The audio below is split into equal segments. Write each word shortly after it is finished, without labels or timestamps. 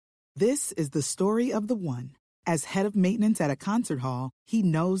This is the story of the one. As head of maintenance at a concert hall, he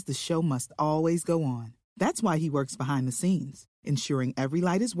knows the show must always go on. That's why he works behind the scenes, ensuring every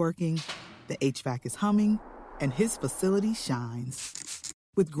light is working, the HVAC is humming, and his facility shines.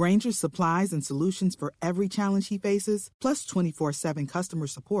 With Grainger's supplies and solutions for every challenge he faces, plus 24/7 customer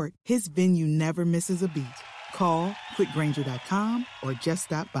support, his venue never misses a beat. Call quickgrainger.com or just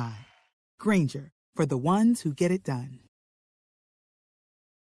stop by. Grainger, for the ones who get it done.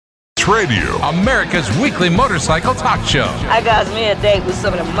 Radio, America's weekly motorcycle talk show. I got me a date with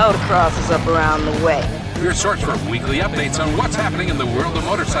some of the motocrossers up around the way. Your source for weekly updates on what's happening in the world of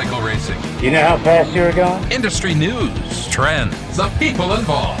motorcycle racing. You know how fast you were going? Industry news, trends, the people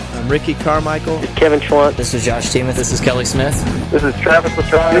involved. I'm Ricky Carmichael. This is Kevin Schwantz. This is Josh Teemuth. This is Kelly Smith. This is Travis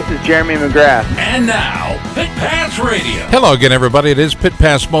Latrobe. This is Jeremy McGrath. And now, Pit Pass Radio. Hello again, everybody. It is Pit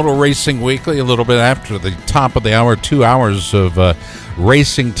Pass Motor Racing Weekly, a little bit after the top of the hour, 2 hours of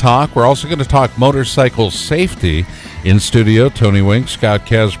racing talk. We're also going to talk motorcycle safety. In studio, Tony Wink, Scott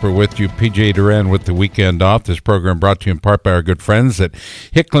Casper with you, PJ Duran with the weekend off. This program brought to you in part by our good friends at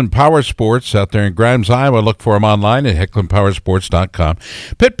Hicklin Power Sports out there in Grimes, Iowa. Look for them online at hicklinpowersports.com.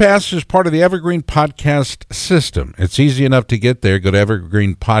 Pit Pass is part of the Evergreen Podcast system. It's easy enough to get there. Go to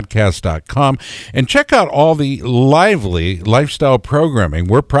evergreenpodcast.com and check out all the lively lifestyle programming.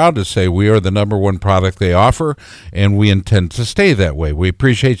 We're proud to say we are the number one product they offer, and we intend to stay that way. We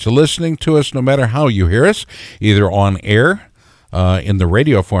appreciate you listening to us no matter how you hear us, either on air in the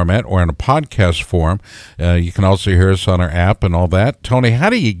radio format or in a podcast form. You can also hear us on our app and all that. Tony, how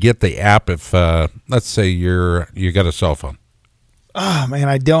do you get the app if, let's say, you got a cell phone? Oh, man,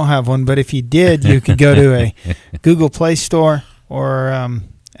 I don't have one, but if you did, you could go to a Google Play Store or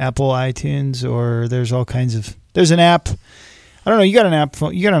Apple iTunes, or there's all kinds of – there's an app. I don't know. You got an app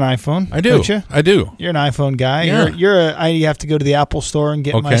phone. You got an iPhone. I do. Don't you? I do. You're an iPhone guy. Yeah. I have to go to the Apple Store and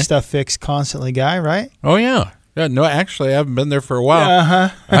get my stuff fixed constantly guy, right? Oh, yeah. Yeah, no, actually, I haven't been there for a while. Uh-huh.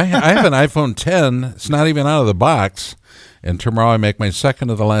 I have an iPhone 10. It's not even out of the box. And tomorrow I make my second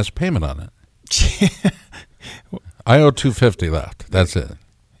to the last payment on it. I owe $250 left. That's it.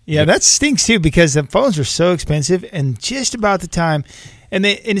 Yeah, that stinks too, because the phones are so expensive, and just about the time, and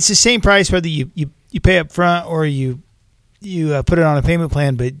it's the same price whether you pay up front or you put it on a payment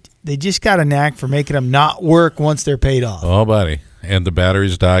plan, but they just got a knack for making them not work once they're paid off. Oh, buddy. And the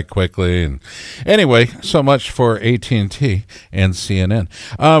batteries die quickly. And anyway, so much for AT&T and CNN.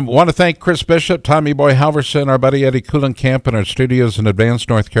 Want to thank Chris Bishop, Tommy Boy Halverson, our buddy Eddie Kuhlenkamp in our studios in Advance,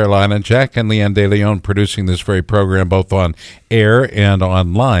 North Carolina, Jack and Leanne De Leon producing this very program both on air and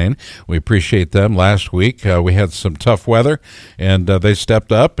online. We appreciate them. Last week we had some tough weather, and they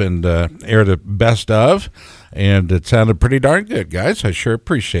stepped up and aired a best of. And it sounded pretty darn good, guys. I sure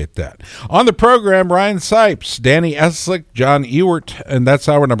appreciate that. On the program, Ryan Sipes, Danny Eslick, John Ewert, and that's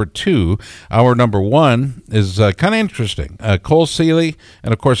hour number 2. Hour number 1 is kind of interesting. Cole Seeley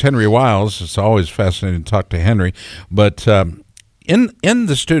and, of course, Henry Wiles. It's always fascinating to talk to Henry. But in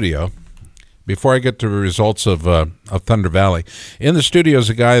the studio, before I get to the results of Thunder Valley, in the studio is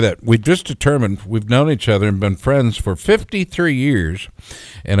a guy that we've just determined we've known each other and been friends for 53 years.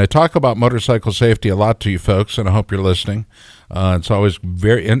 And I talk about motorcycle safety a lot to you folks, and I hope you're listening. It's always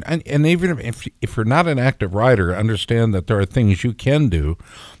very, and even if you're not an active rider, understand that there are things you can do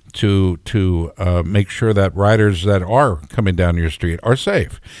to make sure that riders that are coming down your street are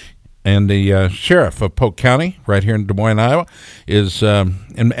safe. And the sheriff of Polk County, right here in Des Moines, Iowa, is,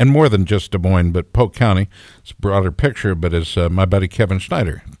 and more than just Des Moines, but Polk County, it's a broader picture, but is my buddy Kevin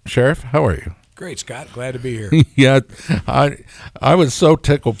Schneider. Sheriff, how are you? Great, Scott. Glad to be here. Yeah, I was so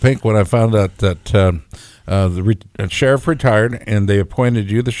tickled pink when I found out that the sheriff retired and they appointed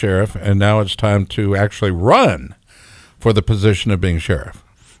you the sheriff, and now it's time to actually run for the position of being sheriff.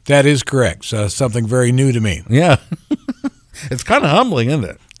 That is correct. Something very new to me. Yeah. It's kind of humbling, isn't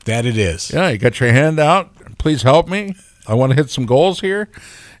it? That it is. Yeah, you got your hand out. Please help me. I want to hit some goals here.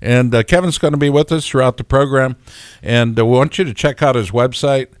 And Kevin's going to be with us throughout the program. And we want you to check out his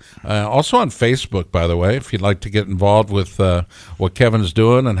website. Also on Facebook, by the way, if you'd like to get involved with what Kevin's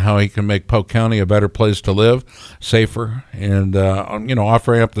doing and how he can make Polk County a better place to live, safer, and,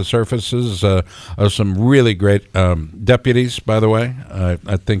 offering up the services of some really great deputies, by the way.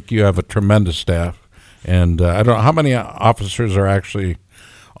 I think you have a tremendous staff. And I don't know, how many officers are actually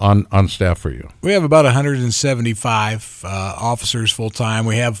on staff for you? We have about 175 officers full-time.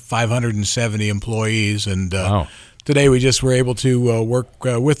 We have 570 employees, and wow. today we just were able to work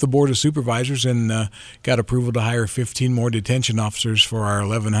with the Board of Supervisors and got approval to hire 15 more detention officers for our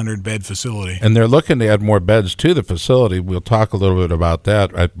 1,100-bed facility. And they're looking to add more beds to the facility. We'll talk a little bit about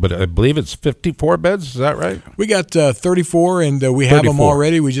that. But I believe it's 54 beds. Is that right? We got 34, and we have 34. them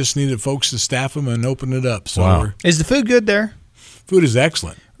already. We just needed folks to staff them and open it up. So Wow. Is the food good there? Food is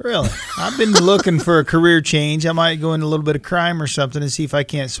excellent. Really? I've been looking for a career change. I might go into a little bit of crime or something and see if I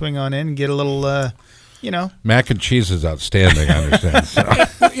can't swing on in and get a little, Mac and cheese is outstanding, I understand. So.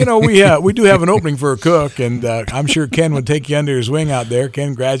 We do have an opening for a cook, and I'm sure Ken would take you under his wing out there.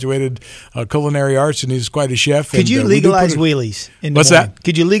 Ken graduated culinary arts, and he's quite a chef. Could you legalize wheelies? What's that?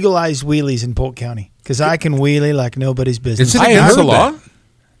 Could you legalize wheelies in Polk County? Because I can wheelie like nobody's business. Is it against the law?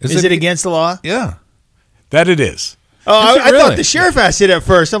 Is it against the law? Yeah. That it is. Oh, I really? thought the sheriff asked it at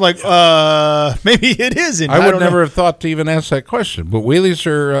first. I'm like, maybe it isn't. I would don't never know. have thought to even ask that question. But wheelies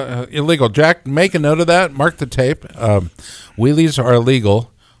are illegal. Jack, make a note of that. Mark the tape. Wheelies are illegal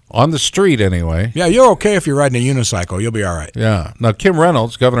on the street anyway. Yeah, you're okay if you're riding a unicycle. You'll be all right. Yeah. Now,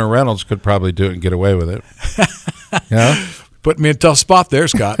 Governor Reynolds could probably do it and get away with it. Yeah. Put me in a tough spot there,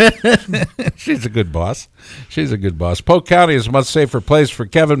 Scott. She's a good boss. Polk County is a much safer place for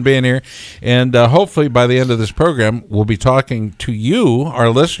Kevin being here. And hopefully by the end of this program, we'll be talking to you,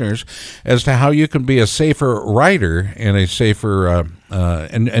 our listeners, as to how you can be a safer rider and a safer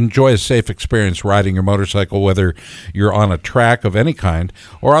and enjoy a safe experience riding your motorcycle, whether you're on a track of any kind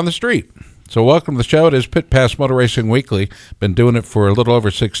or on the street. So welcome to the show. It is Pit Pass Motor Racing Weekly. Been doing it for a little over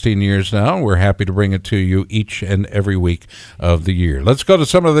 16 years now. We're happy to bring it to you each and every week of the year. Let's go to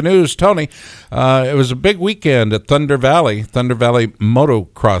some of the news. Tony, it was a big weekend at Thunder Valley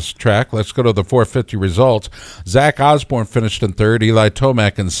Motocross Track. Let's go to the 450 results. Zach Osborne finished in third, Eli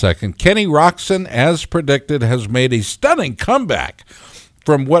Tomac in second. Kenny Roczen, as predicted, has made a stunning comeback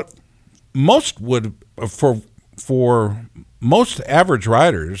from what most would, for most average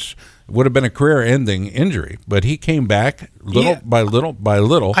riders, would have been a career-ending injury, but he came back by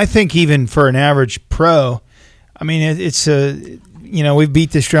little. I think even for an average pro, I mean, it's we've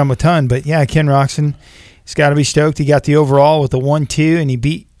beat this drum a ton, but yeah, Ken Roczen has got to be stoked. He got the overall with a 1-2, and he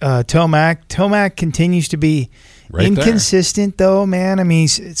beat Tomac. Tomac continues to be inconsistent, though, man. I mean,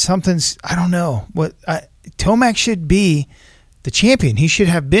 something's, I don't know. Tomac should be the champion. He should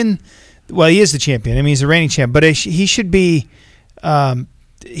have been, well, he is the champion. I mean, he's the reigning champ, but he should be,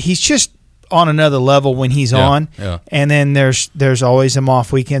 he's just on another level when he's on. Yeah. And then there's always him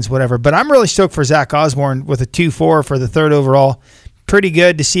off weekends, whatever. But I'm really stoked for Zach Osborne with a 2-4 for the third overall. Pretty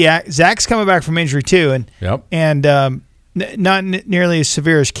good to see. Zach's coming back from injury too, and not nearly as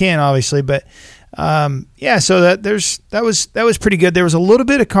severe as Ken, obviously, but so that was pretty good. There was a little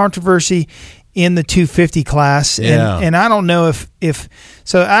bit of controversy in the 250 class, and I don't know if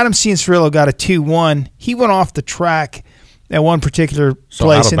so. Adam Cianciarillo got a 2-1. He went off the track at one particular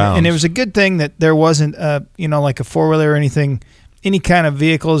place, and it was a good thing that there wasn't like a four-wheeler or anything, any kind of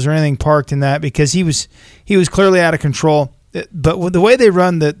vehicles or anything parked in that, because he was clearly out of control. But with the way they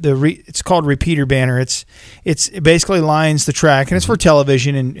run it's called repeater banner. It basically lines the track, and it's for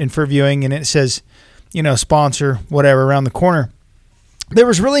television and for viewing, and it says, sponsor whatever around the corner. There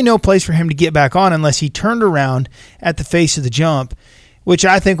was really no place for him to get back on unless he turned around at the face of the jump, which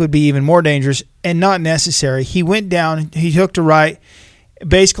I think would be even more dangerous and not necessary. He went down, he hooked a right,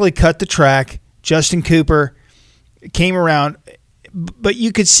 basically cut the track. Justin Cooper came around, but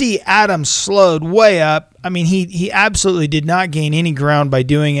you could see Adam slowed way up. I mean, he absolutely did not gain any ground by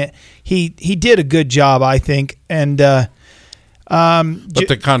doing it. He did a good job, I think, and but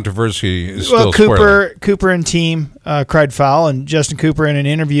the controversy is still swirling. Cooper and team cried foul, and Justin Cooper in an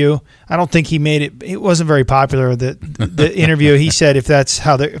interview, I don't think he made it. It wasn't very popular. The interview, he said, if that's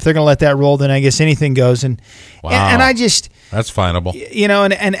how if they're going to let that roll, then I guess anything goes. And I just, that's finable.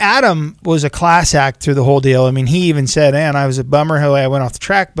 And Adam was a class act through the whole deal. I mean, he even said, "Man, I was a bummer how I went off the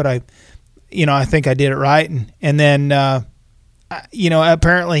track, but I think I did it right." And then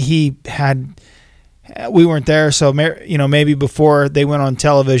apparently he had. We weren't there, so maybe before they went on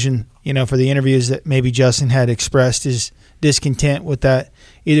television, for the interviews, that maybe Justin had expressed his discontent with that,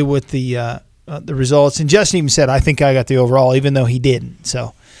 either with the results. And Justin even said, "I think I got the overall," even though he didn't.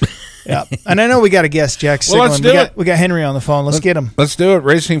 So, yeah. And I know we got a guest, Jack. Well, let's do it. We got Henry on the phone. Let's get him. Let's do it.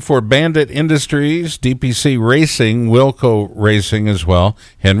 Racing for Bandit Industries, DPC Racing, Wilco Racing as well.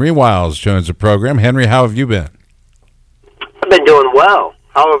 Henry Wiles joins the program. Henry, how have you been? I've been doing well.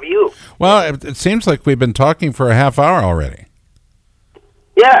 How have you? Well, it seems like we've been talking for a half hour already.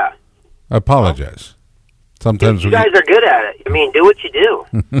 Yeah. I apologize. Sometimes you guys are good at it. I mean, do what you do.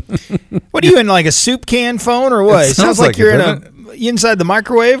 What are you in, like a soup can phone or what? It sounds like you're inside the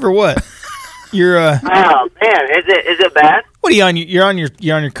microwave or what? You're Oh man, is it bad? what are you on? You're on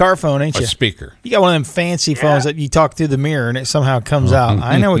your car phone, ain't A you? speaker. You got one of them fancy phones that you talk through the mirror and it somehow comes out.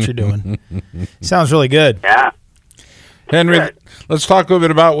 I know what you're doing. Sounds really good. Yeah. Henry, Good. let's talk a little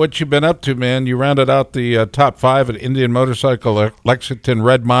bit about what you've been up to, man. You rounded out the top 5 at Indian Motorcycle Lexington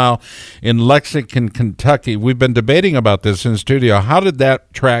Red Mile in Lexington, Kentucky. We've been debating about this in the studio. How did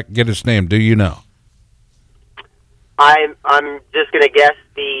that track get its name? Do you know? I'm just gonna guess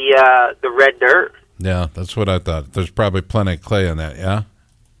the red dirt. Yeah, that's what I thought. There's probably plenty of clay in that, yeah?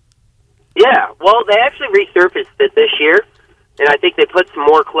 Yeah. Well, they actually resurfaced it this year, and I think they put some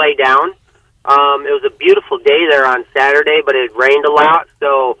more clay down. It was a beautiful day there on Saturday, but it rained a lot,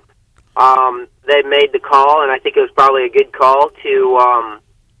 so they made the call, and I think it was probably a good call to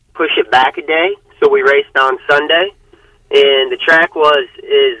push it back a day. So we raced on Sunday, and the track was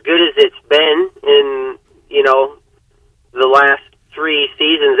as good as it's been in, the last 3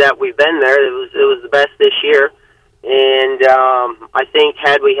 seasons that we've been there. It was the best this year, and I think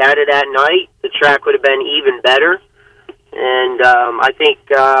had we had it at night, the track would have been even better, and I think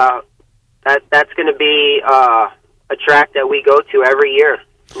that's going to be a track that we go to every year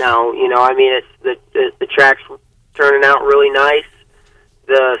now. It's the track's turning out really nice.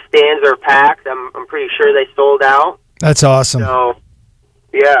 The stands are packed. I'm pretty sure they sold out. That's awesome. So,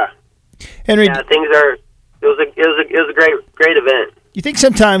 yeah, Henry, things are. It was a great event. you think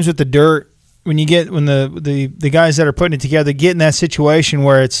sometimes with the dirt, when the guys that are putting it together get in that situation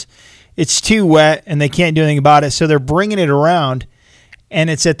where it's too wet and they can't do anything about it, so they're bringing it around, and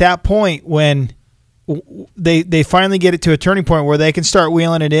it's at that point when they finally get it to a turning point where they can start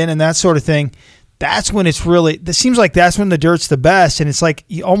wheeling it in and that sort of thing. That's when it seems like that's when the dirt's the best, and it's like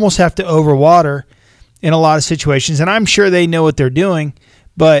you almost have to overwater in a lot of situations, and I'm sure they know what they're doing,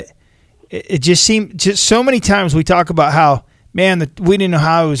 but it just seemed so many times we talk about how, man, we didn't know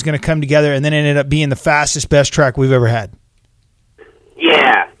how it was going to come together, and then it ended up being the fastest, best track we've ever had. Yeah.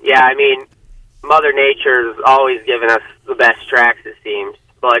 Mother Nature's always given us the best tracks, it seems.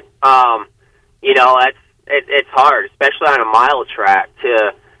 But it's hard, especially on a mile track,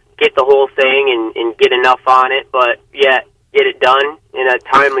 to get the whole thing and get enough on it, but yet get it done in a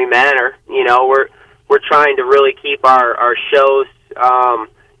timely manner. We're trying to really keep our shows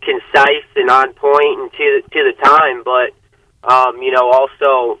concise and on point and to the time, but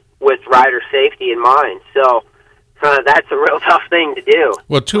also with rider safety in mind. So that's a real tough thing to do.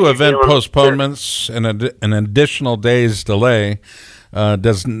 Well, 2 event postponements and an additional day's delay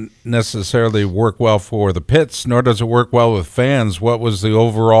doesn't necessarily work well for the pits, nor does it work well with fans. What was the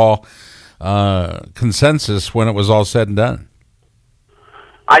overall consensus when it was all said and done?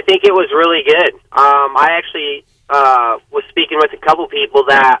 I think it was really good. I actually was speaking with a couple people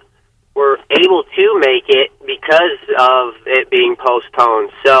that were able to make it because of it being postponed.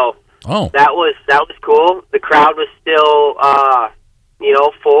 So that was cool. The crowd was still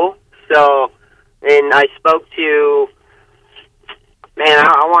full. So, and I spoke to,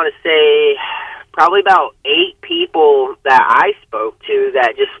 I want to say probably about 8 people that I spoke to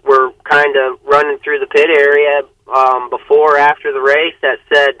that just were kind of running through the pit area before or after the race that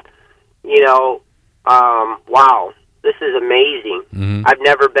said, wow, this is amazing. Mm-hmm. I've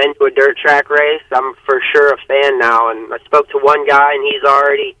never been to a dirt track race. I'm for sure a fan now. And I spoke to one guy, and he's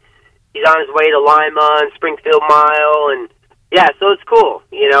on his way to Lima and Springfield Mile, and yeah, so it's cool.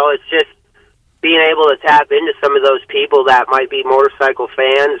 It's just being able to tap into some of those people that might be motorcycle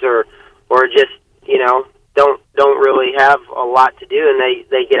fans or just don't really have a lot to do, and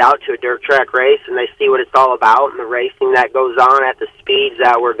they get out to a dirt track race and they see what it's all about and the racing that goes on at the speeds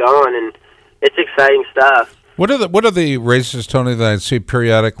that we're going, and it's exciting stuff. What are the races, Tony, that I see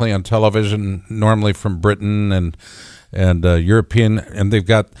periodically on television, normally from Britain and European, and they've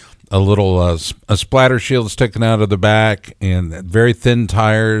got a little a splatter shield sticking out of the back and very thin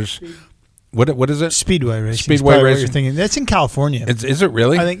tires. What is it? Speedway racing. Speedway racing. What you're thinking. That's in California. Is it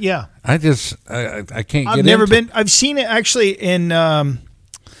really? I think, yeah. I can't. I've never been. I've seen it actually in Ohio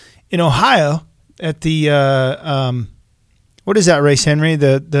at the what is that race, Henry?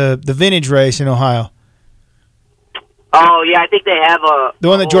 The vintage race in Ohio. Oh yeah, I think they have the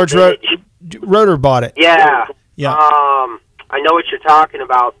one that George Roeder bought it. Yeah. Yeah. I know what you're talking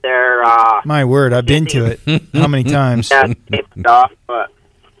about there. My word, I've been to it. How many times? Stuff, but.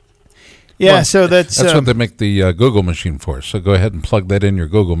 Yeah, well, so that's what they make the Google machine for. So go ahead and plug that in your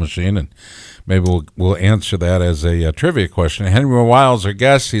Google machine, and maybe we'll answer that as a trivia question. Henry Wiles, our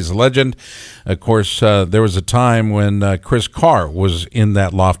guest, he's a legend. Of course, there was a time when Chris Carr was in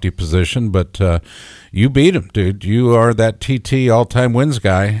that lofty position, but you beat him, dude. You are that TT all-time wins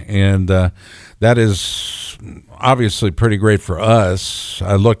guy, and that is obviously pretty great for us.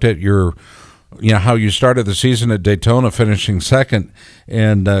 I looked at your how you started the season at Daytona, finishing second,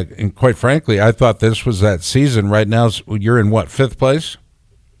 and quite frankly, I thought this was that season. Right now, you're in what, 5th place?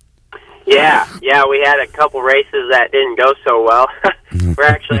 Yeah, we had a couple races that didn't go so well. We're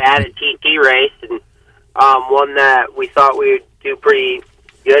actually at a TT race, and one that we thought we would do pretty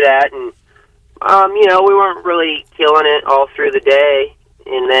good at, and we weren't really killing it all through the day.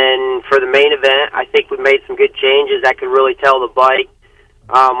 And then for the main event, I think we made some good changes that could really tell the bike.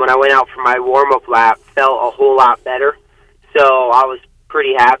 When I went out for my warm-up lap, felt a whole lot better. So I was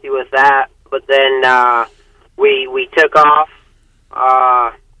pretty happy with that. But then we took off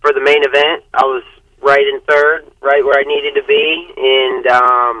for the main event. I was right in 3rd, right where I needed to be. And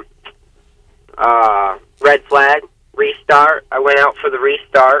red flag, restart. I went out for the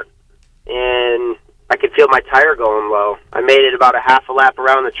restart, and I could feel my tire going low. I made it about a half a lap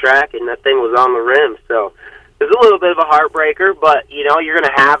around the track, and that thing was on the rim. So it was a little bit of a heartbreaker, but, you're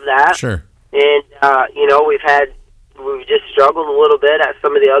going to have that. Sure. And, we've just struggled a little bit at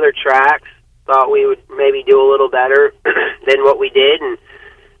some of the other tracks. Thought we would maybe do a little better than what we did, and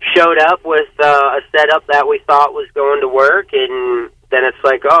showed up with a setup that we thought was going to work, and then it's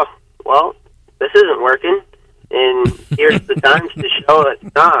like, oh, well, this isn't working, and here's the times to show it's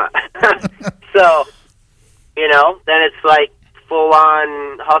not. So, then it's like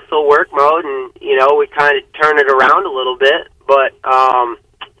full-on hustle work mode, and, we kind of turn it around a little bit. But,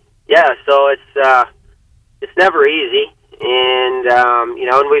 so it's never easy. And,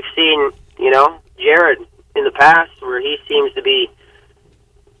 and we've seen, Jared in the past where he's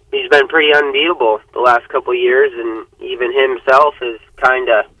been pretty unbeatable the last couple of years, and even himself is kind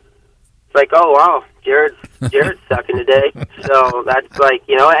of, it's like, oh, wow, Jared's sucking today. So that's like,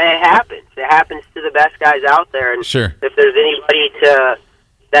 it happens. It happens to the best guys out there. And sure, if there's anybody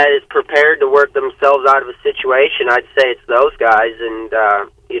that is prepared to work themselves out of a situation, I'd say it's those guys. And,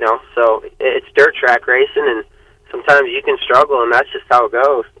 so it's dirt track racing, and sometimes you can struggle, and that's just how it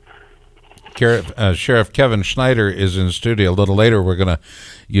goes. Sheriff Kevin Schneider is in the studio. A little later, we're going to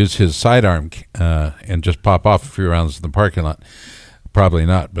use his sidearm and just pop off a few rounds in the parking lot. Probably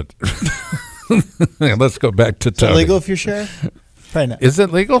not, but let's go back to Tony. Is it legal if you're sheriff? Probably not. Is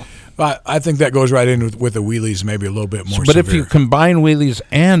it legal? I think that goes right in with the wheelies, maybe a little bit more But severe. if you combine wheelies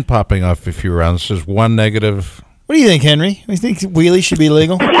and popping off a few rounds, there's one negative. What do you think, Henry? Do you think wheelies should be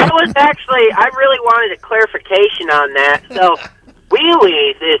legal? That was actually, I really wanted a clarification on that. So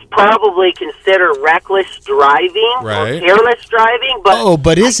wheelies is probably considered reckless driving or careless driving.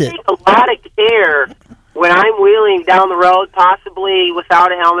 But is I take a lot of care when I'm wheeling down the road, possibly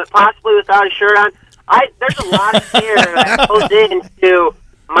without a helmet, possibly without a shirt on. There's a lot of care that goes into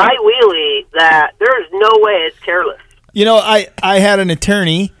my wheelie that there's no way it's careless. I had an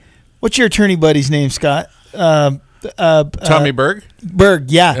attorney. What's your attorney buddy's name, Scott? Tommy Berg? Berg,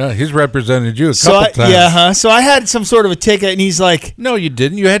 yeah. Yeah, he's represented you a couple times. Yeah, So I had some sort of a ticket, and he's like... No, you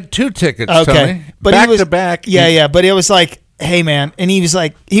didn't. You had 2 tickets, okay. Tony. But back to back. Yeah, but it was like, hey, man. And he was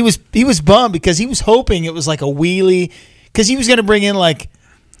like, he was bummed because he was hoping it was like a wheelie, because he was going to bring in, like,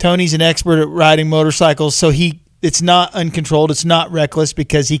 Tony's an expert at riding motorcycles, so it's not uncontrolled, it's not reckless,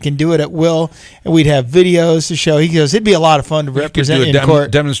 because he can do it at will, and we'd have videos to show. He goes, it'd be a lot of fun to represent in court.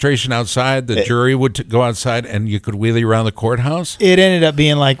 Demonstration outside. The jury would go outside, and you could wheelie around the courthouse. It ended up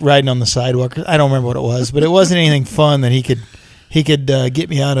being like riding on the sidewalk. I don't remember what it was, but it wasn't anything fun that he could get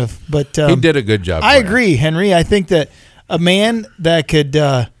me out of. But he did a good job. I agree, Henry. I think that a man that could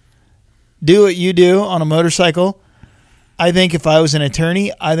do what you do on a motorcycle, I think if I was an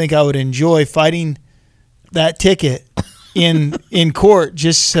attorney, I think I would enjoy fighting that ticket in court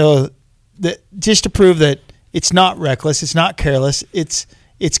just to prove that it's not reckless, it's not careless, it's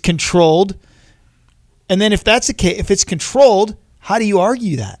controlled. And then if that's the case, if it's controlled, how do you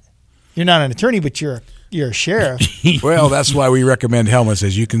argue that? You're not an attorney, but you're a sheriff. Well, that's why we recommend helmets.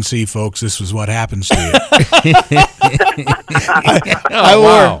 As you can see, folks, this is what happens to you.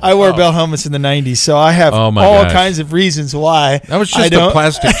 I wore bell helmets in the 90s, so I have all kinds of reasons why. That was just a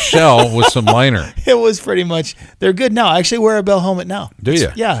plastic shell with some liner. It was pretty much. They're good now. I actually wear a bell helmet now. Do you?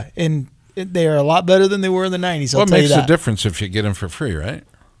 Yeah, and they are a lot better than they were in the 90s. What makes the difference if you get them for free, right?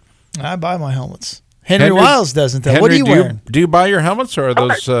 I buy my helmets. Henry Wiles doesn't, though. What are you wearing? Do you buy your helmets, or are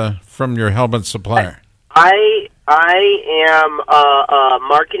those from your helmet supplier? I am a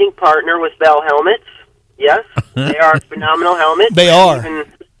marketing partner with Bell Helmets. Yes, they are phenomenal helmets. They are. You can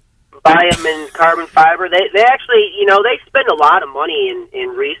buy them in carbon fiber. They actually, they spend a lot of money in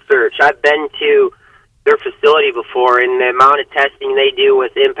research. I've been to their facility before, and the amount of testing they do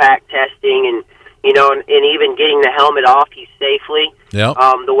with impact testing, and and even getting the helmet off you safely. Yep.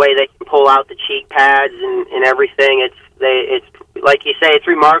 The way they can pull out the cheek pads and everything, it's like you say, it's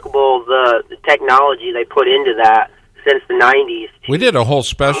remarkable the technology they put into that since the 90s. We did a whole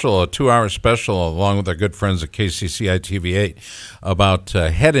special, a 2-hour special, along with our good friends at KCCI TV8 about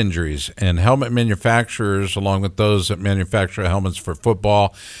head injuries, and helmet manufacturers, along with those that manufacture helmets for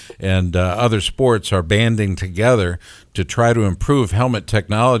football and other sports, are banding together to try to improve helmet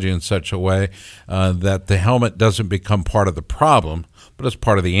technology in such a way that the helmet doesn't become part of the problem, but it's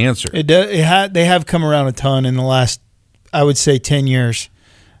part of the answer. They have come around a ton in the last, I would say, 10 years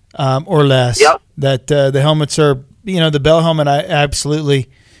or less. Yep. That the helmets are, the Bell helmet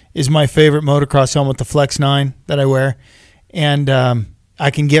absolutely is my favorite motocross helmet, the Flex 9 that I wear. And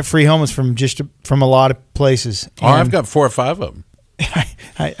I can get free helmets from a lot of places. Oh, I've got 4 or 5 of them.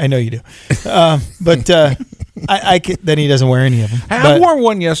 I know you do. But I then he doesn't wear any of them. I wore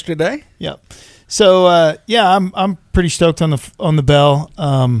one yesterday. Yep. So I'm pretty stoked on the Bell.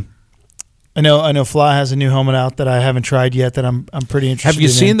 I know Fly has a new helmet out that I haven't tried yet that I'm pretty interested in. Have you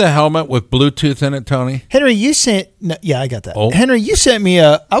seen the helmet with Bluetooth in it, Tony? Henry, you sent I got that. Oh. Henry, you sent me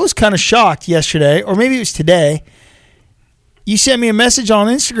I was kind of shocked yesterday, or maybe it was today. You sent me a message on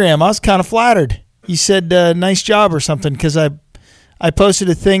Instagram. I was kind of flattered. You said nice job or something, because I posted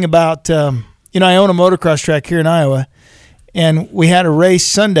a thing about I own a motocross track here in Iowa, and we had a race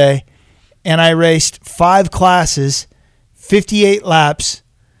Sunday, and I raced 5 classes, 58 laps.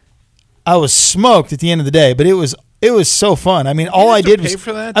 I was smoked at the end of the day, but it was so fun. I mean, all I did was pay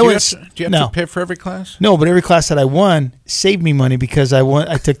for that. Do you have to pay for every class? No, but every class that I won saved me money because I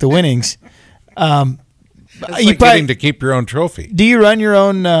took the winnings. It's like getting to keep your own trophy. Do you run your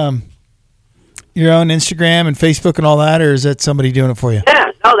own Instagram and Facebook and all that, or is that somebody doing it for you?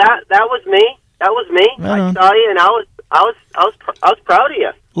 Yeah, no, that was me. That was me. I saw you, and I was proud of you.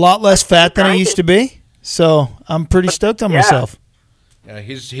 A lot less fat than I used to be, so I'm pretty stoked on myself. Yeah,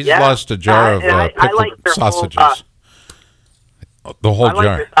 he's lost a jar of pickled sausages. The whole I like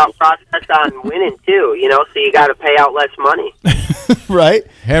jar. your thought process on winning too. So you got to pay out less money. Right,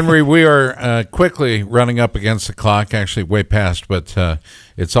 Henry. We are quickly running up against the clock. Actually, way past. But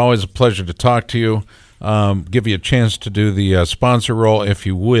it's always a pleasure to talk to you. Give you a chance to do the sponsor role if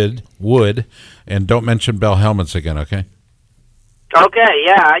you would, and don't mention Bell helmets again. Okay. Okay.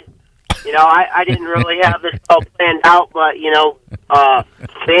 Yeah. I didn't really have this all planned out, but,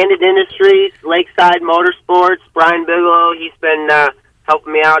 Bandit Industries, Lakeside Motorsports, Brian Bigelow, he's been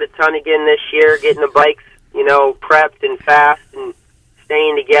helping me out a ton again this year, getting the bikes, prepped and fast and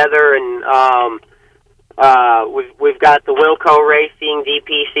staying together. And we've got the Wilco Racing,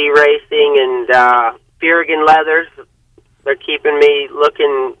 DPC Racing, and Furigan Leathers. They're keeping me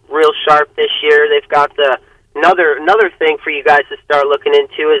looking real sharp this year. They've got another thing for you guys to start looking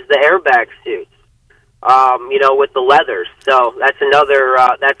into is the airbag suits, with the leathers. So that's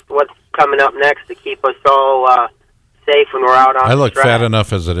that's what's coming up next to keep us all safe when we're out on the track. I look fat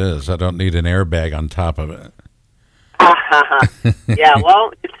enough as it is. I don't need an airbag on top of it. Yeah,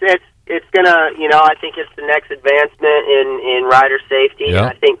 well, it's gonna, I think it's the next advancement in rider safety. Yep.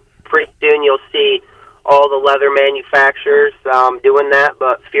 I think pretty soon you'll see all the leather manufacturers doing that,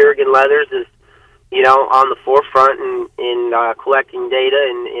 but Furigan Leathers is on the forefront in collecting data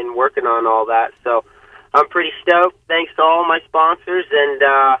and working on all that. So I'm pretty stoked. Thanks to all my sponsors, and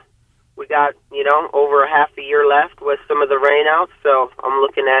we got, over a half a year left with some of the rainouts, so I'm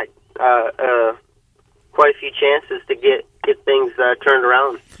looking at quite a few chances to get things turned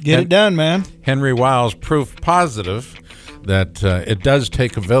around. Get it done, man. Henry Wiles, proof positive that it does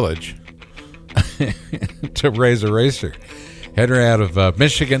take a village to raise a racer. Henry out of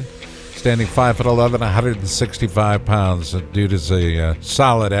Michigan. Standing 5'11", 165 pounds. The dude is a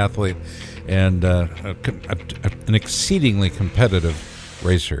solid athlete and an exceedingly competitive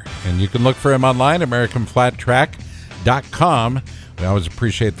racer. And you can look for him online, AmericanFlatTrack.com. We always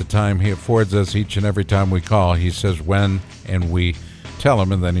appreciate the time he affords us each and every time we call. He says when, and we tell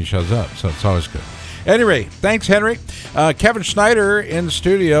him, and then he shows up. So it's always good. Anyway, thanks, Henry. Kevin Schneider in the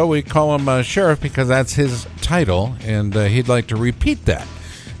studio. We call him Sheriff because that's his title, and he'd like to repeat that.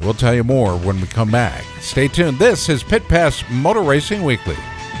 We'll tell you more when we come back. Stay tuned. This is Pit Pass Motor Racing Weekly.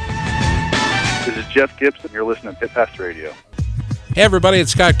 This is Jeff Gibson. You're listening to Pit Pass Radio. Hey, everybody.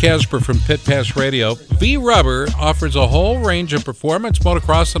 It's Scott Casper from Pit Pass Radio. V-Rubber offers a whole range of performance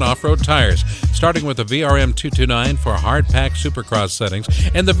motocross and off-road tires. starting with the VRM 229 for hard-pack supercross settings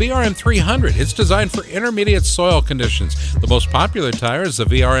and the VRM 300. It's designed for intermediate soil conditions. The most popular tire is the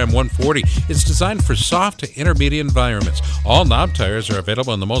VRM 140. It's designed for soft to intermediate environments. All knob tires are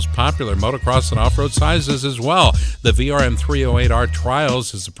available in the most popular motocross and off-road sizes as well. The VRM 308R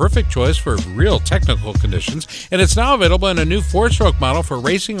Trials is the perfect choice for real technical conditions, and it's now available in a new 4-stroke model for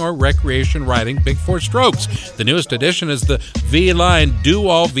racing or recreation riding big 4 strokes. The newest addition is the V-Line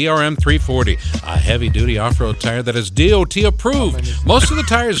Do-All VRM 340, a heavy-duty off-road tire that is DOT approved. Most of the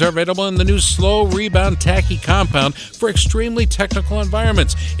tires are available in the new Slow Rebound Tacky compound for extremely technical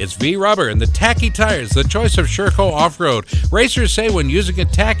environments. It's V-Rubber and the Tacky tires, the choice of Sherco off-road. Racers say when using a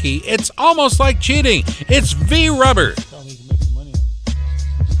Tacky, it's almost like cheating. It's V-Rubber.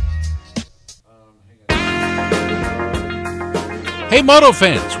 Hey Moto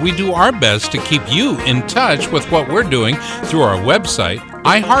fans, we do our best to keep you in touch with what we're doing through our website,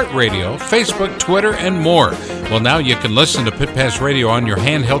 iHeartRadio, Facebook, Twitter, and more. Well, now you can listen to Pit Pass Radio on your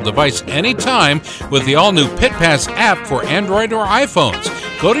handheld device anytime with the all-new Pit Pass app for Android or iPhones.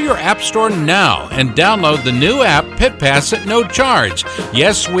 Go to your app store now and download the new app Pit Pass at no charge.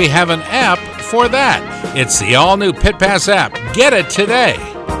 Yes, we have an app for that. It's the all-new Pit Pass app. Get it today.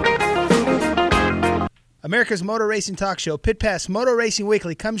 America's Motor Racing Talk Show, Pit Pass Motor Racing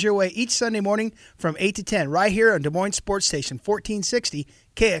Weekly, comes your way each Sunday morning from 8 to 10, right here on Des Moines Sports Station, 1460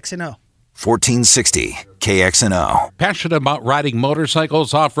 KXNO. 1460 KXNO. Passionate about riding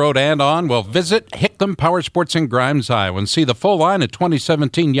motorcycles off-road and on? Well, visit Hicklam Power Sports in Grimes, Iowa, and see the full line of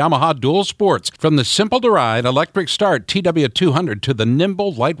 2017 Yamaha Dual Sports. From the simple-to-ride electric start TW200 to the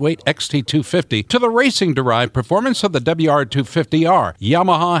nimble lightweight XT250 to the racing-derived performance of the WR250R,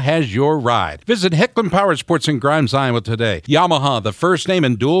 Yamaha has your ride. Visit Hicklam Power Sports in Grimes, Iowa today. Yamaha, the first name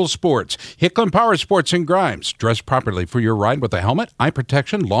in dual sports. Hicklam Power Sports in Grimes. Dress properly for your ride with a helmet, eye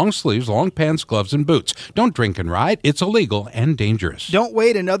protection, long sleeves, long pants, gloves, and boots. Don't drink and ride. It's illegal and dangerous. Don't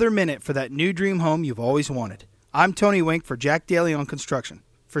wait another minute for that new dream home you've always wanted. I'm Tony Wink for Jack DeLeon Construction.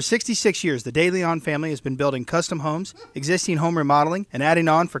 For 66 years, the DeLeon family has been building custom homes, existing home remodeling, and adding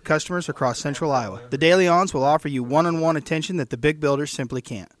on for customers across central Iowa. The DeLeons will offer you one-on-one attention that the big builders simply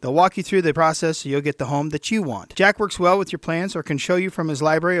can't. They'll walk you through the process so you'll get the home that you want. Jack works well with your plans or can show you from his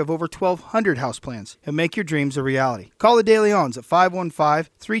library of over 1,200 house plans and make your dreams a reality. Call the DeLeons at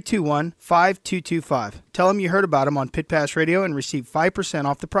 515-321-5225. Tell them you heard about them on Pit Pass Radio and receive 5%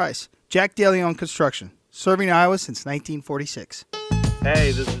 off the price. Jack DeLeon Construction, serving Iowa since 1946.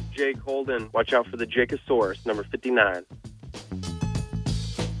 Hey, this is Jake Holden. Watch out for the Jakeosaurus, number 59.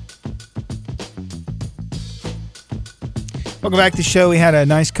 Welcome back to the show. We had a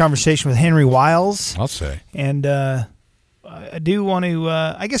nice conversation with Henry Wiles. I'll say. And I do want to,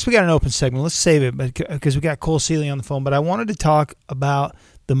 I guess we got an open segment. Let's save it because we got Cole Seeley on the phone. But I wanted to talk about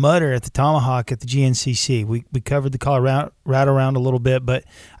the mutter at the Tomahawk at the GNCC. We covered the Colorado round a little bit, but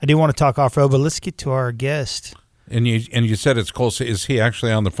I do want to talk off-road. But let's get to our guest. And you said it's Cole. Is he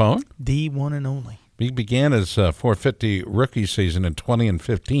actually on the phone? The one and only. He began his 450 rookie season in 20 and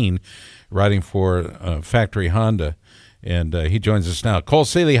 15, riding for Factory Honda, and he joins us now. Cole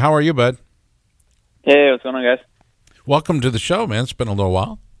Seeley, how are you, bud? Hey, what's going on, guys? Welcome to the show, man. It's been a little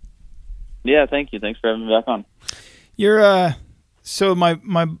while. Yeah, thank you. Thanks for having me back on. You're so a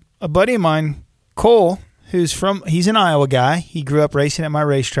buddy of mine, Cole, he's an Iowa guy. He grew up racing at my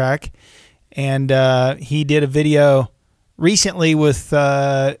racetrack. And he did a video recently with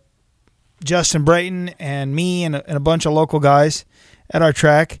Justin Brayton and me and a bunch of local guys at our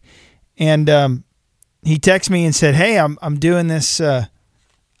track. And he texted me and said, "Hey, I'm doing this video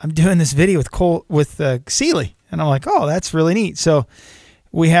with Seeley." And I'm like, "Oh, that's really neat." So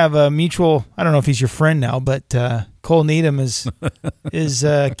we have a mutual. I don't know if he's your friend now, but Cole Needham is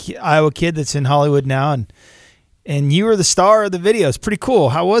a Iowa kid that's in Hollywood now, and you were the star of the video. It's pretty cool.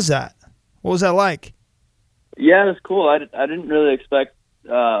 How was that? What was that like? Yeah, it was cool. I didn't really expect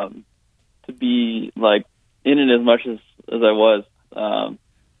to be like in it as much as I was.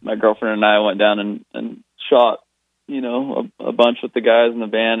 My girlfriend and I went down and shot, a bunch with the guys in the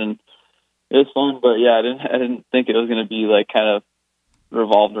band, and it was fun. But yeah, I didn't think it was going to be like kind of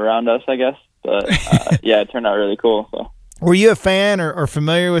revolved around us, I guess. But yeah, it turned out really cool. So. Were you a fan or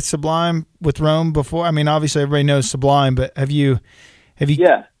familiar with Sublime with Rome before? I mean, obviously everybody knows Sublime, but have you?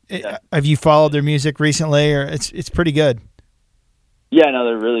 Yeah. Have you followed their music recently, or it's pretty good? Yeah, no,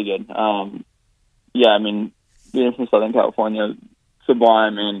 they're really good. Yeah, I mean, being from Southern California,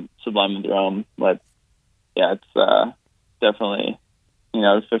 Sublime with Rome, like, yeah, it's definitely,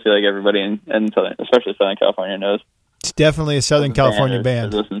 I feel like everybody in Southern, especially Southern California, knows It's definitely a Southern California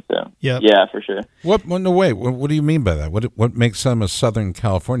band. Yep. Yeah, for sure. What do you mean by that? What makes them a Southern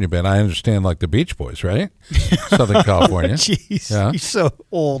California band? I understand, like the Beach Boys, right? Southern California. Jeez, yeah. You're so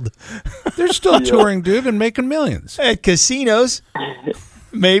old. They're still touring, dude, and making millions. At casinos,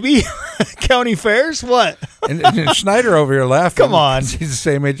 maybe. County fairs, what? and Schneider over here laughing. Come on. He's the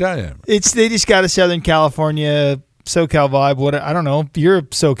same age I am. They just got a Southern California SoCal vibe. I don't know. You're a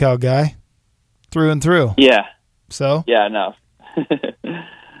SoCal guy through and through. Yeah. So? Yeah, no.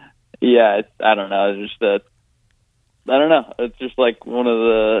 Yeah, I don't know. It's just I don't know. It's just like one of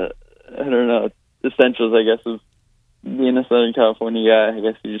the, I don't know, essentials, I guess, of being a Southern California guy. I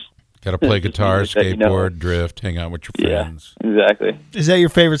guess you just got to play guitar, skateboard, drift, hang out with your friends. Yeah, exactly. Is that your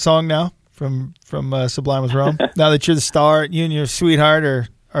favorite song now from Sublime with Rome? Now that you're the star, you and your sweetheart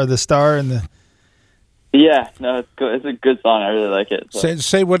are the star and the. Yeah, no, it's good. It's a good song. I really like it. So.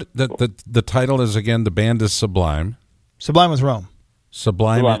 Say what the title is again. The band is Sublime. Sublime with Rome.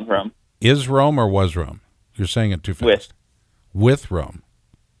 Sublime with Rome. Is Rome or was Rome? You're saying it too fast. With Rome.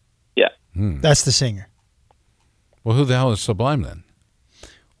 Yeah. That's the singer. Well, who the hell is Sublime then?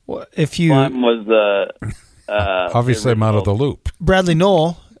 Well, if you Sublime was the obviously I'm out of the loop. Bradley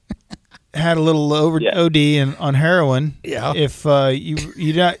Knoll had a little OD on heroin. Yeah. If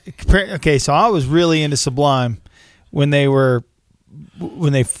you not okay, so I was really into Sublime when they went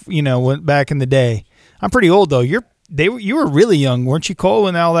back in the day. I'm pretty old though. You were really young, weren't you, Cole,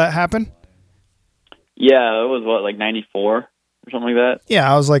 when all that happened? Yeah, it was like 94 or something like that.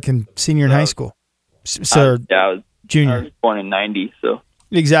 Yeah, I was like in senior in high school. So I was junior. I was born in 90, so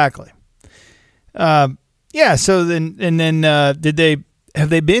exactly. Yeah. So then have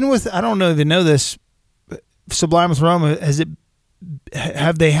they been with? I don't even know this. Sublime with Rome,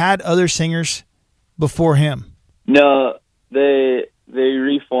 have they had other singers before him? No, they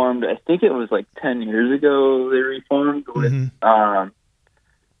reformed. I think it was like 10 years ago. They reformed with all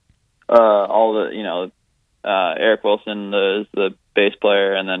the Eric Wilson is the bass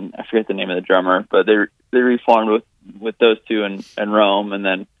player, and then I forget the name of the drummer, but they reformed with those two and Rome, and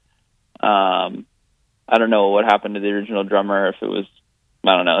then I don't know what happened to the original drummer. If it was,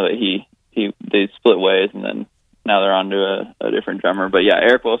 I don't know, that they split ways, and then now they're on to a different drummer. But yeah,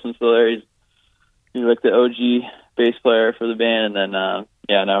 Eric Wilson's still there. He's like the OG bass player for the band, and then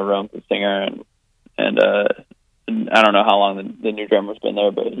now Rome's the singer, and I don't know how long the new drummer's been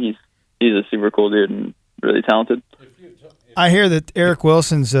there, but he's a super cool dude and really talented. I hear that Eric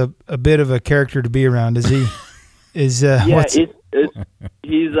Wilson's a bit of a character to be around. Is he? He's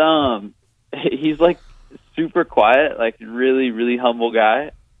like super quiet, like really, really humble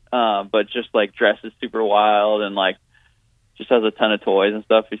guy, but just like dresses super wild and like just has a ton of toys and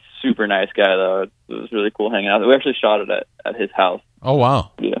stuff. He's a super nice guy though. It was really cool hanging out. We actually shot it at his house. Oh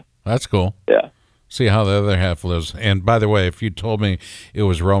wow. Yeah. That's cool. Yeah. See how the other half lives. And by the way, if you told me it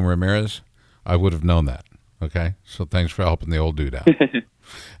was Rome Ramirez, I would have known that. Okay? So thanks for helping the old dude out.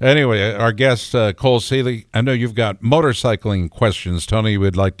 Anyway, our guest, Cole Seeley, I know you've got motorcycling questions. Tony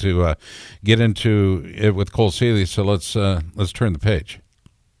would like to get into it with Cole Seeley, so let's turn the page.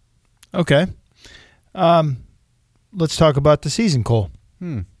 Okay. Let's talk about the season, Cole.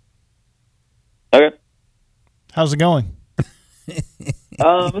 Okay. How's it going?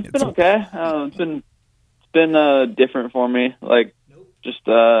 It's been okay. It's been different for me. Like just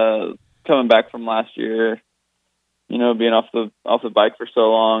coming back from last year, being off the bike for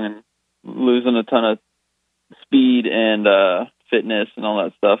so long and losing a ton of speed and fitness and all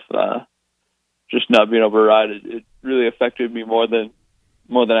that stuff. Just not being able to ride, it really affected me more than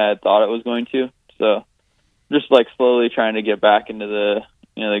I had thought it was going to. So just like slowly trying to get back into the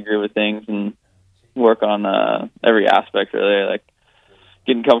groove of things and work on every aspect really, like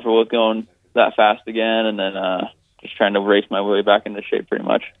getting comfortable with going that fast again, and then just trying to race my way back into shape pretty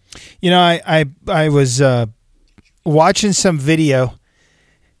much. I was watching some video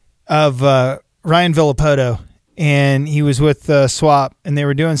of Ryan Villapoto, and he was with Swap, and they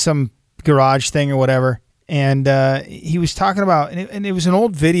were doing some garage thing or whatever, and he was talking about, and it was an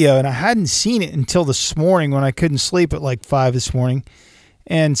old video, and I hadn't seen it until this morning when I couldn't sleep at like 5 this morning,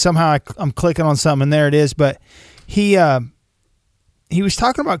 and somehow I'm clicking on something, and there it is, but he was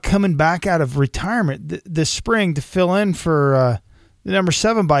talking about coming back out of retirement this spring to fill in for the number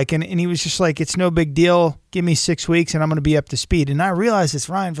 7 bike, and he was just like, it's no big deal. Give me 6 weeks, and I'm going to be up to speed. And I realized it's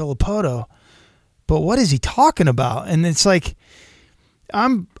Ryan Villapoto, but what is he talking about? And it's like,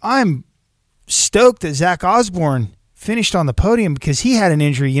 I'm stoked that Zach Osborne finished on the podium because he had an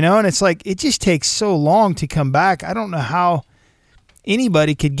injury, and it's like, it just takes so long to come back. I don't know how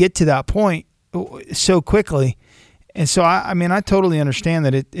anybody could get to that point so quickly. And so, I mean, I totally understand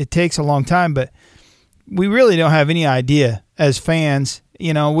that it takes a long time, but we really don't have any idea as fans.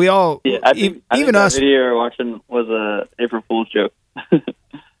 You know, we all, I think us. The video you were watching was a April Fool's joke.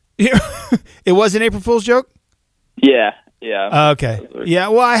 It was an April Fool's joke? Yeah. Okay. Yeah,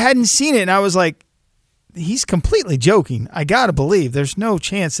 well, I hadn't seen it, and I was like, he's completely joking. I got to believe there's no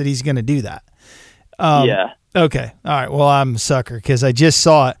chance that he's going to do that. Yeah. Okay. All right. Well, I'm a sucker because I just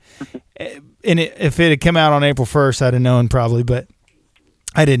saw it. And if it had come out on April 1st, I'd have known probably, but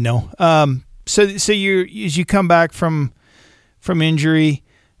I didn't know. So you as you come back from injury,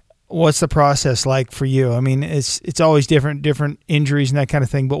 what's the process like for you? I mean, it's always different injuries and that kind of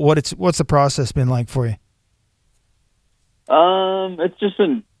thing, but what's the process been like for you? It's just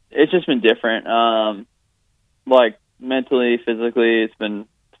been different. Like mentally, physically, it's been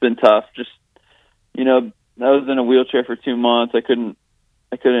tough. Just, you know, I was in a wheelchair for 2 months. I couldn't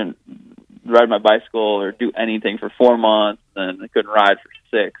ride my bicycle or do anything for 4 months, and I couldn't ride for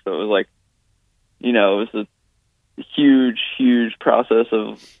 6. So it was like, you know, it was a huge process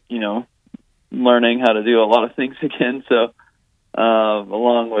of, you know, learning how to do a lot of things again. So,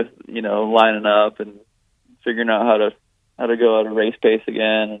 along with, you know, lining up and figuring out how to go at a race pace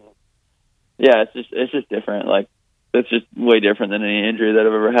again. And yeah, it's just different. Like, it's just way different than any injury that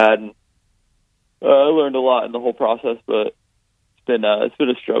I've ever had. And I learned a lot in the whole process, but it's been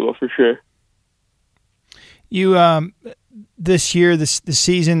a struggle for sure. You this year, the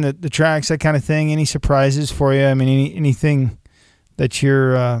season, the tracks, that kind of thing. Any surprises for you? I mean, anything that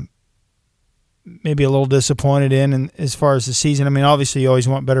you're maybe a little disappointed in as far as the season? I mean, obviously you always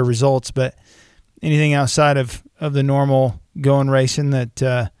want better results, but anything outside of the normal going racing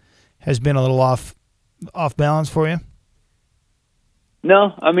that has been a little off balance for you?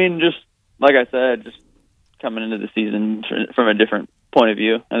 No, I mean, just like I said, just coming into the season from a different point of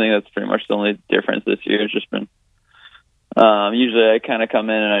view. I think that's pretty much the only difference this year. It's just been usually I kind of come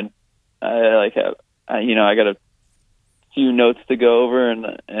in and I like have, you know, I got a few notes to go over and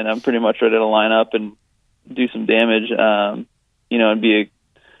I'm pretty much ready to line up and do some damage, you know, and be a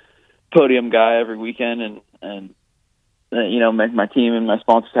podium guy every weekend and you know, make my team and my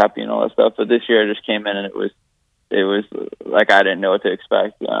sponsors happy and all that stuff. But this year I just came in and it was like I didn't know what to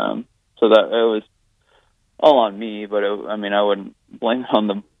expect. So that it was all on me, but I mean, I wouldn't blame it on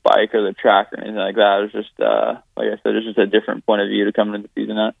the bike or the track or anything like that. It was just, like I said, it's just a different point of view to come into the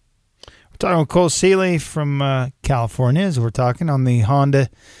season at. We're talking with Cole Seeley from California, as we're talking on the Honda,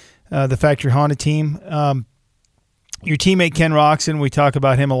 the factory Honda team. Your teammate Ken Roczen, we talk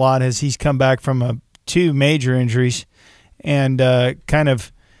about him a lot as he's come back from 2 major injuries and kind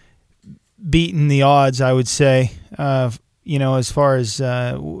of beaten the odds, I would say, you know, as far as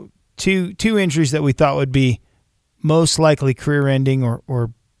two injuries that we thought would be most likely career-ending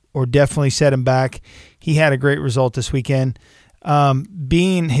or definitely set him back. He had a great result this weekend.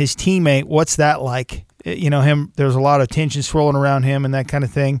 Being his teammate, what's that like? You know, there's a lot of tension swirling around him and that kind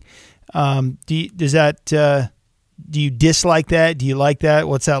of thing. Do you dislike that? Do you like that?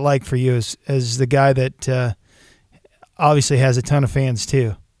 What's that like for you as the guy that obviously has a ton of fans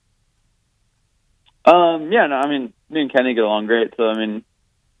too? Yeah, no, I mean, me and Kenny get along great. So, I mean,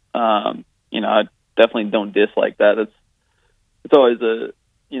 you know, I definitely don't dislike that. It's always a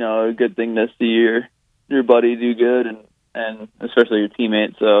good thing to see your buddy do good and especially your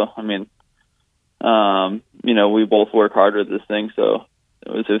teammate. So, I mean, you know, we both work hard at this thing. So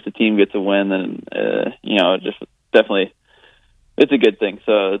if the team gets a win, then, you know, just definitely it's a good thing.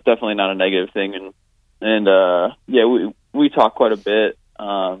 So it's definitely not a negative thing. And yeah, we talk quite a bit.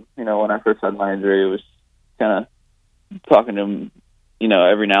 You know, when I first had my injury, it was kind of talking to him, you know,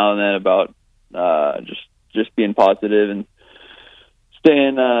 every now and then about just being positive and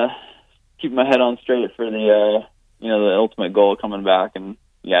staying, keeping my head on straight for the you know, the ultimate goal coming back. And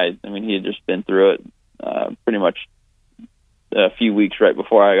yeah, I mean, he had just been through it pretty much a few weeks right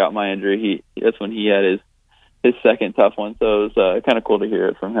before I got my injury. That's when he had his second tough one. So it was kind of cool to hear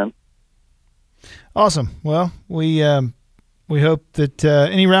it from him. Awesome. Well, we hope that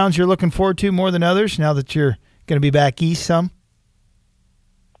any rounds you're looking forward to more than others now that you're going to be back east some?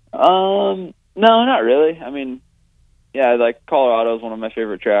 No, not really. I mean, yeah, like Colorado is one of my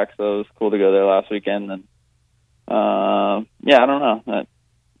favorite tracks, so it was cool to go there last weekend. And yeah, I don't know.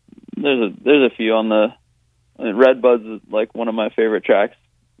 There's a few on the Redbud's is like one of my favorite tracks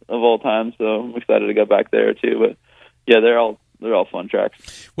of all time, so I'm excited to go back there too. But yeah, they're all fun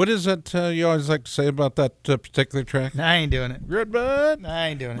tracks. What is it you always like to say about that particular track? I ain't doing it. Redbud. I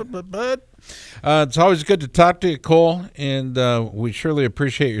ain't doing it. Bud. It's always good to talk to you, Cole, and we surely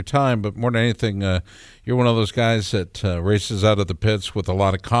appreciate your time. But more than anything, you're one of those guys that races out of the pits with a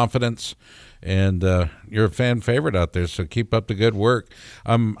lot of confidence, and you're a fan favorite out there. So keep up the good work.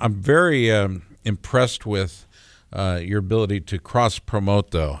 I'm very impressed with your ability to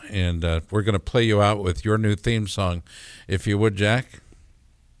cross-promote, though. And we're going to play you out with your new theme song, if you would, Jack.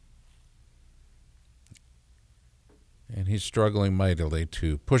 And he's struggling mightily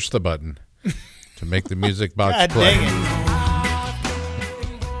to push the button to make the music box God play. Dang it.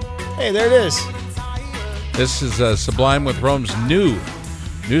 Hey, there it is. This is Sublime with Rome's new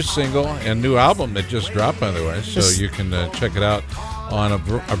single and new album that just dropped, by the way. So you can check it out on a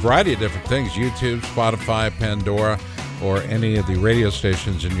variety of different things: YouTube, Spotify, Pandora, or any of the radio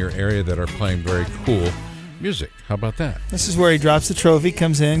stations in your area that are playing very cool music. How about that? This is where he drops the trophy,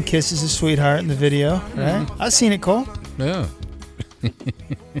 comes in, kisses his sweetheart in the video, right? I've seen it, Cole. Yeah.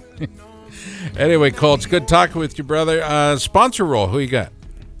 Anyway, Cole, it's good talking with you, brother. Sponsor role, who you got?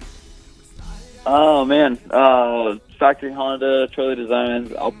 Oh, man. Factory Honda, Trolley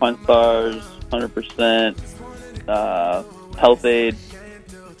Designs, Alpine Stars, 100%, Health Aid.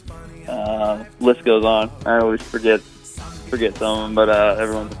 List goes on. I always forget someone, but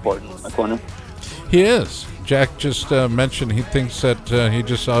everyone's important in my corner. He is. Jack just mentioned he thinks that he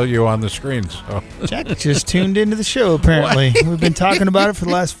just saw you on the screen. So Jack just tuned into the show, apparently. We've been talking about it for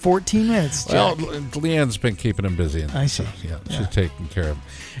the last 14 minutes, Jack. Well, Leanne's been keeping him busy. I see. So, she's taking care of him.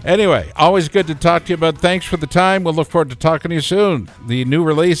 Anyway, always good to talk to you, bud. Thanks for the time. We'll look forward to talking to you soon. The new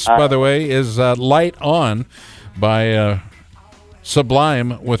release, by the way, is Light On by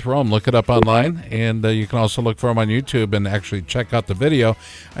Sublime with Rome. Look it up online, and you can also look for him on YouTube and actually check out the video.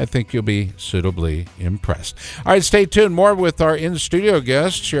 I think you'll be suitably impressed. All right, stay tuned. More with our in-studio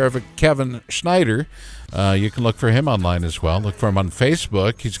guest, Sheriff Kevin Schneider. You can look for him online as well. Look for him on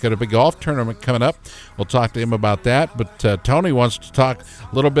Facebook. He's got a big golf tournament coming up. We'll talk to him about that. But Tony wants to talk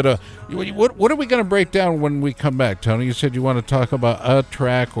a little bit of what are we going to break down when we come back, Tony? You said you want to talk about a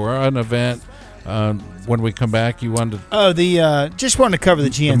track or an event. When we come back, you wanted to... just wanted to cover the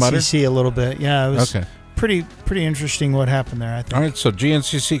GNCC a little bit. Yeah, it was okay. Pretty interesting what happened there, I think. All right, so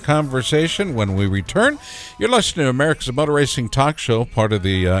GNCC conversation when we return. You're listening to America's Motor Racing Talk Show, part of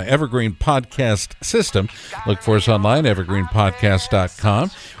the Evergreen Podcast system. Look for us online,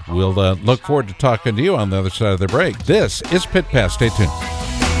 evergreenpodcast.com. We'll look forward to talking to you on the other side of the break. This is Pit Pass. Stay tuned.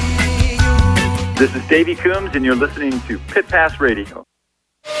 This is Davey Coombs, and you're listening to Pit Pass Radio.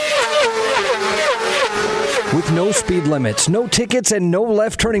 With no speed limits, no tickets, and no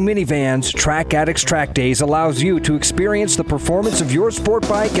left-turning minivans, Track Addicts Track Days allows you to experience the performance of your sport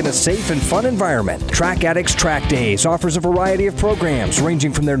bike in a safe and fun environment. Track Addicts Track Days offers a variety of programs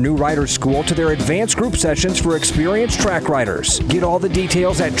ranging from their new riders school to their advanced group sessions for experienced track riders. Get all the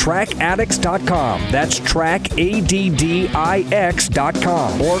details at trackaddicts.com. That's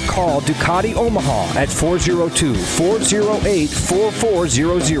trackaddix.com. Or call Ducati Omaha at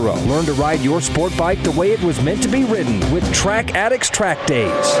 402-408-4400. Learn to ride your sport bike the way it was meant to be ridden with Track Addicts Track Days.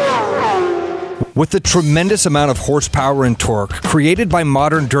 With the tremendous amount of horsepower and torque created by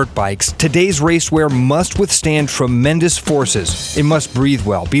modern dirt bikes, today's racewear must withstand tremendous forces. It must breathe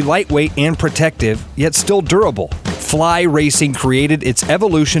well, be lightweight and protective, yet still durable. Fly Racing created its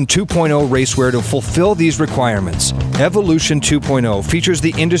Evolution 2.0 racewear to fulfill these requirements. Evolution 2.0 features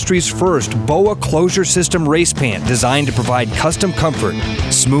the industry's first BOA closure system race pant designed to provide custom comfort,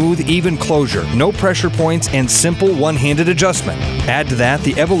 smooth, even closure, no pressure points, and simple one-handed adjustment. Add to that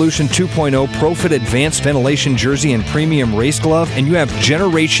the Evolution 2.0 ProFit Advanced Ventilation Jersey and Premium Race Glove, and you have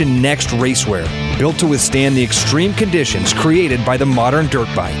Generation Next racewear, built to withstand the extreme conditions created by the modern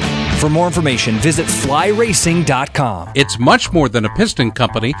dirt bike. For more information, visit flyracing.com. It's much more than a piston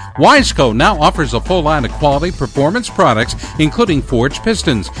company. Wiseco now offers a full line of quality performance products, including forged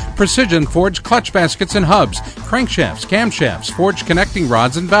pistons, precision forged clutch baskets and hubs, crankshafts, camshafts, forged connecting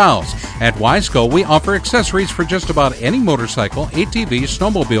rods and valves. At Wiseco, we offer accessories for just about any motorcycle, ATV,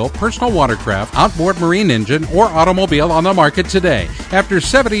 snowmobile, personal watercraft, outboard marine engine, or automobile on the market today. After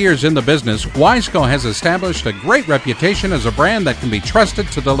 70 years in the business, Wiseco has established a great reputation as a brand that can be trusted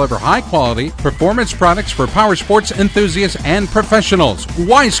to deliver high-quality performance products for power sports enthusiasts and professionals.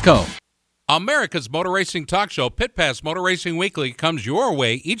 Wiseco. America's Motor Racing Talk Show, Pit Pass Motor Racing Weekly, comes your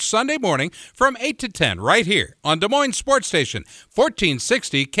way each Sunday morning from 8 to 10 right here on Des Moines Sports Station,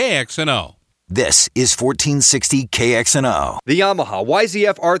 1460 KXNO. This is 1460 KXNO. The Yamaha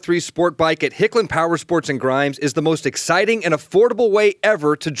YZF R3 Sport Bike at Hicklin Power Sports and Grimes is the most exciting and affordable way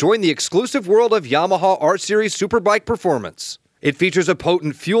ever to join the exclusive world of Yamaha R-Series Superbike performance. It features a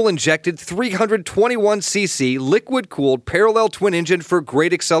potent fuel-injected 321cc liquid-cooled parallel twin engine for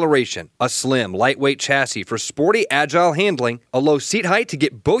great acceleration, a slim, lightweight chassis for sporty, agile handling, a low seat height to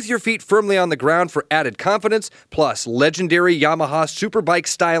get both your feet firmly on the ground for added confidence, plus legendary Yamaha Superbike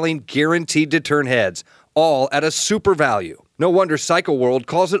styling guaranteed to turn heads, all at a super value. No wonder Cycle World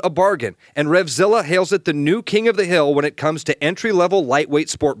calls it a bargain, and RevZilla hails it the new king of the hill when it comes to entry-level lightweight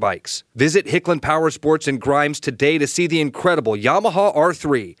sport bikes. Visit Hicklin Power Sports in Grimes today to see the incredible Yamaha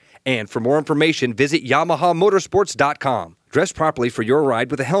R3. And for more information, visit YamahaMotorsports.com. Dress properly for your ride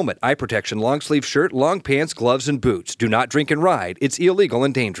with a helmet, eye protection, long sleeve shirt, long pants, gloves, and boots. Do not drink and ride. It's illegal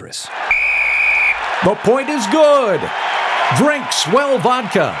and dangerous. The point is good. Drink Swell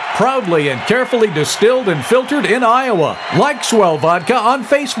Vodka, proudly and carefully distilled and filtered in Iowa. Like Swell Vodka on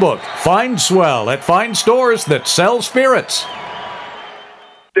Facebook. Find Swell at fine stores that sell spirits.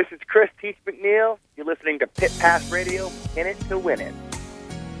 This is Chris Teach McNeil. You're listening to Pit Pass Radio, in it to win it.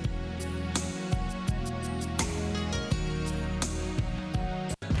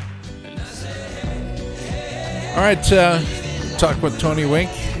 All right, talk with Tony Wink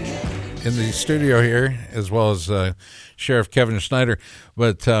in the studio here, as well as Sheriff Kevin Schneider.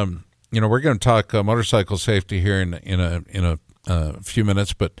 But we're going to talk motorcycle safety here in a few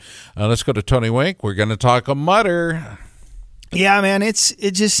minutes. But let's go to Tony Wink. We're going to talk a mutter. Yeah, man, it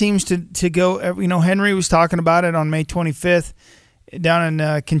just seems to go. Henry was talking about it on May 25th down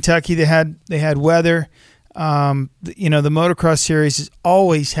in Kentucky. They had weather. The motocross series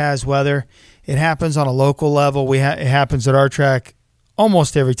always has weather. It happens on a local level. It happens at our track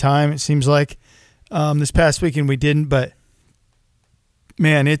almost every time, it seems like. This past weekend we didn't, but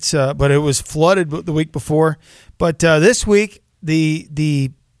man, but it was flooded the week before. But this week,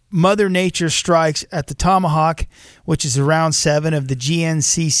 the Mother Nature strikes at the Tomahawk, which is round 7 of the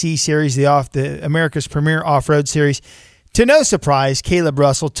GNCC series, the America's Premier Off-Road Series. To no surprise, Caleb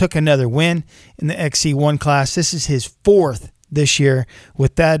Russell took another win in the XC1 class. This is his 4th this year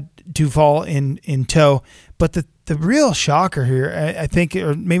with Thad Duval in tow. But the real shocker here, I think,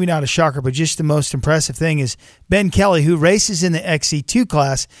 or maybe not a shocker, but just the most impressive thing is Ben Kelly, who races in the XC2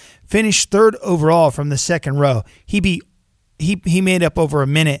 class, finished 3rd overall from the second row. He made up over a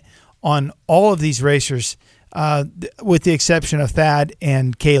minute on all of these racers, with the exception of Thad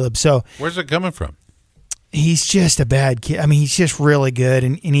and Caleb. So where's it coming from? He's just a bad kid. I mean, he's just really good,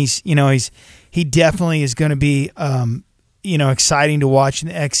 and he definitely is going to be exciting to watch in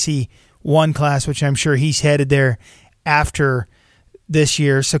the XC1 class, which I'm sure he's headed there after this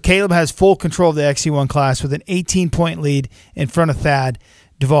year. So Caleb has full control of the XC1 class with an 18-point lead in front of Thad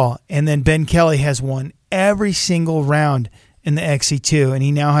Duval, and then Ben Kelly has won every single round in the XC2, and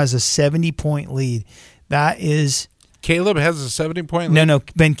he now has a 70-point lead. That is... Caleb has a 70-point lead? No,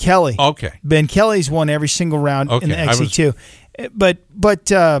 Ben Kelly. Okay. Ben Kelly's won every single round in the XC2. But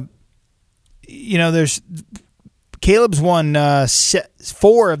there's... Caleb's won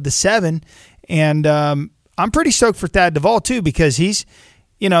 4 of the 7, and I'm pretty stoked for Thad Duval too, because he's,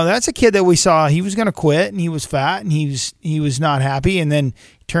 that's a kid that we saw he was going to quit, and he was fat, and he was not happy, and then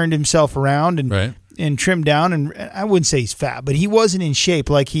turned himself around and trimmed down. And I wouldn't say he's fat, but he wasn't in shape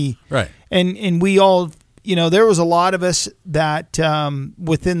like he. Right. And we all, there was a lot of us that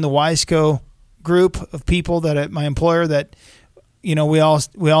within the Wiseco group of people that at my employer that, we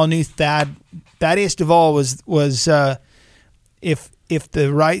all knew Thaddeus Duval was if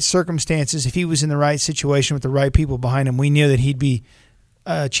the right circumstances, if he was in the right situation with the right people behind him, we knew that he'd be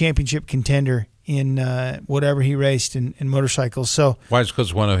a championship contender in whatever he raced in motorcycles. So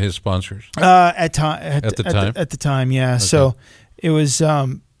Wiseco's one of his sponsors at the time, yeah. Okay. So it was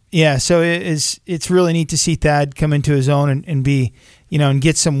so it's really neat to see Thad come into his own and be and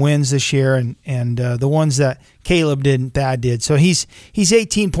get some wins this year, and the ones that Caleb didn't, Thad did. So he's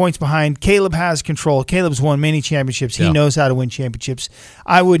 18 points behind. Caleb has control. Caleb's won many championships. He knows how to win championships.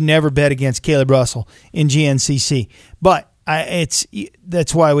 I would never bet against Caleb Russell in GNCC, but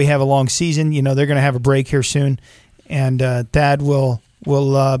that's why we have a long season. They're going to have a break here soon, and Thad will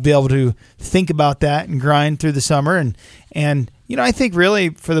be able to think about that and grind through the summer. And I think really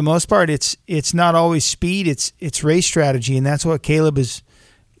for the most part, it's not always speed. It's race strategy, and that's what Caleb is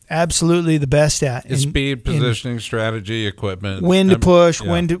absolutely the best at. It's speed, positioning, strategy, equipment, when to push,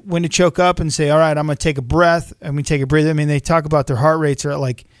 when to choke up and say, all right, I'm going to take a breath. I'm going to take a breather. I mean, they talk about their heart rates are at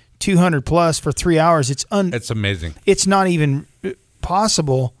like 200 plus for 3 hours. It's amazing. It's not even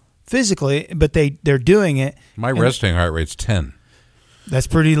possible physically, but they're doing it. My resting heart rate's 10. That's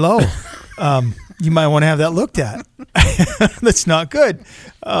pretty low. You might want to have that looked at. That's not good.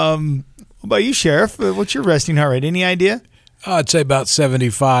 What about you, Sheriff? What's your resting heart rate? Any idea? I'd say about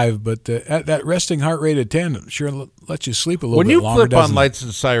 75, but that resting heart rate of 10 sure lets you sleep a little bit longer. When you flip on lights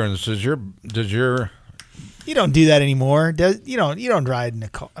and sirens, does your You don't do that anymore. You don't ride in a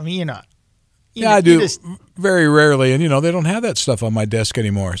car. I mean, you're not. I do very rarely, and they don't have that stuff on my desk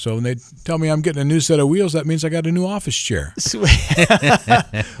anymore. So when they tell me I'm getting a new set of wheels, that means I got a new office chair.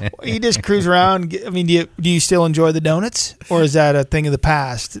 You just cruise around. I mean, do you still enjoy the donuts, or is that a thing of the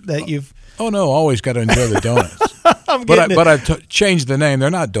past that you've? Oh no, always got to enjoy the donuts. But I've changed the name. They're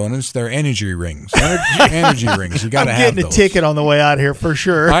not donuts. They're energy rings. Energy rings. You got to have those. I'm getting a ticket on the way out here for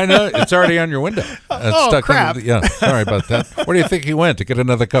sure. I know. It's already on your window. Crap. Sorry about that. Where do you think he went? To get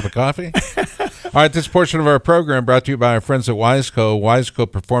another cup of coffee? All right, this portion of our program brought to you by our friends at Wiseco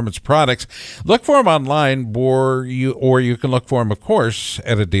Performance Products. Look for them online, or you can look for them, of course,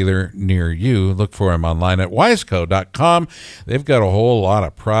 at a dealer near you. Look for them online at wiseco.com. They've got a whole lot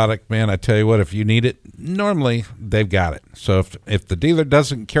of product, man. I tell you what, if you need it, normally they've got it. So if the dealer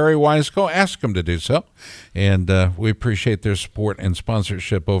doesn't carry Wiseco, ask them to do so. And we appreciate their support and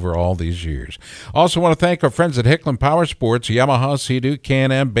sponsorship over all these years. Also want to thank our friends at Hicklin Power Sports, Yamaha, Sea-Doo,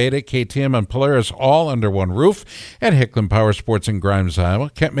 Can-Am, Beta, KTM, and Polaris, all under one roof at Hicklin Power Sports in Grimes,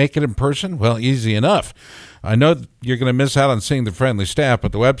 Iowa. Can't make it in person? Well, easy enough. I know you're going to miss out on seeing the friendly staff,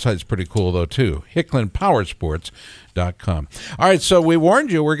 but the website's pretty cool, though, too. HicklinPowersports.com. All right, so we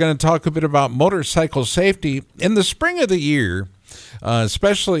warned you we're going to talk a bit about motorcycle safety. In the spring of the year,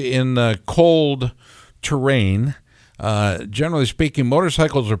 especially in cold terrain, generally speaking,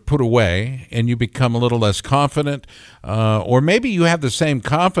 motorcycles are put away and you become a little less confident, or maybe you have the same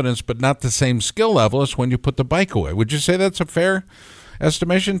confidence but not the same skill level as when you put the bike away. Would you say that's a fair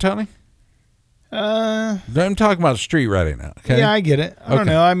estimation, Tony? I'm talking about street riding now. Okay? Yeah, I get it. I don't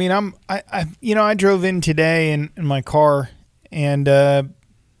know. I mean, I drove in today in my car, and I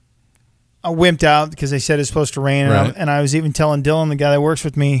wimped out because they said it's supposed to rain, and I was even telling Dylan, the guy that works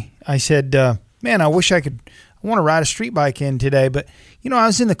with me, I said, man, I wish I want to ride a street bike in today, but I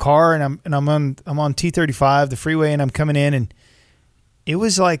was in the car and I'm on T35, the freeway, and I'm coming in, and it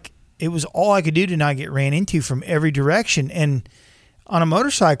was all I could do to not get ran into from every direction. And on a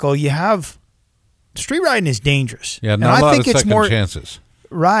motorcycle, street riding is dangerous. Yeah, not a lot of second chances.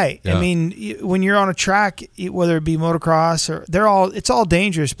 Right. Yeah. I mean, when you're on a track, whether it be motocross or it's all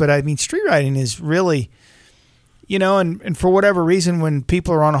dangerous. But I mean, street riding is really, and for whatever reason, when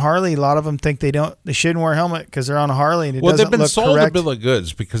people are on a Harley, a lot of them think they shouldn't wear a helmet because they're on a Harley and it doesn't look correct. Well, they've been sold a bill of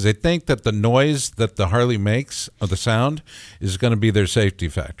goods because they think that the noise that the Harley makes, or the sound, is going to be their safety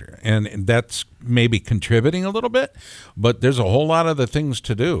factor. And that's maybe contributing a little bit, but there's a whole lot of other things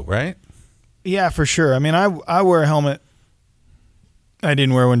to do, right? Yeah, for sure. I mean, I wear a helmet. I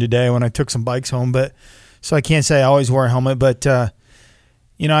didn't wear one today when I took some bikes home, so I can't say I always wear a helmet. But I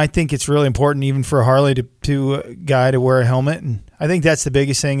think it's really important, even for a Harley guy to wear a helmet, and I think that's the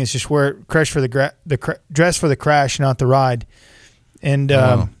biggest thing is just dress for the crash, not the ride. And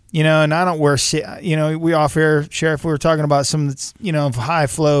and I don't wear we off air, Sheriff. We were talking about some that's high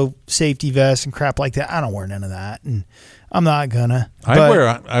flow safety vests and crap like that. I don't wear none of that, and I'm not gonna.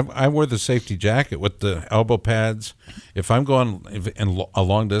 I wear the safety jacket with the elbow pads if I'm going in a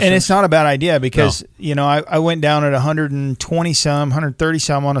long distance. And it's not a bad idea because I went down at 130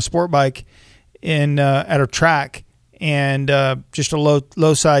 some on a sport bike at a track, and just a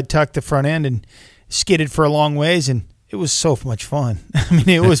low side tuck the front end and skidded for a long ways, and it was so much fun. I mean,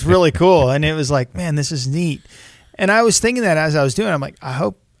 it was really cool, and it was like, man, this is neat. And I was thinking that as I was doing it, I'm like,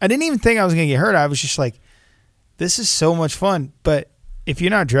 I didn't even think I was gonna get hurt. I was just like, this is so much fun. But if you're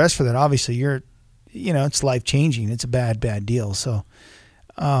not dressed for that, obviously it's life-changing. It's a bad deal. So,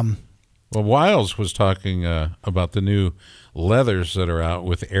 well, Wiles was talking about the new leathers that are out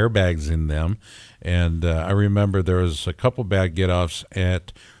with airbags in them. And I remember there was a couple bad get-offs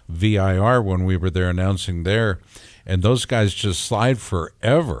at VIR when we were there announcing there. And those guys just slide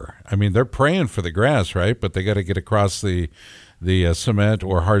forever. I mean, they're praying for the grass, right? But they got to get across the cement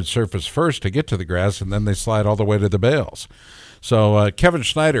or hard surface first to get to the grass, and then they slide all the way to the bales. So Kevin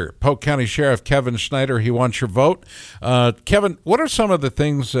Schneider, Polk County Sheriff Kevin Schneider, he wants your vote. Kevin, what are some of the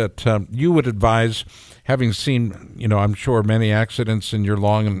things that you would advise, having seen, I'm sure many accidents in your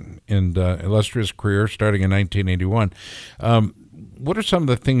long and illustrious career starting in 1981, what are some of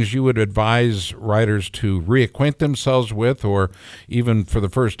the things you would advise riders to reacquaint themselves with, or even for the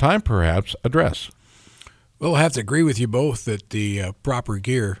first time perhaps address? Well, I have to agree with you both that the proper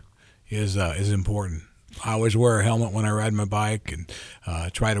gear is important. I always wear a helmet when I ride my bike and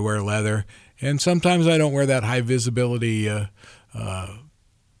try to wear leather. And sometimes I don't wear that high visibility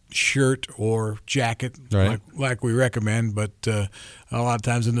shirt or jacket like we recommend. But a lot of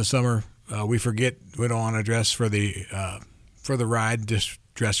times in the summer we forget we don't want to dress for the ride, just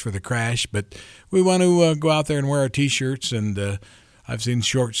dress for the crash. But we want to go out there and wear our T-shirts, and I've seen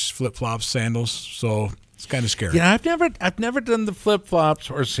shorts, flip-flops, sandals. So It's kind of scary. Yeah, I've never done the flip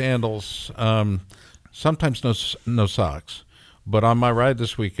flops or sandals. Sometimes no socks. But on my ride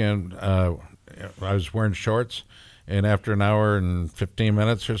this weekend, I was wearing shorts, and after an hour and 15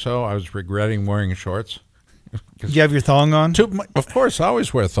 minutes or so, I was regretting wearing shorts. Did you have your thong on? Of course, I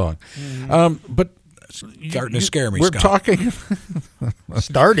always wear a thong. But starting to scare me. We're Scott. talking.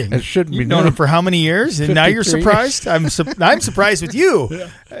 Starting. It shouldn't be. You've known him for how many years, and now you're surprised? I'm surprised with you,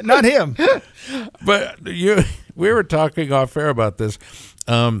 not him. But we were talking off air about this.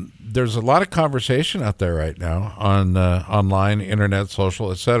 There's a lot of conversation out there right now on online, internet,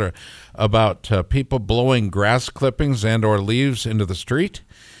 social, etc., about people blowing grass clippings and or leaves into the street.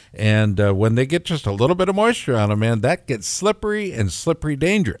 And when they get just a little bit of moisture on them, man, that gets slippery and slippery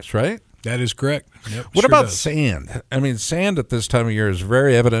dangerous, right? That is correct. Yep, what sure about does. sand? I mean, sand at this time of year is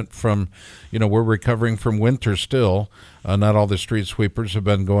very evident from, we're recovering from winter still. Not all the street sweepers have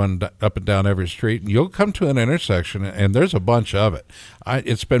been going up and down every street. And you'll come to an intersection, and there's a bunch of it.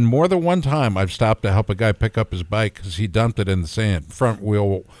 It's been more than one time I've stopped to help a guy pick up his bike because he dumped it in the sand. Front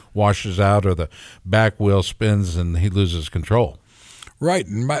wheel washes out or the back wheel spins, and he loses control. Right.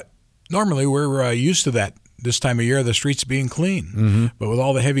 But normally we're used to that. This time of year, the streets being clean. Mm-hmm. But with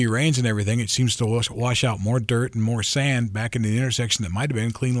all the heavy rains and everything, it seems to wash out more dirt and more sand back into the intersection that might have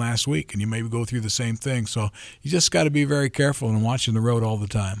been clean last week. And you maybe go through the same thing. So you just got to be very careful and watching the road all the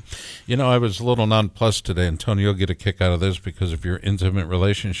time. I was a little nonplussed today, and Tony, you'll get a kick out of this because of your intimate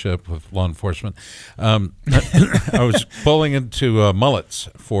relationship with law enforcement. I was pulling into Mullets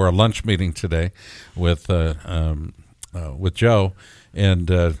for a lunch meeting today with Joe.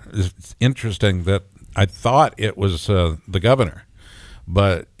 And it's interesting that I thought it was the governor,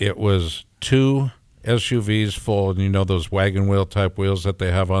 but it was two SUVs full, and those wagon wheel type wheels that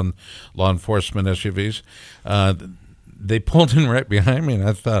they have on law enforcement SUVs. They pulled in right behind me, and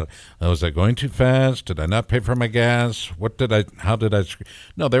I thought, was I going too fast? Did I not pay for my gas? How did I?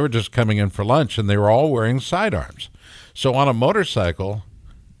 No, they were just coming in for lunch, and they were all wearing sidearms. So on a motorcycle,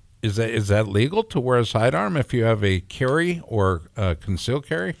 is that legal to wear a sidearm if you have a carry or concealed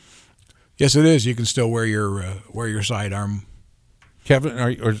carry? Yes, it is. You can still wear your sidearm. Kevin,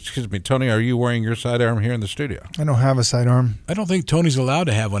 Tony, are you wearing your sidearm here in the studio? I don't have a sidearm. I don't think Tony's allowed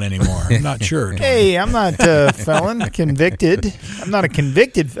to have one anymore. I'm not sure. Hey, I'm not a felon, convicted. I'm not a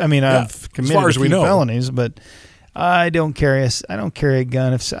convicted. I mean, I've committed as far as we know, felonies, but I don't carry a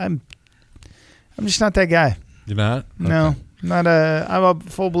gun. I'm just not that guy. You're not? No, I'm a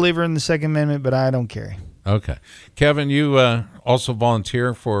full believer in the Second Amendment, but I don't carry. Okay, Kevin, you also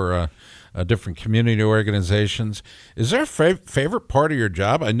volunteer for different community organizations. Is there a favorite part of your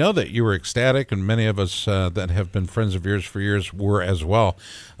job? I know that you were ecstatic, and many of us that have been friends of yours for years were as well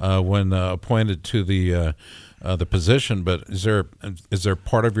when appointed to the position. But is there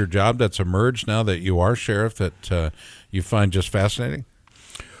part of your job that's emerged now that you are sheriff that you find just fascinating?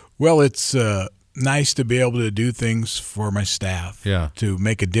 Well, it's nice to be able to do things for my staff, to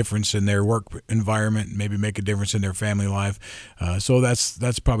make a difference in their work environment, maybe make a difference in their family life. So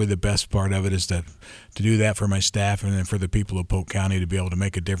that's probably the best part of it, is to do that for my staff, and then for the people of Polk County to be able to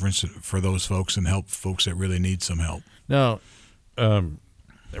make a difference for those folks and help folks that really need some help. Now,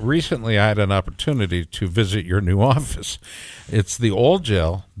 recently I had an opportunity to visit your new office. It's the old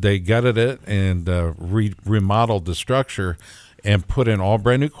jail. They gutted it and remodeled the structure and put in all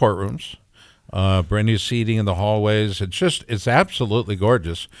brand new courtrooms. Brand new seating in the hallways. It's absolutely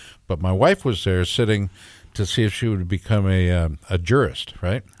gorgeous. But my wife was there sitting to see if she would become a jurist,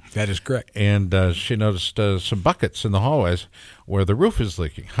 right? That is correct. And she noticed some buckets in the hallways where the roof is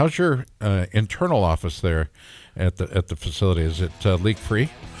leaking. How's your internal office there at the facility? Is it leak free?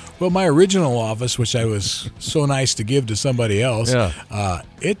 Well, my original office, which I was so nice to give to somebody else,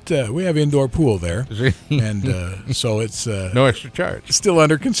 we have indoor pool there, and so it's no extra charge. Still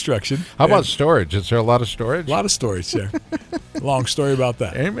under construction. How about storage? Is there a lot of storage? A lot of storage there. Long story about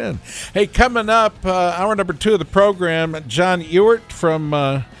that. Amen. Hey, coming up, hour number 2 of the program, John Ewart from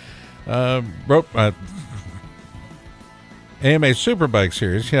AMA Superbike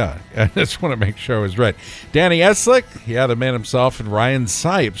Series, I just want to make sure I was right. Danny Eslick, the man himself, and Ryan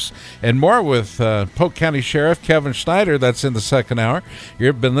Sipes, and more with Polk County Sheriff Kevin Schneider. That's in the second hour.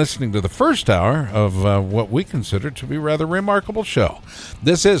 You've been listening to the first hour of what we consider to be a rather remarkable show.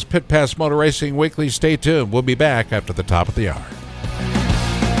 This is Pit Pass Motor Racing Weekly. Stay tuned. We'll be back after the top of the hour.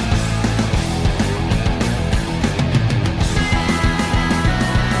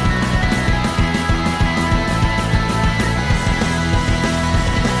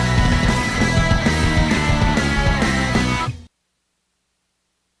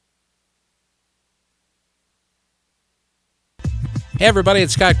 Hey everybody,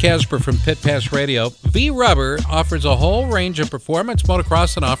 it's Scott Casper from Pit Pass Radio. V-Rubber offers a whole range of performance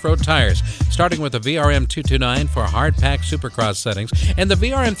motocross and off-road tires, starting with the VRM 229 for hard-pack supercross settings and the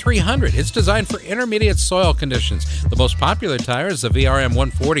VRM 300. It's designed for intermediate soil conditions. The most popular tire is the VRM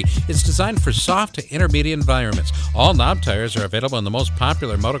 140. It's designed for soft to intermediate environments. All knob tires are available in the most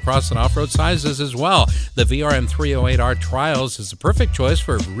popular motocross and off-road sizes as well. The VRM 308R Trials is the perfect choice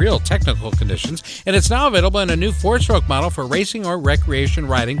for real technical conditions, and it's now available in a new 4-stroke model for racing or recreation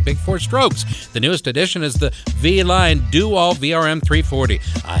riding big 4 strokes. The newest addition is the V-Line Do-All VRM 340,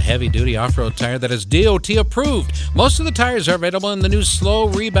 a heavy-duty off-road tire that is DOT approved. Most of the tires are available in the new slow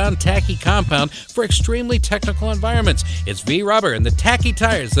rebound tacky compound for extremely technical environments. It's V-Rubber and the tacky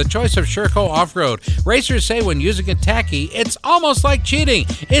tires, the choice of Sherco off-road. Racers say when using a tacky, it's almost like cheating.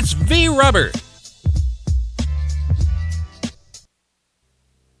 It's V-Rubber.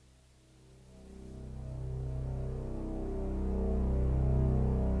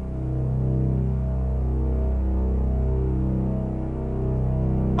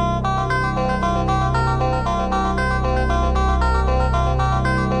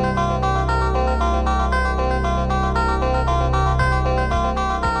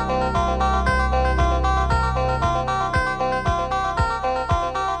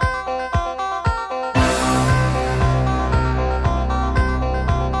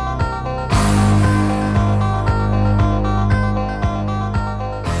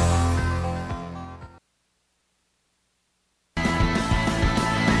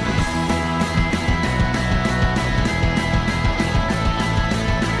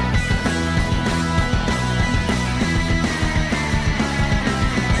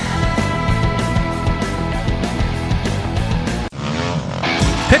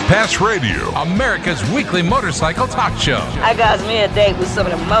 Pass Radio, America's weekly motorcycle talk show. I got me a date with some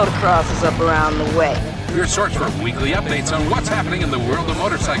of the motocrossers up around the way. Your source for weekly updates on what's happening in the world of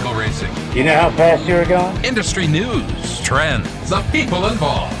motorcycle racing. You know how fast you're going? Industry news, trends, the people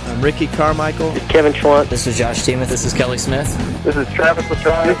involved. I'm Ricky Carmichael. This is Kevin Schwant. This is Josh Teemuth. This is Kelly Smith. This is Travis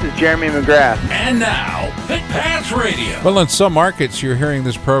Latrobe. This is Jeremy McGrath. And now, Pit Pass Radio. Well, in some markets, you're hearing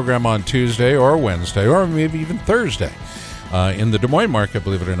this program on Tuesday or Wednesday or maybe even Thursday. In the Des Moines market,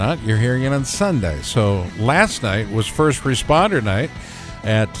 believe it or not, you're hearing it on Sunday. So last night was First Responder Night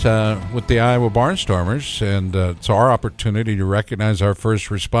with the Iowa Barnstormers, and it's our opportunity to recognize our first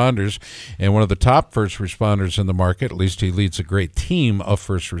responders. And one of the top first responders in the market, at least he leads a great team of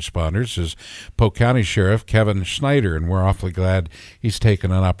first responders, is Polk County Sheriff Kevin Schneider, and we're awfully glad he's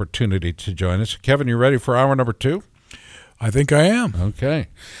taken an opportunity to join us. Kevin, you ready for hour number 2? I think I am. Okay.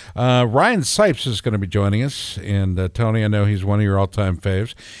 Ryan Sipes is going to be joining us. And, Tony, I know he's one of your all-time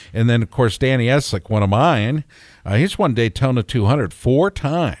faves. And then, of course, Danny Eslick, one of mine. He's won Daytona 200 4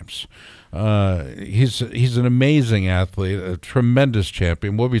 times. He's an amazing athlete, a tremendous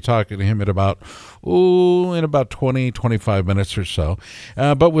champion. We'll be talking to him in about 20, 25 minutes or so.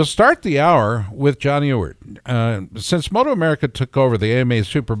 But we'll start the hour with John Ewart. Since Moto America took over the AMA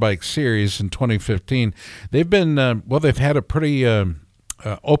Superbike Series in 2015, they've been, they've had a pretty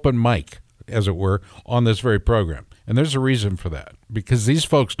open mic, as it were, on this very program. And there's a reason for that, because these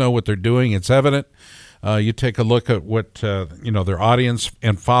folks know what they're doing. It's evident. You take a look at what their audience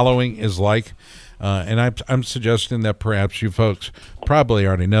and following is like, and I'm suggesting that perhaps you folks probably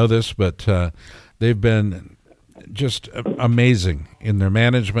already know this, but they've been just amazing in their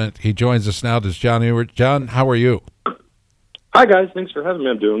management. He joins us now. This is John Ewart. John, how are you? Hi, guys. Thanks for having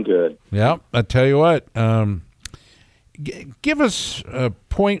me. I'm doing good. Yeah, I tell you what. Give us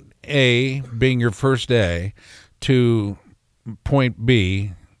point A being your first day to point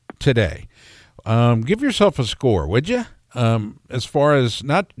B today. Give yourself a score, would you? As far as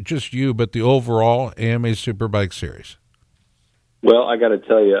not just you, but the overall AMA Superbike Series. Well, I got to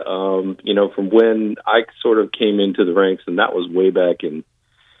tell you, from when I sort of came into the ranks, and that was way back in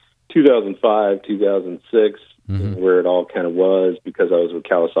 2005, 2006, where it all kind of was, because I was with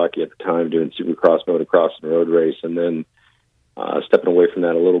Kawasaki at the time doing Supercross, Motocross, and road race, and then stepping away from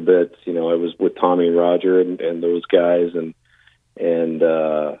that a little bit. I was with Tommy and Roger and those guys, and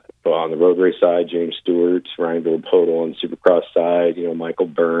on the road race side, James Stewart, Ryan Villopoto on the Supercross side, Michael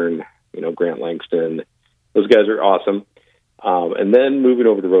Byrne, Grant Langston. Those guys are awesome. And then moving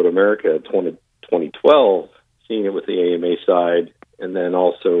over to Road America 2012, seeing it with the AMA side, and then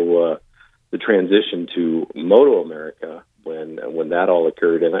also the transition to Moto America when that all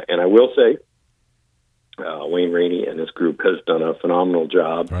occurred. And I will say, Wayne Rainey and his group has done a phenomenal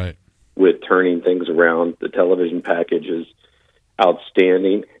job with turning things around. The television package is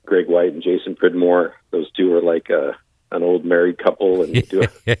outstanding. Greg White and Jason Pridmore, those two are like an old married couple and do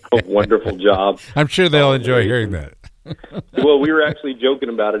a wonderful job. I'm sure they'll enjoy hearing that. Well, we were actually joking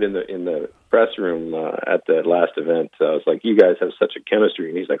about it in the press room at the last event. I was like, "You guys have such a chemistry,"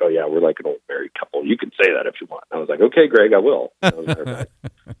 and he's like, "Oh yeah, we're like an old married couple. You can say that if you want." I was like, "Okay, Greg, I will."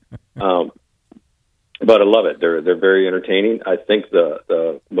 But I love it. They're very entertaining. I think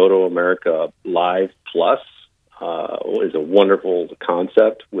the Moto America Live Plus is a wonderful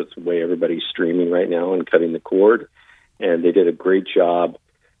concept with the way everybody's streaming right now and cutting the cord. And they did a great job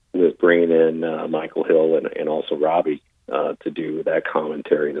with bringing in Michael Hill and also Robbie to do that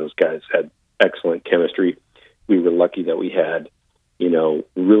commentary. Those guys had excellent chemistry. We were lucky that we had,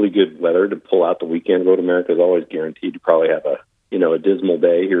 really good weather to pull out the weekend. Road America is always guaranteed to probably have a dismal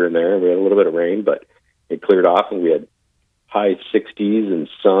day here and there. We had a little bit of rain, but it cleared off, and we had high 60s and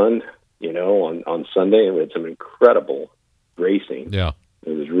sun, on Sunday, and we had some incredible racing. Yeah.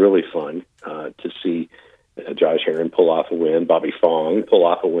 It was really fun to see Josh Herron pull off a win, Bobby Fong pull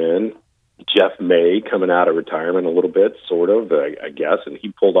off a win, Jeff May coming out of retirement a little bit, sort of, I guess, and he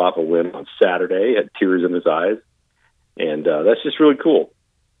pulled off a win on Saturday, had tears in his eyes, and that's just really cool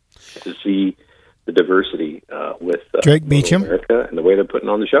to see the diversity with Drake Beecham America and the way they're putting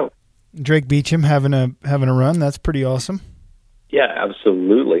on the show. Drake Beecham having a run. That's pretty awesome. Yeah,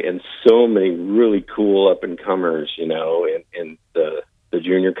 absolutely, and so many really cool up and comers, in the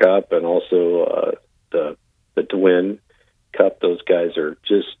Junior Cup and also the Twin Cup. Those guys are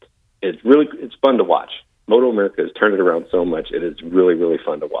it's fun to watch. Moto America has turned it around so much; it is really, really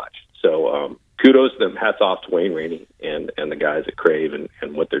fun to watch. So kudos to them. Hats off to Wayne Rainey and the guys at Crave and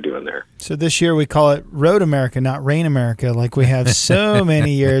what they're doing there. So this year we call it Road America, not Rain America, like we have so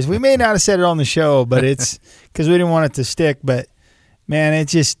many years. We may not have said it on the show, but it's because we didn't want it to stick. But man,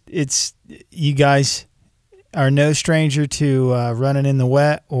 it's you guys are no stranger to running in the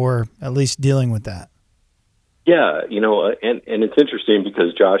wet, or at least dealing with that. Yeah, and it's interesting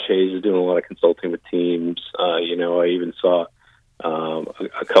because Josh Hayes is doing a lot of consulting with teams. I even saw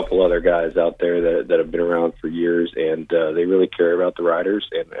a couple other guys out there that have been around for years, and they really care about the riders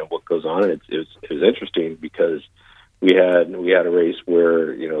and what goes on. And it was interesting because we had a race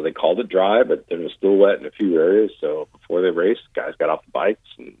where they called it dry, but then it was still wet in a few areas. So before they raced, guys got off the bikes,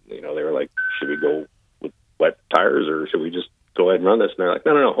 and they were like, "Should we go with wet tires, or should we just go ahead and run this?" And they're like,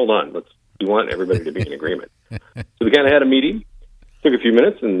 "No, hold on. We want everybody to be in agreement." So we kind of had a meeting, took a few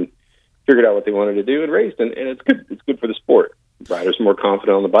minutes, and figured out what they wanted to do and raced. And it's good. It's good for the sport. Riders are more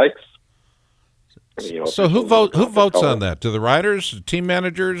confident on the bikes. So who votes on that? Do the riders, team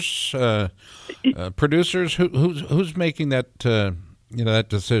managers, producers? Who's making that that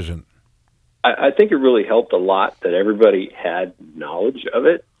decision? I think it really helped a lot that everybody had knowledge of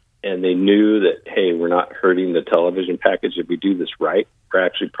it, and they knew that, hey, we're not hurting the television package. If we do this right, we're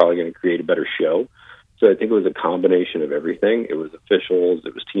actually probably going to create a better show. So I think it was a combination of everything. It was officials,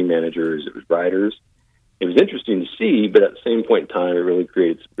 it was team managers, it was riders. It was interesting to see, but at the same point in time, it really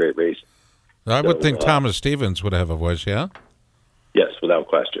created some great racing. I would think Thomas Stevens would have a voice, yeah? Yes, without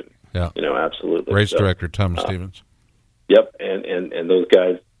question. Yeah. Absolutely. Race director Thomas Stevens. Yep, and those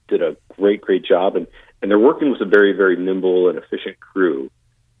guys did a great job, and they're working with a very, very nimble and efficient crew,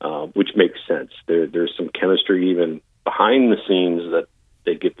 which makes sense. There's some chemistry even behind the scenes that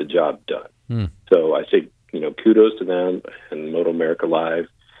they get the job done. So I say, kudos to them and Moto America Live.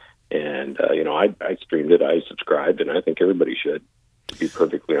 And, I streamed it, I subscribed, and I think everybody should, to be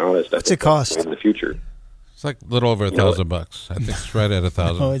perfectly honest. What's it cost? In the future. It's like a little over $1,000. I think it's right at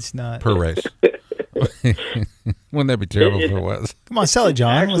 $1,000. No, it's not. Per race. Wouldn't that be terrible if it was? Come on, sell it,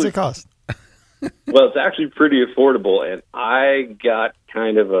 John. What's it cost? Well, it's actually pretty affordable, and I got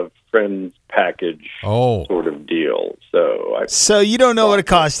kind of a friend's package sort of deal. So you don't know what it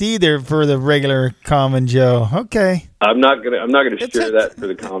costs either for the regular common Joe. Okay. I'm not gonna share that for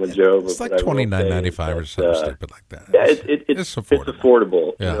the common Joe. It's like $29.95 or something stupid like that. Yeah, it's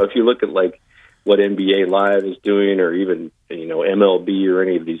affordable. Yeah. If you look at like what NBA Live is doing, or even MLB or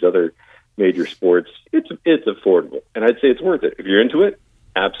any of these other major sports, it's affordable, and I'd say it's worth it if you're into it.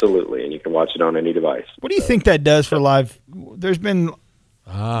 Absolutely, and you can watch it on any device. What do you think that does for live? There's been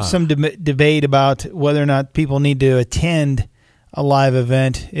some debate about whether or not people need to attend a live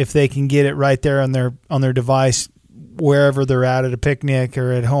event if they can get it right there on their device, wherever they're at a picnic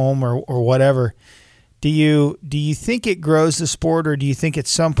or at home or whatever. Do you think it grows the sport, or do you think at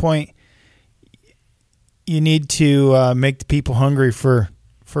some point you need to make the people hungry for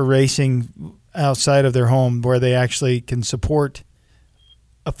racing outside of their home, where they actually can support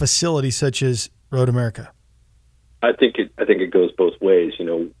a facility such as Road America? I think it goes both ways.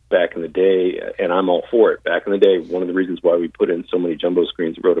 Back in the day, and I'm all for it. Back in the day, one of the reasons why we put in so many jumbo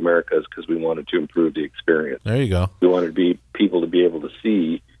screens at Road America is because we wanted to improve the experience. There you go. We wanted people to be able to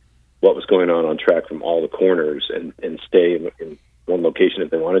see what was going on track from all the corners and stay in one location if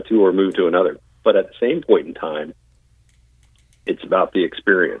they wanted to or move to another. But at the same point in time, it's about the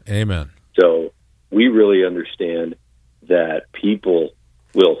experience. Amen. So we really understand that people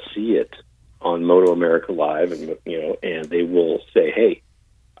will see it on Moto America Live, and and they will say, "Hey,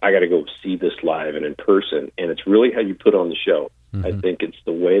 I got to go see this live and in person." And it's really how you put on the show. Mm-hmm. I think it's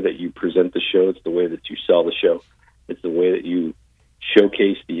the way that you present the show. It's the way that you sell the show. It's the way that you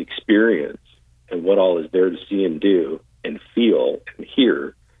showcase the experience and what all is there to see and do and feel and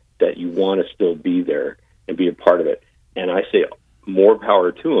hear, that you want to still be there and be a part of it. And I say more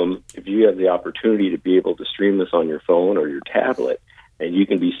power to them if you have the opportunity to be able to stream this on your phone or your tablet, and you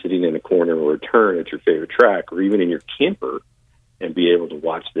can be sitting in a corner or a turn at your favorite track or even in your camper and be able to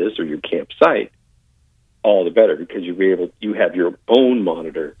watch this, or your campsite, all the better, because you have your own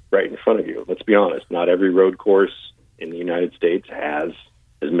monitor right in front of you. Let's be honest, not every road course in the United States has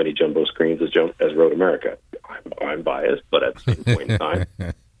as many jumbo screens as Road America. I'm biased, but at the same point in time,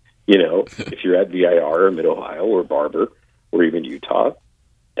 if you're at VIR or Mid-Ohio or Barber or even Utah,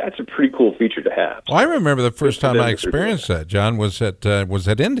 that's a pretty cool feature to have. Well, I remember the first time I experienced that, John, was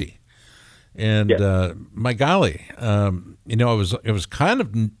at Indy. And my golly, it was kind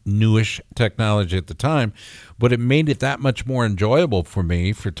of newish technology at the time, but it made it that much more enjoyable for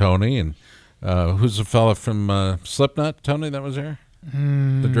me, for Tony, and who's the fella from Slipknot, Tony, that was there?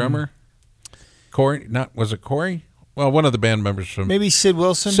 The drummer? Corey? Was it Corey? Well, one of the band members from... Maybe Sid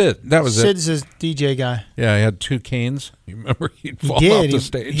Wilson? Sid, that was Sid's a DJ guy. Yeah, he had 2 canes. You remember? He'd fall off the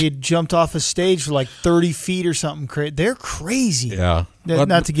stage. He had jumped off a stage for like 30 feet or something. They're crazy. Yeah.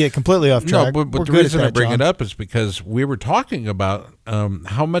 Not to get completely off track. No, but the reason I bring it up is because we were talking about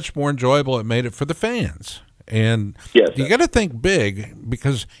how much more enjoyable it made it for the fans. And you got to think big,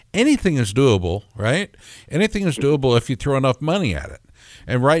 because anything is doable, right? Anything is doable if you throw enough money at it.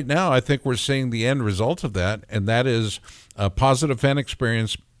 And right now, I think we're seeing the end result of that, and that is a positive fan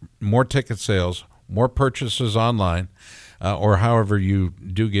experience, more ticket sales, more purchases online, or however you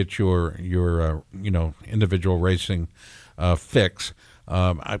do get your individual racing fix.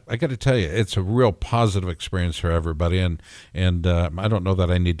 I got to tell you, it's a real positive experience for everybody, and I don't know that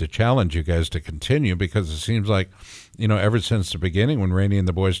I need to challenge you guys to continue, because it seems like, ever since the beginning when Rainey and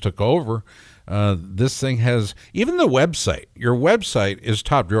the boys took over, this thing has, even the website. Your website is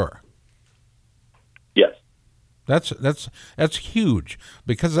top drawer. Yes, that's huge,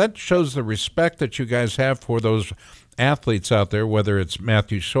 because that shows the respect that you guys have for those athletes out there, whether it's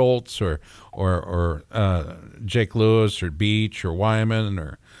Matthew Schultz or Jake Lewis or Beach or Wyman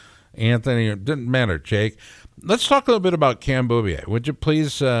or Anthony. It didn't matter, Jake. Let's talk a little bit about Cam Bouvier. Would you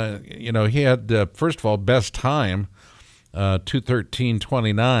please? He had first of all best time,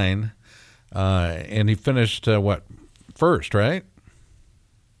 2:13.29, and he finished first, right?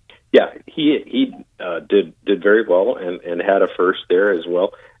 Yeah, he did very well and had a first there as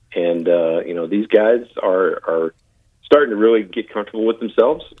well. And these guys are starting to really get comfortable with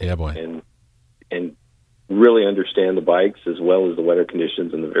themselves. Yeah, boy. And really understand the bikes as well as the weather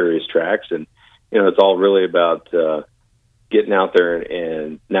conditions and the various tracks. And, it's all really about getting out there.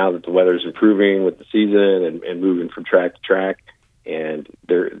 And now that the weather's improving with the season and moving from track to track, and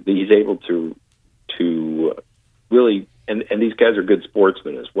he's able to really, and these guys are good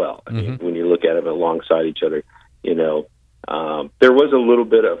sportsmen as well. I mean, when you look at them alongside each other, there was a little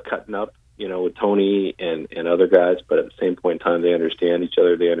bit of cutting up, with Tony and other guys, but at the same point in time, they understand each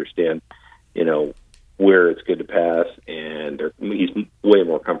other. They understand, where it's good to pass, and he's way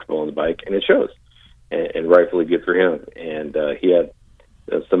more comfortable on the bike, and it shows, and rightfully good for him. And he had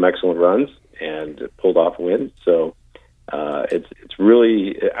some excellent runs and pulled off a win. So it's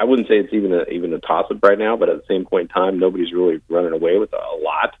really, I wouldn't say it's even a toss-up right now, but at the same point in time, nobody's really running away with a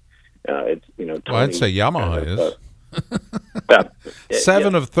lot. It's Tony, well, I'd say Yamaha is.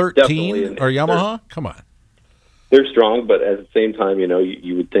 7 of 13 are Yamaha? Come on. They're strong, but at the same time,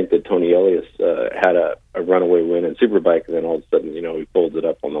 you would think that Tony Elias had a runaway win in Superbike, and then all of a sudden, he folds it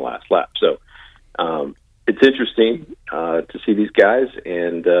up on the last lap. So it's interesting to see these guys,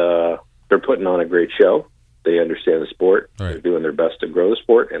 and they're putting on a great show. They understand the sport. Right. They're doing their best to grow the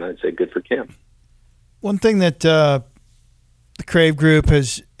sport, and I'd say good for Cam. One thing that the Crave Group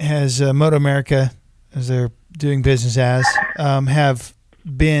has Moto America, as they're doing business as, have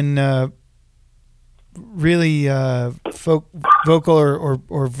been really vocal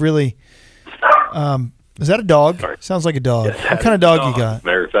or really. Is that a dog? Sorry. Sounds like a dog. Yes, what kind of dog you got?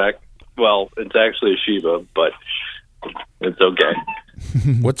 Matter of fact, well, it's actually a Shiba, but it's okay.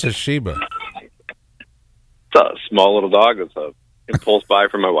 What's a Shiba? It's a small little dog. It's a impulse buy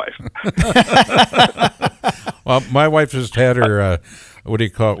for my wife. Well, my wife just had her what do you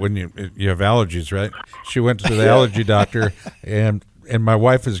call it when you have allergies, right? She went to the allergy doctor, and my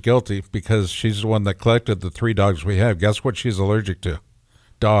wife is guilty because she's the one that collected the 3 dogs we have. Guess what she's allergic to?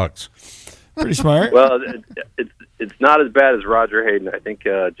 Dogs. Pretty smart. Well, it's not as bad as Roger Hayden. I think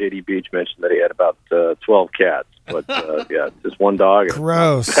J.D. Beach mentioned that he had about 12 cats. But, yeah, just one dog.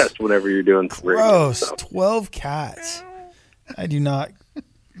 Gross. It's best whenever you're doing gross. Radio, so. 12 cats. I do not.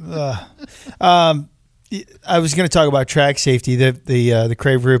 I was going to talk about track safety. The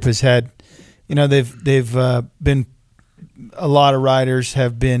Crave Group has had, they've been, a lot of riders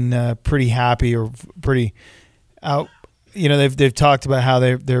have been pretty happy or pretty out. They've talked about how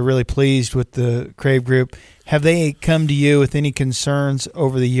they're really pleased with the Crave Group. Have they come to you with any concerns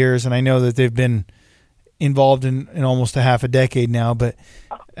over the years? And I know that they've been involved in almost a half a decade now, but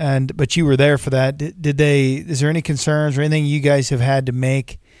you were there for that. Is there any concerns or anything you guys have had to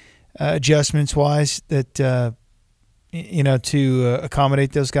make adjustments wise that to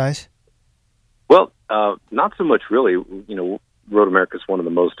accommodate those guys? Well, not so much really. Road America is one of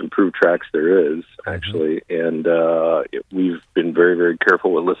the most improved tracks there is, actually, and we've been very, very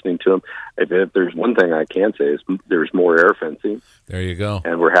careful with listening to them. If there's one thing I can say is there's more air fencing. There you go.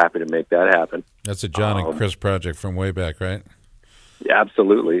 And we're happy to make that happen. That's a John and Chris project from way back, right? Yeah,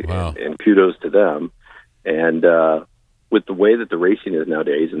 absolutely, wow. and kudos to them. And with the way that the racing is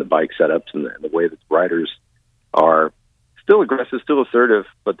nowadays and the bike setups and the way that the riders are still aggressive, still assertive,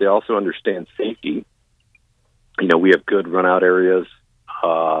 but they also understand safety. We have good run-out areas.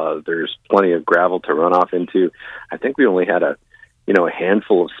 There's plenty of gravel to run off into. I think we only had a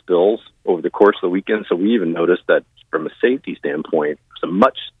handful of spills over the course of the weekend, so we even noticed that from a safety standpoint, it's a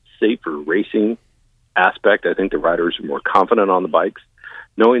much safer racing aspect. I think the riders are more confident on the bikes,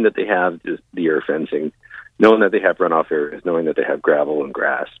 knowing that they have the air fencing, knowing that they have runoff areas, knowing that they have gravel and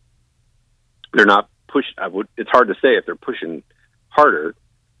grass. They're not pushed. It's hard to say if they're pushing harder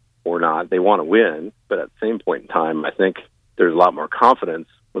or not. They want to win, but at the same point in time, I think there's a lot more confidence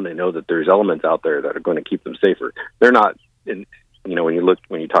when they know that there's elements out there that are going to keep them safer. They're not, when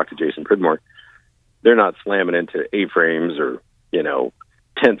you talk to Jason Pridmore, they're not slamming into A-frames or,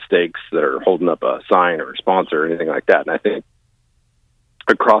 tent stakes that are holding up a sign or a sponsor or anything like that. And I think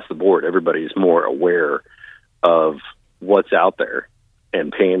across the board, everybody's more aware of what's out there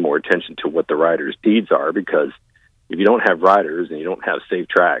and paying more attention to what the riders' needs are, because if you don't have riders and you don't have safe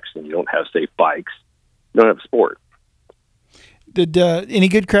tracks and you don't have safe bikes, you don't have a sport. Did any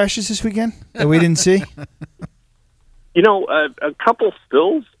good crashes this weekend that we didn't see? A couple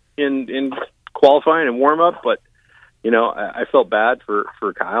spills in qualifying and warm-up, but, I felt bad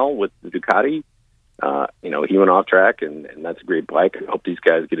for Kyle with the Ducati. He went off track, and that's a great bike. I hope these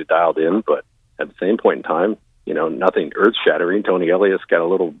guys get it dialed in, but at the same point in time, nothing earth-shattering. Tony Elliott's got a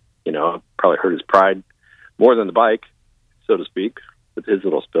little, probably hurt his pride more than the bike, so to speak, with his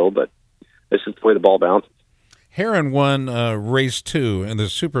little spill, but it's just the way the ball bounces. Heron won race 2 in the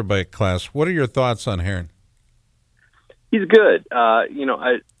Superbike class. What are your thoughts on Heron? He's good. I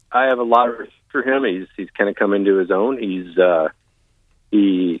have a lot of respect for him. He's kind of come into his own. He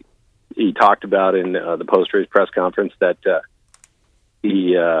talked about in the post-race press conference that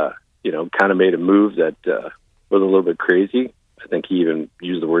he kind of made a move that was a little bit crazy. I think he even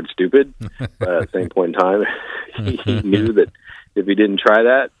used the word stupid. At the same point in time, he knew that if he didn't try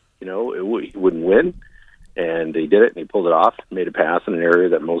that, he wouldn't win. And he did it, and he pulled it off, made a pass in an area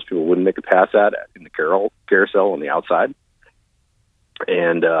that most people wouldn't make a pass at in the carousel on the outside.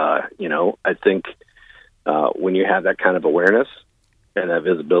 And, I think when you have that kind of awareness and that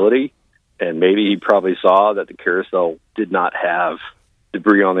visibility, and maybe he probably saw that the carousel did not have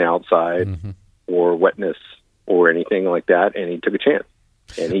debris on the outside or wetness or anything like that, and he took a chance.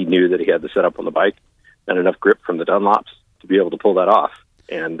 And he knew that he had the setup on the bike and enough grip from the Dunlops to be able to pull that off.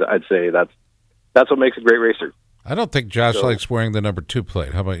 And I'd say that's what makes a great racer. I don't think Josh likes wearing the number 2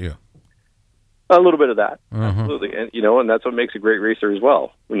 plate. How about you? A little bit of that, absolutely. And, and that's what makes a great racer as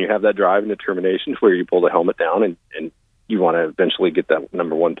well. When you have that drive and determination where you pull the helmet down and you want to eventually get that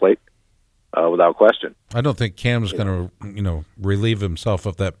number 1 plate without question. I don't think Cam's going to, relieve himself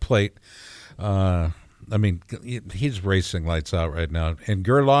of that plate. He's racing lights out right now. And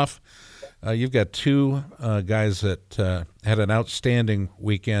Gerloff, you've got 2 guys that had an outstanding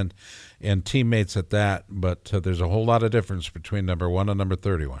weekend and teammates at that, but there's a whole lot of difference between number 1 and number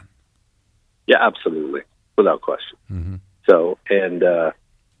 31. Yeah, absolutely, without question. Mm-hmm. So, and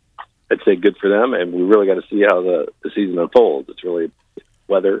I'd say good for them, and we really got to see how the season unfolds. It's really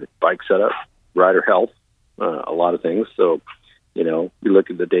weather, bike setup, rider health, a lot of things. So, you look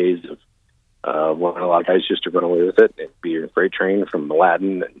at the days of when a lot of guys used to run away with it and be a freight train from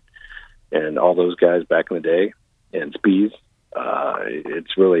Aladdin and all those guys back in the day, and Spies,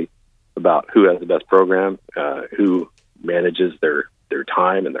 It's really about who has the best program, who manages their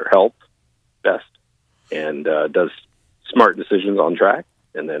time and their health best, and does smart decisions on track,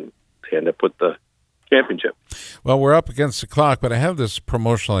 and then they end up with the championship. Well, we're up against the clock, but I have this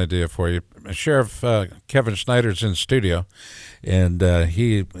promotional idea for you. Sheriff Kevin Schneider's in studio, and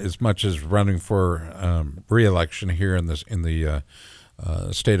he, as much as running for re-election here in the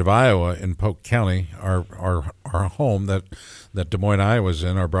state of Iowa, in Polk County, our home that Des Moines, Iowa's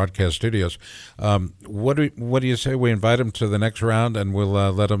in, our broadcast studios. What do you say we invite him to the next round, and we'll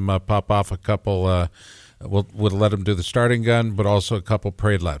let him pop off a couple. We'll let him do the starting gun, but also a couple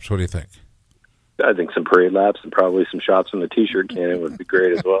parade laps. What do you think? I think some parade laps and probably some shots from the T-shirt cannon would be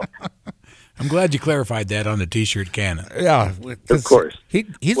great as well. I'm glad you clarified that on the T-shirt cannon. Yeah, of course. He's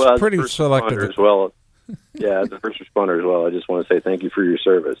pretty selective as well. Yeah, as a first responder as well, I just want to say thank you for your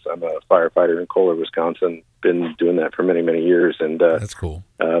service. I'm a firefighter in Kohler, Wisconsin. Been doing that for many, many years, and that's cool.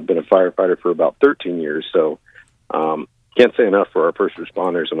 Been a firefighter for about 13 years. So can't say enough for our first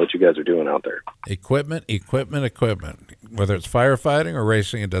responders and what you guys are doing out there. Equipment. Whether it's firefighting or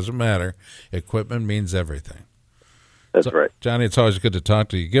racing, it doesn't matter. Equipment means everything. That's right. Johnny, it's always good to talk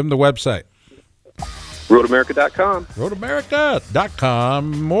to you. Give them the website. RoadAmerica.com.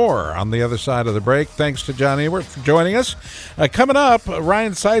 RoadAmerica.com. More on the other side of the break. Thanks to John Ewert for joining us. Coming up,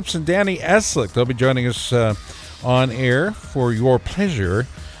 Ryan Sipes and Danny Eslick. They'll be joining us on air for your pleasure.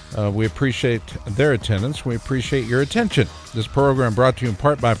 We appreciate their attendance. We appreciate your attention. This program brought to you in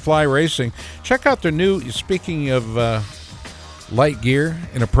part by Fly Racing. Check out their new, speaking of light gear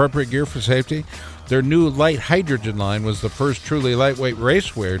and appropriate gear for safety, their new light hydrogen line was the first truly lightweight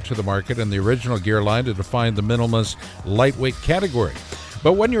racewear to the market and the original gear line to define the minimalist lightweight category.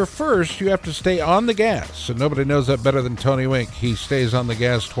 But when you're first, you have to stay on the gas, and nobody knows that better than Tony Wink. He stays on the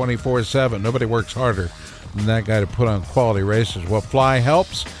gas 24/7. Nobody works harder than that guy to put on quality races. Well, Fly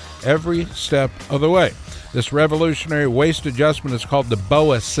helps every step of the way. This revolutionary waist adjustment is called the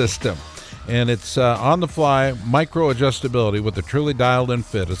BOA system, and it's on-the-fly micro-adjustability with a truly dialed-in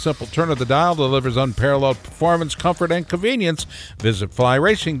fit. A simple turn of the dial delivers unparalleled performance, comfort, and convenience. Visit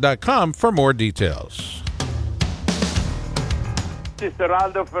flyracing.com for more details. This is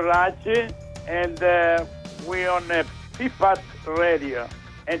Aldo Ferracci, and we're on PPAS Radio,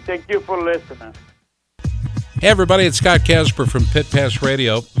 and thank you for listening. Hey everybody, it's Scott Casper from Pit Pass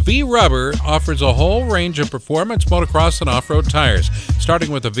Radio. V-Rubber offers a whole range of performance motocross and off-road tires, starting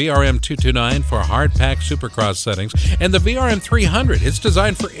with the VRM 229 for hard-pack supercross settings and the VRM 300. It's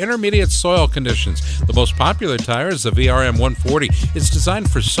designed for intermediate soil conditions. The most popular tire is the VRM 140. It's designed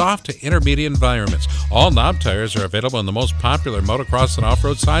for soft to intermediate environments. All knob tires are available in the most popular motocross and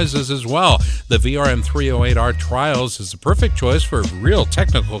off-road sizes as well. The VRM 308R Trials is the perfect choice for real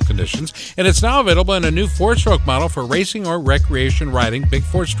technical conditions, and it's now available in a new 4-stroke model for racing or recreation riding big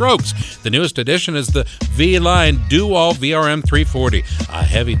 4 strokes. The newest addition is the V-Line Do-All VRM 340, a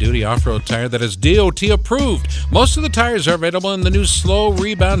heavy-duty off-road tire that is DOT approved. Most of the tires are available in the new slow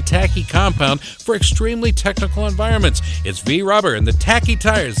rebound tacky compound for extremely technical environments. It's V-Rubber and the tacky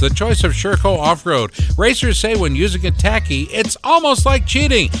tires, the choice of Sherco off-road. Racers say when using a tacky, it's almost like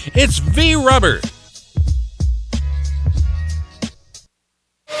cheating. It's V-Rubber.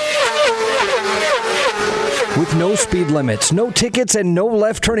 With no speed limits, no tickets, and no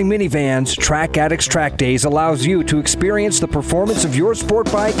left-turning minivans, Track Addicts Track Days allows you to experience the performance of your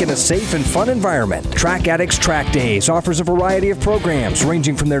sport bike in a safe and fun environment. Track Addicts Track Days offers a variety of programs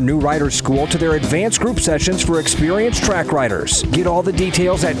ranging from their new riders school to their advanced group sessions for experienced track riders. Get all the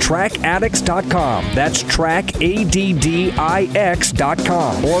details at trackaddicts.com. That's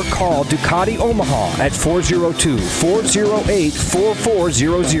trackaddix.com. Or call Ducati Omaha at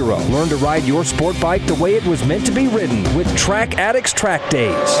 402-408-4400. Learn to ride your sport bike the way it was meant to be ridden with Track Addicts Track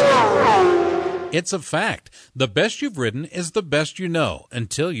Days. It's a fact. The best you've ridden is the best you know.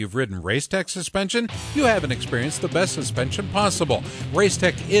 Until you've ridden Racetech suspension, you haven't experienced the best suspension possible.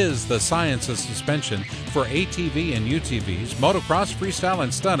 Racetech is the science of suspension for ATV and UTVs, motocross, freestyle,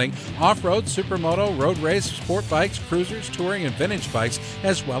 and stunning, off-road, supermoto, road race, sport bikes, cruisers, touring, and vintage bikes,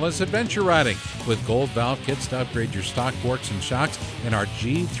 as well as adventure riding. With gold valve kits to upgrade your stock forks and shocks and our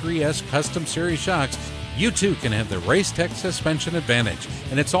G3S Custom Series shocks, you too can have the Racetech suspension advantage,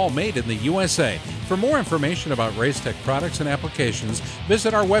 and it's all made in the USA. For more information about Racetech products and applications,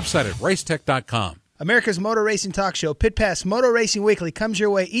 visit our website at racetech.com. America's Motor Racing Talk Show, Pit Pass Motor Racing Weekly, comes your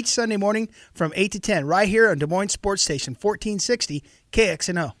way each Sunday morning from 8 to 10, right here on Des Moines Sports Station, 1460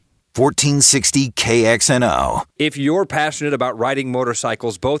 KXNO. 1460 KXNO. If you're passionate about riding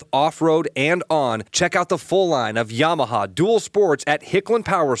motorcycles both off-road and on, check out the full line of Yamaha dual sports at Hicklin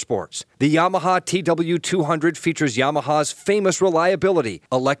Power Sports. The Yamaha TW200 features Yamaha's famous reliability,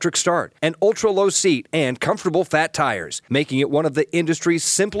 electric start, an ultra-low seat, and comfortable fat tires, making it one of the industry's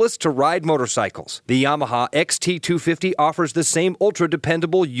simplest to ride motorcycles. The Yamaha XT250 offers the same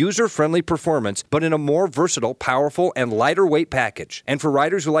ultra-dependable, user-friendly performance, but in a more versatile, powerful, and lighter weight package. And for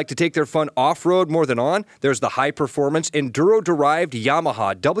riders who like to take their fun off-road more than on, there's the high-performance, enduro-derived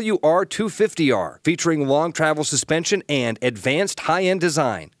Yamaha WR250R, featuring long travel suspension and advanced high-end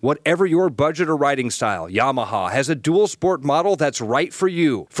design. Whatever your budget or riding style, Yamaha has a dual sport model that's right for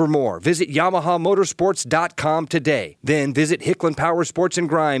you. For more, visit YamahaMotorsports.com today. Then visit Hicklin Power Sports in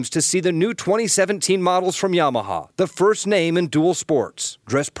Grimes to see the new 2017 models from Yamaha, the first name in dual sports.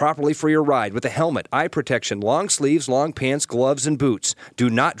 Dress properly for your ride with a helmet, eye protection, long sleeves, long pants, gloves, and boots. Do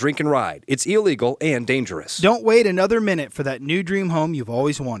not drink and ride. It's illegal and dangerous. Don't wait another minute for that new dream home you've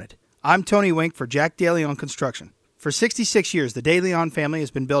always wanted. I'm Tony Wink for Jack DeLeon Construction. For 66 years, the DeLeon family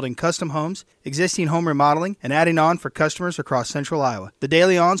has been building custom homes, existing home remodeling, and adding on for customers across central Iowa. The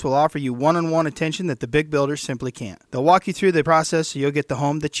DeLeons will offer you one-on-one attention that the big builders simply can't. They'll walk you through the process so you'll get the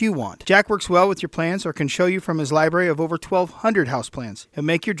home that you want. Jack works well with your plans or can show you from his library of over 1,200 house plans and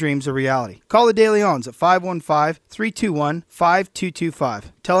make your dreams a reality. Call the DeLeons at 515-321-5225.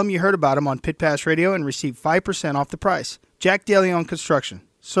 Tell them you heard about them on Pit Pass Radio and receive 5% off the price. Jack DeLeon Construction,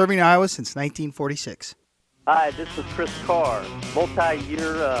 serving Iowa since 1946. Hi, this is Chris Carr,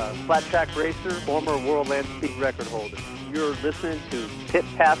 multi-year flat track racer, former World Land Speed record holder. You're listening to Pit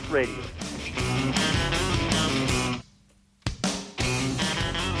Pass Radio.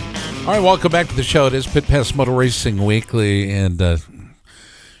 All right, welcome back to the show. It is Pit Pass Motor Racing Weekly, and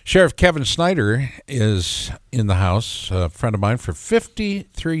Sheriff Kevin Snyder is in the house, a friend of mine for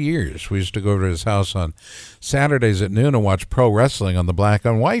 53 years. We used to go to his house on Saturdays at noon and watch pro wrestling on the black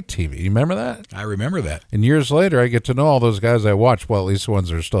and white TV. You remember that? I remember that. And years later, I get to know all those guys I watched, well, at least the ones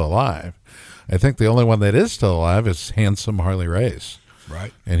that are still alive. I think the only one that is still alive is handsome Harley Race.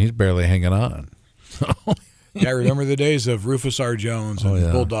 Right. And he's barely hanging on. Yeah, I remember the days of Rufus R. Jones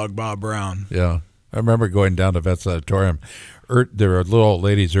and Bulldog Bob Brown. Yeah. I remember going down to Vets Auditorium. There were little old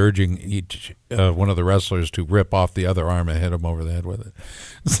ladies urging each one of the wrestlers to rip off the other arm and hit him over the head with it.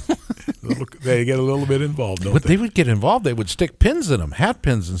 They get a little bit involved, don't But they? they would get involved. They would stick pins in them, hat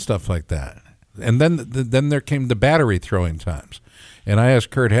pins and stuff like that. And then there came the battery throwing times. And I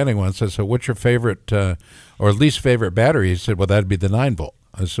asked Kurt Hennig once, I said, what's your favorite or least favorite battery? He said, well, that'd be the 9-volt.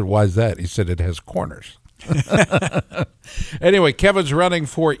 I said, why is that? He said, it has corners. Anyway, Kevin's running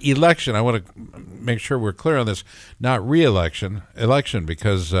for election. I want to make sure we're clear on this. Not re-election, election,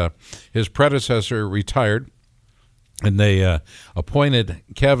 because his predecessor retired, and they appointed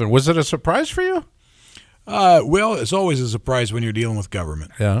Kevin. Was it a surprise for you? Well, it's always a surprise when you're dealing with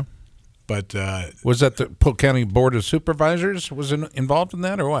government. Yeah. But was that the Polk County Board of Supervisors was involved in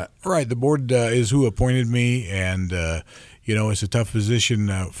that, or what? Right. The board is who appointed me, and it's a tough position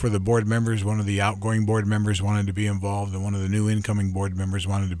for the board members. One of the outgoing board members wanted to be involved, and one of the new incoming board members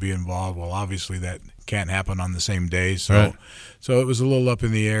wanted to be involved. Well, obviously that can't happen on the same day, so it was a little up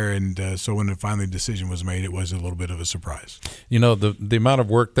in the air. And so when finally the decision was made, it was a little bit of a surprise. You know, the amount of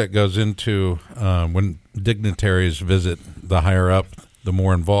work that goes into when dignitaries visit the higher up, the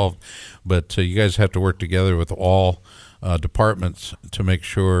more involved. But you guys have to work together with all departments to make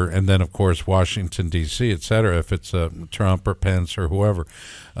sure, and then of course Washington D.C., et cetera. If it's Trump or Pence or whoever,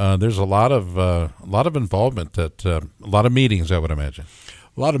 there's a lot of involvement. A lot of meetings, I would imagine.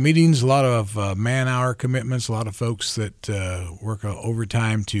 A lot of meetings, a lot of man-hour commitments, a lot of folks that work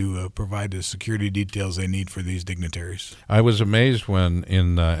overtime to provide the security details they need for these dignitaries. I was amazed when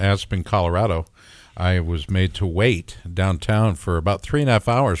in Aspen, Colorado, I was made to wait downtown for about 3.5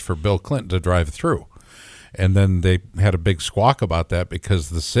 hours for Bill Clinton to drive through. And then they had a big squawk about that because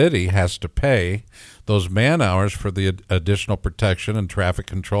the city has to pay those man hours for the additional protection and traffic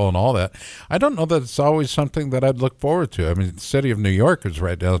control and all that. I don't know that it's always something that I'd look forward to. I mean, the city of New York is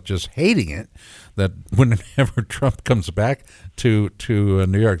right now just hating it, that whenever Trump comes back to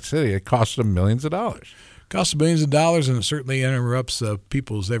New York City, it costs them millions of dollars. Costs millions of dollars, and it certainly interrupts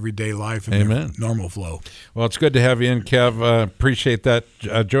people's everyday life and their normal flow. Well, it's good to have you in, Kev. Appreciate that.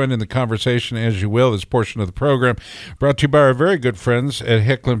 Join in the conversation as you will. This portion of the program brought to you by our very good friends at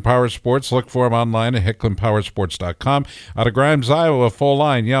Hicklin Power Sports. Look for them online at hicklinpowersports.com. Out of Grimes, Iowa, full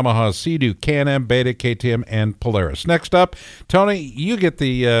line, Yamaha, Sea-Doo, Can-Am, Beta, KTM, and Polaris. Next up, Tony, you get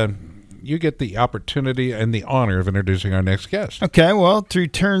the opportunity and the honor of introducing our next guest. Okay, well, through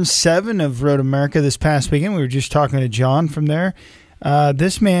Turn 7 of Road America this past weekend, we were just talking to John from there.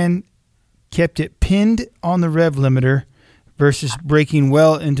 This man kept it pinned on the rev limiter versus braking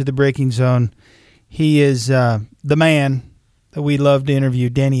well into the braking zone. He is the man that we love to interview,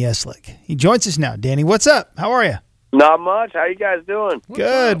 Danny Eslick. He joins us now. Danny, what's up? How are you? Not much. How you guys doing?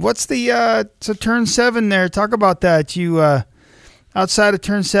 Good. What's the so turn 7 there? Talk about that. You outside of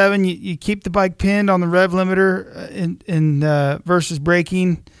turn 7, you keep the bike pinned on the rev limiter in versus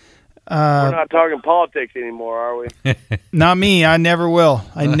braking. We're not talking politics anymore, are we? Not me. I never will.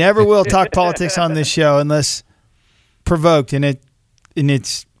 I never will talk politics on this show unless provoked, and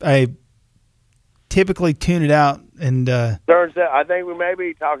I typically tune it out. And turn 7. I think we may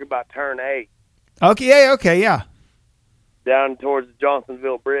be talking about turn 8. Okay, yeah. Down towards the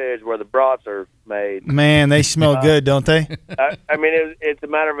Johnsonville Bridge where the brats are made. Man, they smell good, don't they? I mean, it's a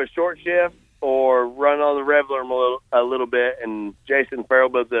matter of a short shift or run on the rev limiter a little bit. And Jason Farrell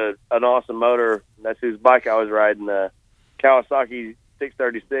built an awesome motor. That's whose bike I was riding, the Kawasaki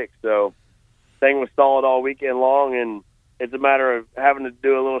 636. So thing was solid all weekend long, and it's a matter of having to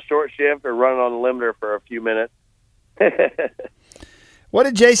do a little short shift or running on the limiter for a few minutes. What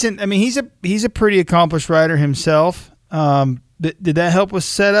did Jason? I mean, he's a pretty accomplished rider himself. Did that help with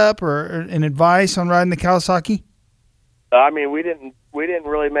setup or an advice on riding the Kawasaki? I mean, we didn't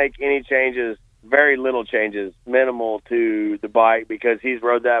really make any changes, very little changes, minimal to the bike, because he's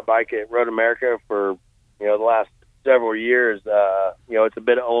rode that bike at Road America for the last several years. It's a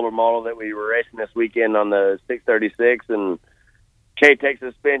bit of older model that we were racing this weekend on the 636, and K-Tech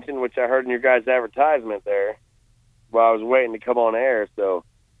suspension, which I heard in your guys' advertisement there while I was waiting to come on air. So,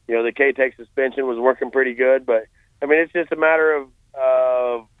 the K-Tech suspension was working pretty good, but I mean, it's just a matter of,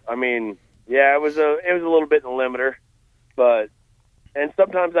 it was a little bit in the limiter, and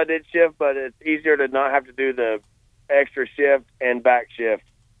sometimes I did shift, but it's easier to not have to do the extra shift and back shift.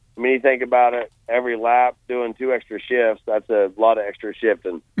 I mean, you think about it, every lap doing 2 extra shifts, that's a lot of extra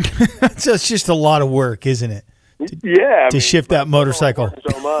shifting. So it's just a lot of work, isn't it? To shift that motorcycle.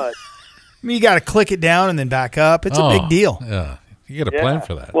 So much. I mean, you got to click it down and then back up. It's a big deal. Yeah. You got a plan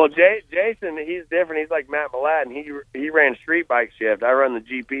for that. Well, Jason, he's different. He's like Matt Mladen. He ran street bike shift. I run the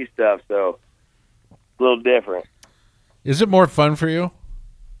GP stuff, so a little different. Is it more fun for you?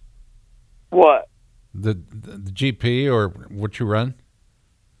 What? The GP or what you run?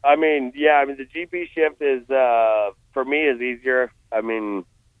 I mean, the GP shift is for me is easier. I mean,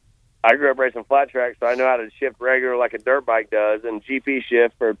 I grew up racing flat track, so I know how to shift regular like a dirt bike does. And GP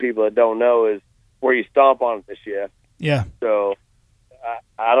shift, for people that don't know, is where you stomp on the shift. Yeah. So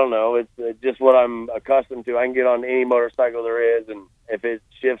I don't know. It's just what I'm accustomed to. I can get on any motorcycle there is, and if it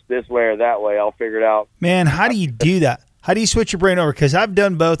shifts this way or that way, I'll figure it out. Man, how do you do that? How do you switch your brain over? Because I've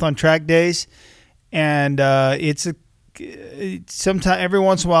done both on track days, and sometimes every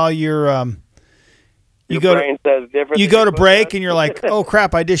once in a while you go to brake and you're like, oh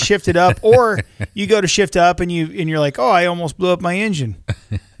crap, I just shifted up, or you go to shift up and you're like, oh, I almost blew up my engine,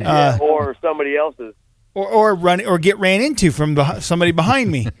 or somebody else's. Or get ran into from somebody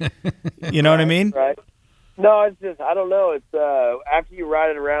behind me. You know what I mean? Right. No, it's just, I don't know. It's after you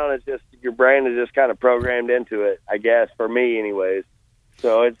ride it around, it's just your brain is just kind of programmed into it, I guess, for me anyways.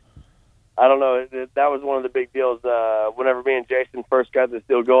 So I don't know. That was one of the big deals whenever me and Jason first got this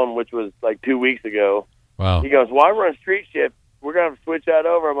deal going, which was like 2 weeks ago. Wow. He goes, well, I run street shift. We're going to have to switch that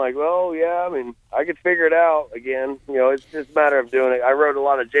over. I'm like, well, yeah, I mean, I could figure it out again. It's just a matter of doing it. I rode a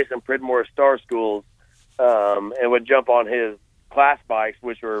lot of Jason Pridmore Star Schools. And would jump on his class bikes,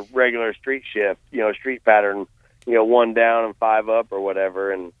 which were regular street shift, street pattern, 1 down and 5 up or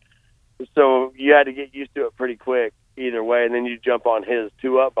whatever. And so you had to get used to it pretty quick either way. And then you jump on his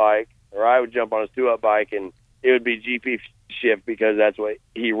 2-up bike, or I would jump on his 2-up bike, and it would be GP shift because that's what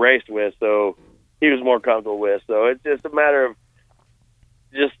he raced with. So he was more comfortable with. So it's just a matter of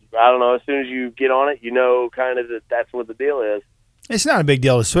I don't know, as soon as you get on it, kind of that's what the deal is. It's not a big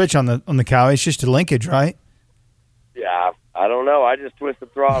deal to switch on the cow. It's just a linkage, right? Yeah, I don't know. I just twist the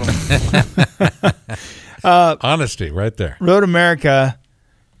throttle. Honesty, right there. Road America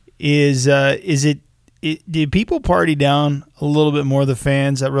do people party down a little bit more, the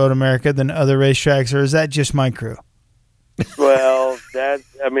fans at Road America, than other racetracks, or is that just my crew? Well,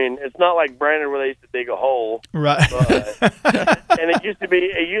 it's not like Brandon where they used to dig a hole, right? And it used to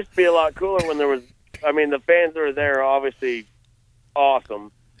be a lot cooler when there was. I mean, the fans that are there are obviously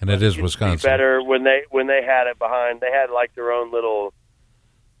awesome, and it is Wisconsin. Better when they had it behind. They had like their own little,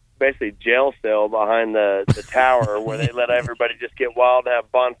 basically jail cell behind the tower where they let everybody just get wild and have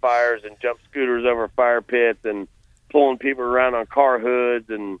bonfires and jump scooters over fire pits and pulling people around on car hoods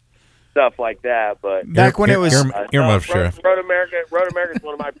and stuff like that. But back when it was earmuff, Sheriff. Road America is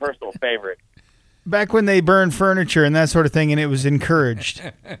one of my personal favorites. back when they burned furniture and that sort of thing, and it was encouraged.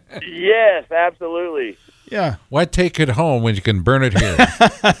 Yes, absolutely. Yeah. Why take it home when you can burn it here?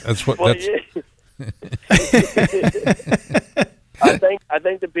 That's what. Well, that's. I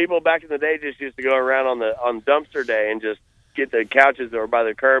think the people back in the day just used to go around on dumpster day and just get the couches that were by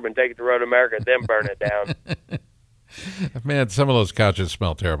the curb and take it to Road America and then burn it down. Man, some of those couches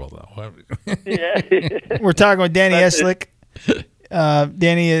smell terrible, though. Yeah. We're talking with Danny Eslick.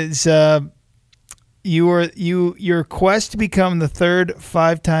 Danny, is your quest to become the third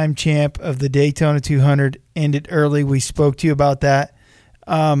 5-time champ of the Daytona 200 ended early. We spoke to you about that.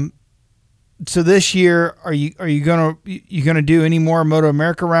 So this year, are you gonna do any more Moto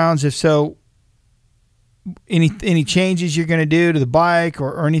America rounds? If so, any changes you're gonna do to the bike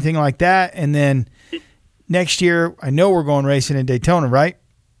or anything like that? And then next year, I know we're going racing in Daytona, right?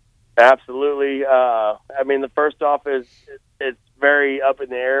 Absolutely. I mean, the first off is it's very up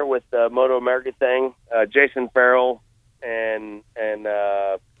in the air with the Moto America thing. Jason Farrell and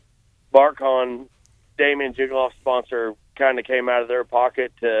Barcon, Damien Jiggleoff sponsor, kind of came out of their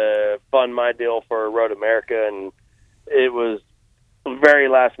pocket to fund my deal for Road America, and it was very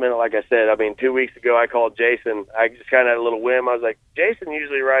last minute. Like I said, I mean, 2 weeks ago I called Jason. I just kind of had a little whim. I was like, Jason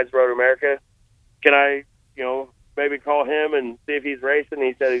usually rides Road America. Can I, maybe call him and see if he's racing?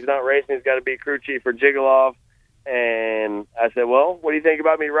 He said he's not racing. He's got to be crew chief for Jiggleoff. And I said, well, what do you think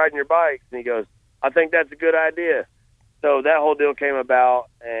about me riding your bikes? And he goes, I think that's a good idea. So that whole deal came about,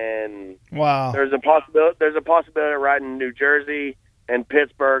 and wow, there's a possibility of riding New Jersey and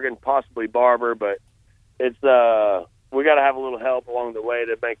Pittsburgh and possibly Barber, but it's we got to have a little help along the way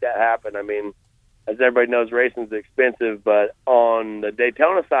to make that happen. I mean, as everybody knows, racing's expensive, but on the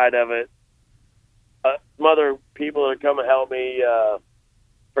Daytona side of it, some other people that come and help me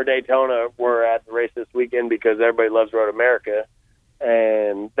for Daytona were at the race this weekend because everybody loves Road America,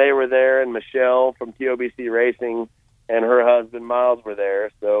 and they were there, and Michelle from TOBC Racing and her husband Miles were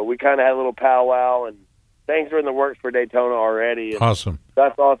there. So we kind of had a little powwow, and things are in the works for Daytona already. And awesome.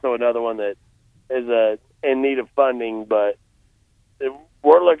 That's also another one that is in need of funding, but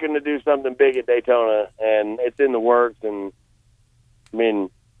we're looking to do something big at Daytona, and it's in the works. And I mean,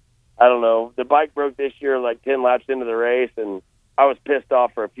 I don't know. The bike broke this year like 10 laps into the race, and I was pissed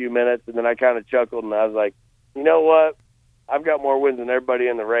off for a few minutes, and then I kind of chuckled, and I was like, you know what? I've got more wins than everybody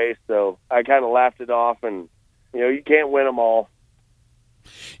in the race, so I kind of laughed it off, and you can't win them all.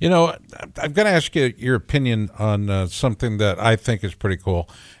 I'm going to ask you your opinion on something that I think is pretty cool,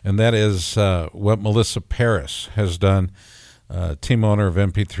 and that is what Melissa Paris has done, team owner of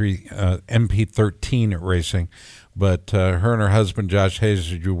MP13 Racing. But her and her husband, Josh Hayes,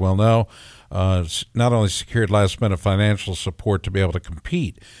 as you well know, not only secured last-minute financial support to be able to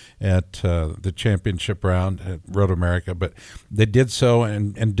compete at the championship round at Road America, but they did so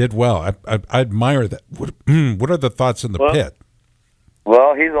and did well. I admire that. What are the thoughts in the pit?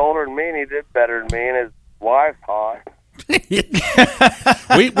 Well, he's older than me, and he did better than me, and his wife's hot.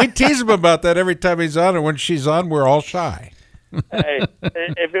 we tease him about that every time he's on, and when she's on, we're all shy. Hey,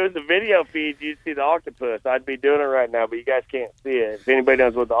 if it was a video feed, you'd see the octopus. I'd be doing it right now, but you guys can't see it. If anybody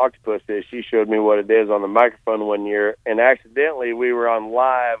knows what the octopus is, she showed me what it is on the microphone one year, and accidentally we were on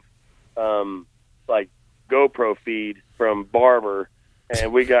live, like GoPro feed from Barber,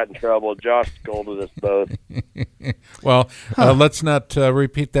 and we got in trouble. Josh scolded us both. Well, let's not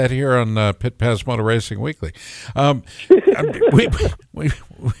repeat that here on Pit Pass Motor Racing Weekly.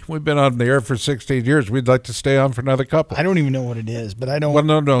 We've been on the air for 16 years. We'd like to stay on for another couple. I don't even know what it is, but I don't. Well,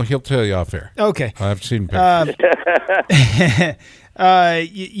 no, he'll tell you off air. Okay. I've seen pictures.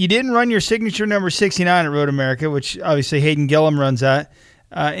 You didn't run your signature number 69 at Road America, which obviously Hayden Gillum runs at.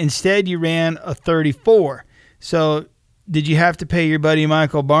 Instead, you ran a 34. So did you have to pay your buddy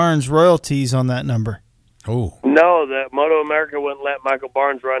Michael Barnes royalties on that number? Oh. No, the Moto America wouldn't let Michael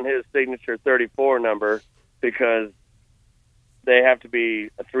Barnes run his signature 34 number because they have to be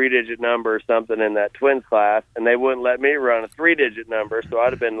a 3-digit number or something in that twins class, and they wouldn't let me run a 3-digit number, so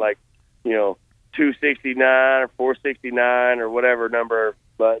I'd have been like, 269 or 469 or whatever number.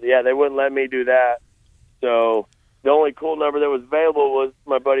 But, yeah, they wouldn't let me do that. So the only cool number that was available was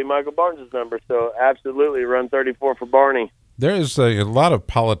my buddy Michael Barnes' number, so absolutely run 34 for Barney. There is a lot of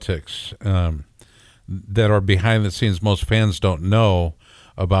politics that are behind the scenes most fans don't know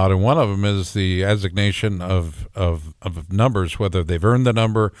about, and one of them is the assignation of numbers, whether they've earned the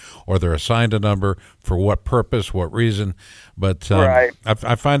number or they're assigned a number, for what purpose, what reason. But right.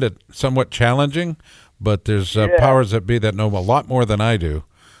 I find it somewhat challenging, but there's powers that be that know a lot more than I do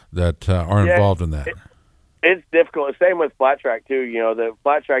that are involved in that. It's difficult. Same with flat track, too. The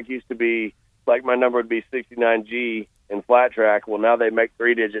flat track used to be, like my number would be 69G in flat track. Well, now they make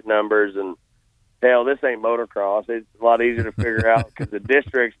 3-digit numbers, and hell, this ain't motocross. It's a lot easier to figure out because the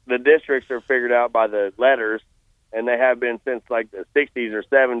districts are figured out by the letters, and they have been since like the 60s or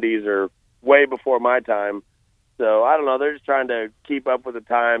 70s or way before my time. So I don't know. They're just trying to keep up with the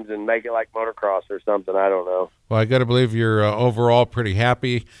times and make it like motocross or something. I don't know. Well, I got to believe you're overall pretty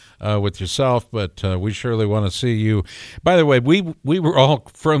happy with yourself, but we surely want to see you. By the way, we were all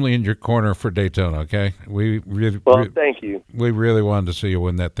firmly in your corner for Daytona. Okay, thank you. We really wanted to see you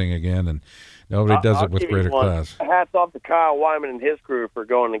win that thing again, and nobody does it with greater class. Hats off to Kyle Wyman and his crew for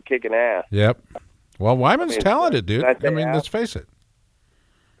going and kicking ass. Yep. Well, Wyman's talented, dude. I mean, let's face it.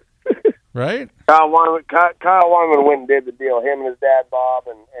 Right? Kyle Wyman went and did the deal. Him and his dad Bob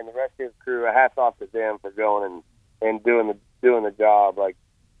and the rest of his crew. Hats off to them for going and doing the job. Like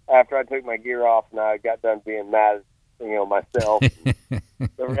after I took my gear off and I got done being mad, myself,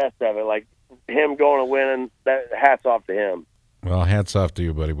 the rest of it, like him going and winning. Hats off to him. Well, hats off to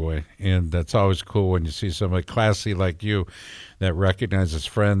you, buddy boy. And that's always cool when you see somebody classy like you that recognizes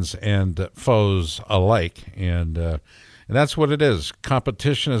friends and foes alike. And that's what it is.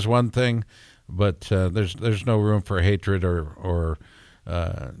 Competition is one thing, but there's no room for hatred or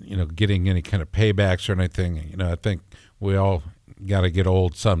getting any kind of paybacks or anything. I think we all got to get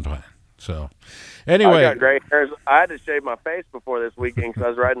old sometime. So, anyway, I got gray hairs. I had to shave my face before this weekend because I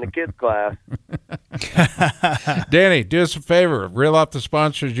was riding the kids' class. Danny, do us a favor. Reel off the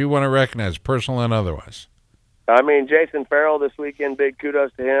sponsors you want to recognize, personal and otherwise. I mean, Jason Farrell this weekend. Big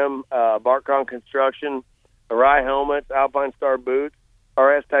kudos to him. Barkon Construction. Arai Helmets, Alpine Star Boots,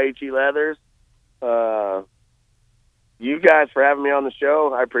 RS Taichi Leathers. You guys for having me on the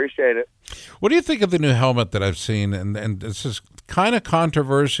show. I appreciate it. What do you think of the new helmet that I've seen? And this is kind of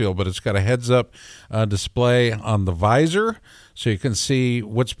controversial, but it's got a heads-up display on the visor, so you can see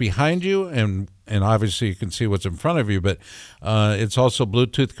what's behind you, and obviously you can see what's in front of you, but it's also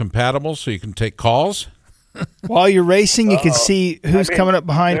Bluetooth compatible, so you can take calls. While you're racing, you can see who's coming up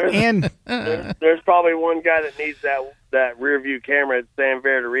behind. There's probably one guy that needs that rear view camera at San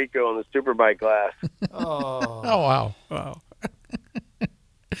Federico in the Superbike class. Wow.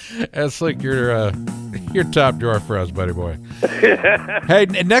 That's like your top drawer for us, buddy boy. Hey,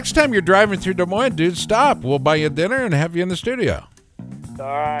 next time you're driving through Des Moines, dude, stop. We'll buy you dinner and have you in the studio. All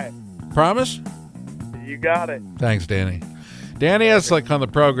right. Promise? You got it. Thanks, Danny. Danny Eslick on the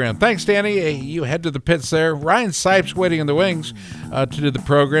program. Thanks, Danny. You head to the pits there. Ryan Sipes waiting in the wings to do the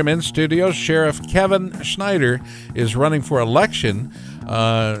program. In studio, Sheriff Kevin Schneider is running for election.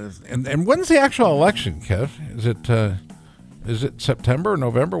 And when's the actual election, Kev? Is it September or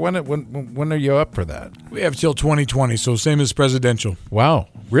November? When are you up for that? We have till 2020, so same as presidential. Wow,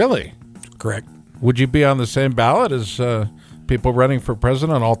 really? Correct. Would you be on the same ballot as people running for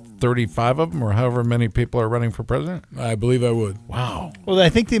president, all 35 of them, or however many people are running for president? I believe I would. Wow. Well, I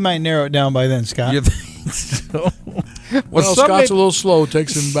think they might narrow it down by then, Scott. You think so? Well, Scott's a little slow. It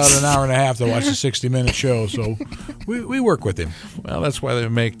takes him about an hour and a half to watch a 60-minute show, so we work with him. Well, that's why they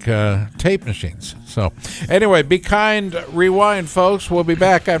make tape machines. So, anyway, be kind, rewind, folks. We'll be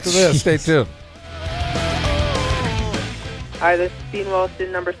back after this. Stay tuned. Hi, this is Dean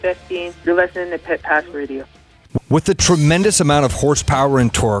Wilson, number 15. You're listening to Pit Pass Radio. With the tremendous amount of horsepower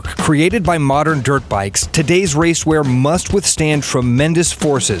and torque created by modern dirt bikes, today's racewear must withstand tremendous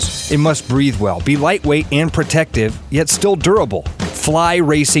forces. It must breathe well, be lightweight and protective, yet still durable. Fly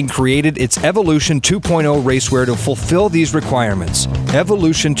Racing created its Evolution 2.0 racewear to fulfill these requirements.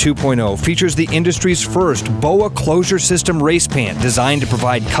 Evolution 2.0 features the industry's first BOA closure system race pant designed to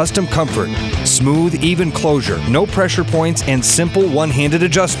provide custom comfort, smooth, even closure, no pressure points, and simple one-handed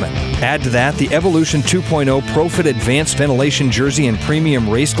adjustment. Add to that the Evolution 2.0 ProFit Advanced Ventilation Jersey and Premium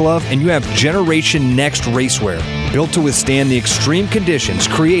Race Glove, and you have Generation Next racewear, built to withstand the extreme conditions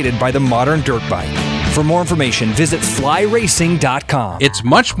created by the modern dirt bike. For more information, visit flyracing.com. It's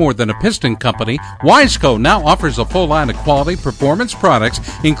much more than a piston company. Wiseco now offers a full line of quality performance products,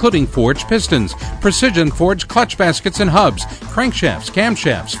 including forged pistons, precision forged clutch baskets and hubs, crankshafts,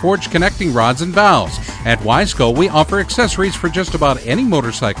 camshafts, forged connecting rods and valves. At Wiseco, we offer accessories for just about any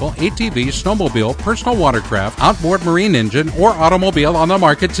motorcycle, ATV, snowmobile, personal watercraft, outboard marine engine, or automobile on the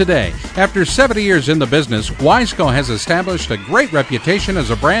market today. After 70 years in the business, Wiseco has established a great reputation as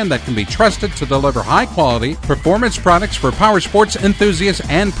a brand that can be trusted to deliver high-quality performance products for power sports enthusiasts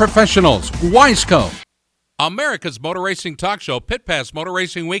and professionals. Wiseco. America's motor racing talk show, Pit Pass Motor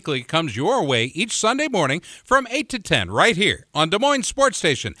Racing Weekly, comes your way each Sunday morning from 8 to 10 right here on Des Moines Sports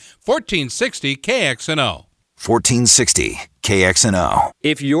Station, 1460 KXNO. 1460 KXNO.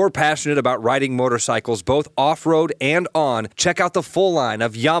 If you're passionate about riding motorcycles, both off-road and on, check out the full line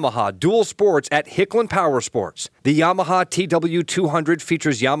of Yamaha dual sports at Hicklin Power Sports. The Yamaha TW200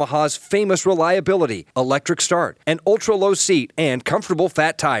 features Yamaha's famous reliability, electric start, an ultra-low seat, and comfortable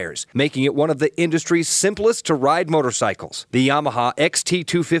fat tires, making it one of the industry's simplest to ride motorcycles. The Yamaha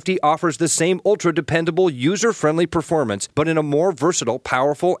XT250 offers the same ultra-dependable, user-friendly performance, but in a more versatile,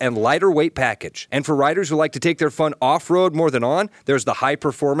 powerful, and lighter weight package. And for riders who like to take their fun off-road more than on, there's the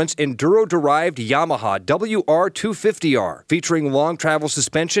high-performance, enduro-derived Yamaha WR250R, featuring long travel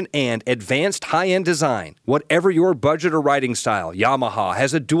suspension and advanced high-end design. Whatever your budget or riding style, Yamaha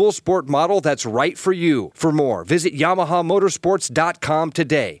has a dual sport model that's right for you. For more, visit YamahaMotorsports.com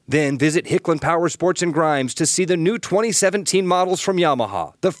today. Then visit Hicklin Power Sports in Grimes to see the new 2017 models from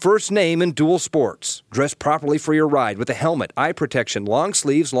Yamaha, the first name in dual sports. Dress properly for your ride with a helmet, eye protection, long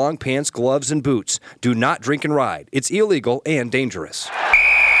sleeves, long pants, gloves, and boots. Do not drink and ride. It's illegal and dangerous.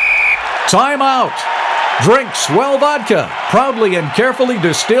 Time out. Drink Swell Vodka, proudly and carefully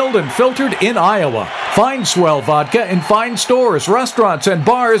distilled and filtered in Iowa. Find Swell Vodka in fine stores, restaurants, and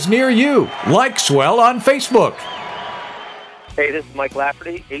bars near you. Like Swell on Facebook. Hey, this is Mike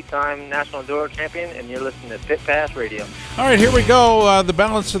Lafferty, 8-time National Enduro Champion, and you're listening to Pit Pass Radio. All right, here we go. The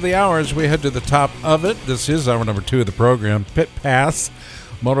balance of the hour as we head to the top of it. This is hour number 2 of the program, Pit Pass,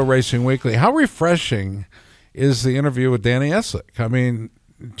 Motor Racing Weekly. How refreshing is the interview with Danny Eslick? I mean,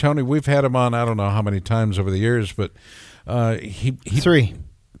 Tony, we've had him on I don't know how many times over the years, but he three.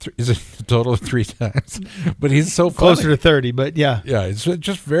 Is it a total of 3 times? But he's so funny. Closer to 30, but yeah. Yeah, it's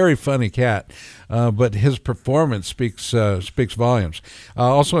just very funny cat. But his performance speaks volumes.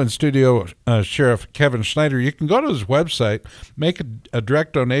 Also in studio, Sheriff Kevin Schneider. You can go to his website, make a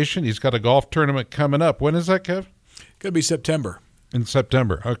direct donation. He's got a golf tournament coming up. When is that, Kev? Could be September. In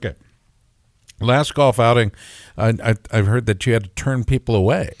September, okay. Last golf outing, I've heard that you had to turn people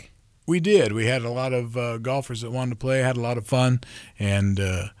away. We did. We had a lot of golfers that wanted to play, had a lot of fun, and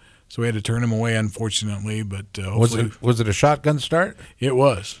so we had to turn them away, unfortunately. But was it a shotgun start? It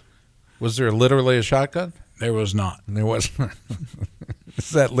was. Was there literally a shotgun? There was not. There was not.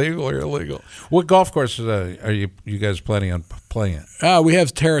 Is that legal or illegal? What golf courses are you guys planning on playing at? We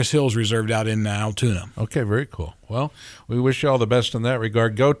have Terrace Hills reserved out in Altoona. Okay, very cool. Well, we wish you all the best in that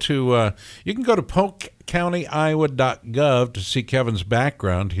regard. Go to you can go to polkcountyiowa.gov to see Kevin's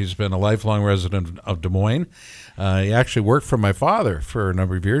background. He's been a lifelong resident of Des Moines. He actually worked for my father for a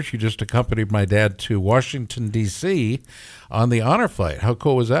number of years. He just accompanied my dad to Washington, D.C. on the honor flight. How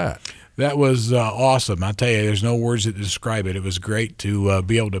cool was that? That was awesome. I'll tell you, there's no words that describe it. It was great to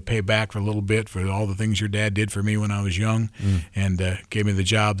be able to pay back for a little bit for all the things your dad did for me when I was young and gave me the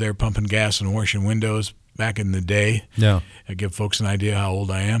job there pumping gas and washing windows back in the day. Yeah. I give folks an idea how old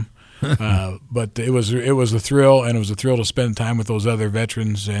I am. But it was a thrill, and it was a thrill to spend time with those other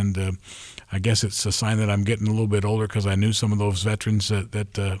veterans. And I guess it's a sign that I'm getting a little bit older because I knew some of those veterans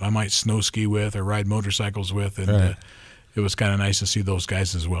that I might snow ski with or ride motorcycles with. And right. It was kind of nice to see those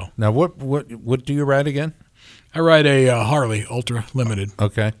guys as well. Now, what do you ride again? I ride a Harley Ultra Limited.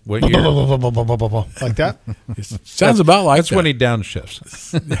 Okay. What year? Like that? Sounds about like that's that. when he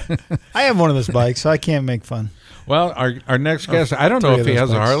downshifts. I have one of those bikes, so I can't make fun. Well, our next guest, I don't know if he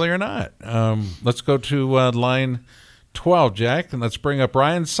has a Harley or not. Let's go to line 12, Jack, and let's bring up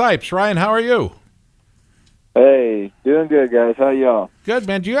Ryan Sipes. Ryan, how are you? Hey, doing good, guys. How y'all? Good,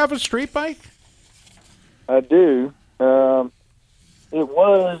 man. Do you have a street bike? I do. It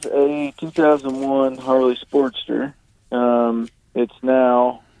was a 2001 Harley Sportster. It's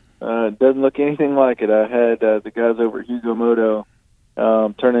now doesn't look anything like it. I had the guys over at Hugo Moto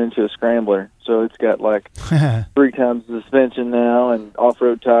turn it into a scrambler, so it's got like 3 times the suspension now and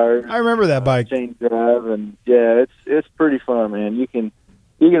off-road tires. I remember that bike. Chain drive, and yeah, it's pretty fun, man. You can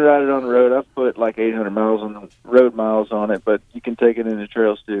ride it on the road. I've put like 800 miles on the road miles on it, but you can take it into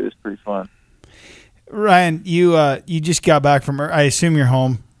trails too. It's pretty fun. Ryan, you just got back from, I assume you're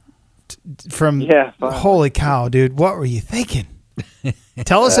home from, yeah, fine. Holy cow, dude. What were you thinking?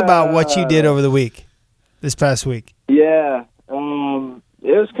 Tell us about what you did over the week, this past week. Yeah,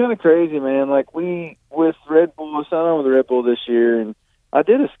 it was kind of crazy, man. Like with Red Bull, I signed on with Red Bull this year, and I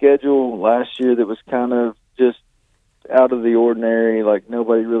did a schedule last year that was kind of just out of the ordinary, like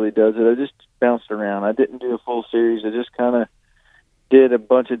nobody really does it. I just bounced around. I didn't do a full series. I just kind of did a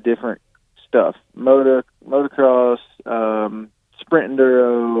bunch of different stuff, motocross, sprint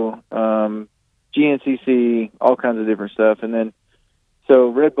enduro, GNCC, all kinds of different stuff. And then so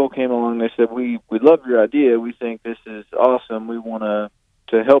Red Bull came along. They said, we love your idea. We think this is awesome. We want to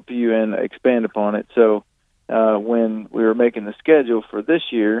help you and expand upon it. So when we were making the schedule for this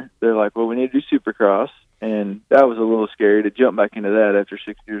year, they're like, well, we need to do Supercross. And that was a little scary to jump back into that after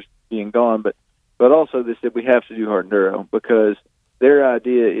 6 years being gone. But also they said we have to do hard enduro because their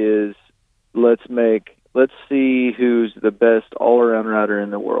idea is let's see who's the best all-around rider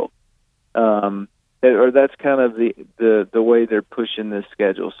in the world. Or that's kind of the way they're pushing this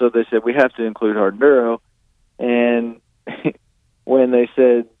schedule. So they said we have to include hard enduro. And when they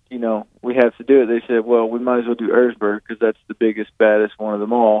said, you know, we have to do it, they said, well, we might as well do Erzberg because that's the biggest, baddest one of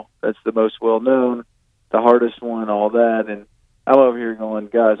them all. That's the most well-known, the hardest one, all that. And I'm over here going,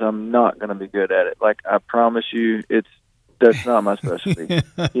 guys, I'm not going to be good at it. Like, I promise you, that's not my specialty.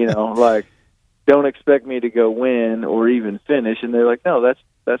 You know, like, don't expect me to go win or even finish. And they're like, no,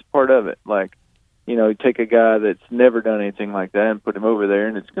 that's part of it. Like, you know, take a guy that's never done anything like that and put him over there,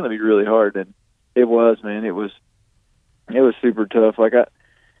 and it's going to be really hard. And it was, man. It was super tough. Like,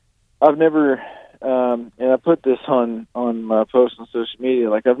 I've never, and I put this on my post on social media,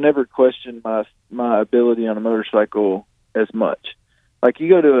 like, I've never questioned my ability on a motorcycle as much. Like, you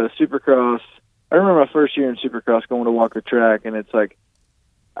go to a Supercross, I remember my first year in Supercross going to Walker Track, and it's like,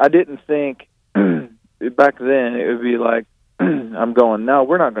 I didn't think back then it would be like, I'm going, no,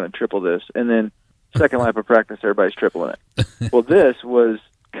 we're not going to triple this. And then second lap of practice, everybody's tripling it. Well, this was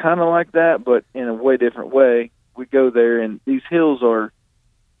kind of like that, but in a way different way. We go there, and these hills are,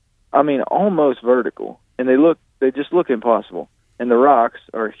 I mean, almost vertical, and they just look impossible. And the rocks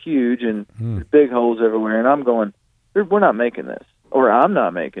are huge, and there's big holes everywhere. And I'm going, we're not making this, or I'm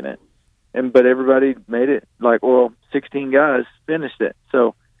not making it. But everybody made it. Like, well, 16 guys finished it.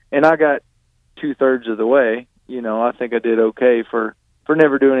 So, and I got 2/3 of the way. You know, I think I did okay for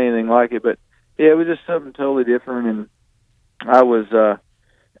never doing anything like it. But yeah, it was just something totally different, and I was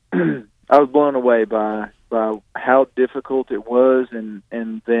I was blown away by how difficult it was, and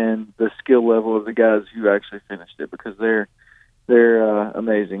then the skill level of the guys who actually finished it, because they're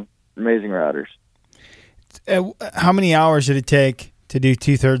amazing riders. How many hours did it take to do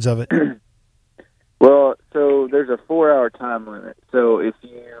 2/3 of it? Well, so there's a 4-hour time limit. So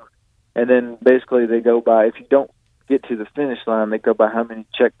and then basically they go by, if you don't get to the finish line, they go by how many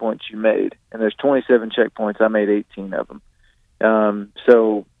checkpoints you made. And there's 27 checkpoints. I made 18 of them.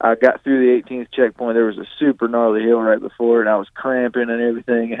 So I got through the 18th checkpoint. There was a super gnarly hill right before it, and I was cramping and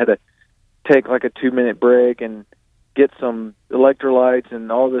everything. I had to take like a 2-minute break and get some electrolytes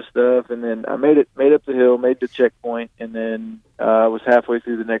and all this stuff. And then I made up the hill, made the checkpoint, and then I was halfway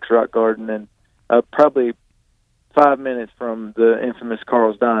through the next rock garden, and probably 5 minutes from the infamous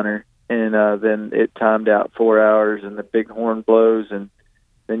Carl's Diner. And then it timed out 4 hours, and the big horn blows, and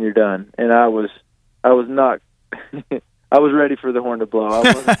then you're done. And I was not, I was ready for the horn to blow. I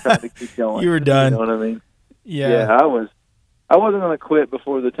wasn't trying to keep going. You were done. You know what I mean? Yeah. I wasn't going to quit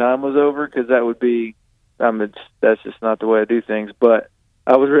before the time was over, because that would be, that's just not the way I do things. But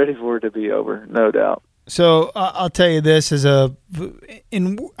I was ready for it to be over, no doubt. So I'll tell you this,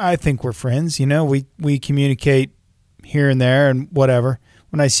 I think we're friends. You know, we communicate here and there and whatever.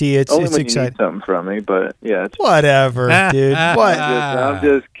 When I see it, only it's when exciting. You need something from me, but yeah, it's whatever, dude. What? I'm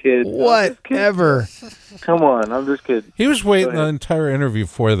just kidding. Whatever. Come on, I'm just kidding. He was waiting the entire interview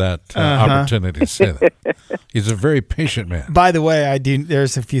for that opportunity to say that. He's a very patient man. But way,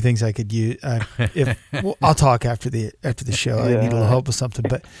 there's a few things I could use. I'll talk after the show. I need a little help with something,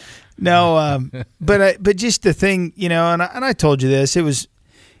 but no. But just the thing, you know, and I told you this.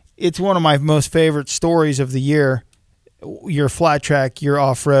 It's one of my most favorite stories of the year. Your flat track, your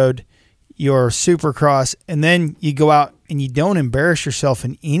off-road, your Supercross, and then you go out and you don't embarrass yourself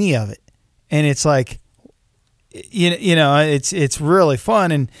in any of it. And it's like, you know, it's really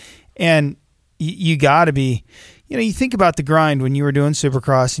fun, and you got to be, you know, you think about the grind when you were doing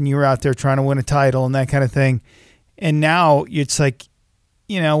Supercross and you were out there trying to win a title and that kind of thing. And now it's like,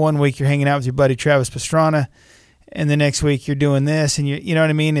 you know, one week you're hanging out with your buddy Travis Pastrana, and the next week you're doing this, and you know what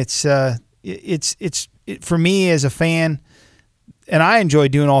I mean? It's for me as a fan, and I enjoy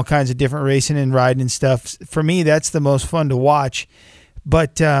doing all kinds of different racing and riding and stuff. For me, that's the most fun to watch.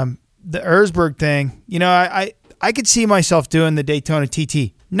 But the Erzberg thing, you know, I could see myself doing the Daytona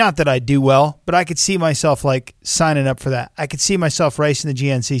TT. Not that I do well, but I could see myself like signing up for that. I could see myself racing the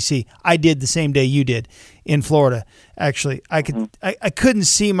GNCC. I did the same day you did in Florida. Actually, I couldn't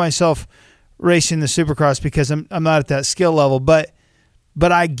see myself racing the Supercross because I'm not at that skill level, but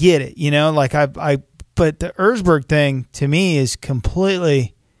I get it, you know, like but the Erzberg thing to me is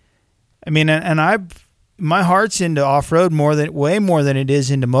completely, I mean, and my heart's into off-road way more than it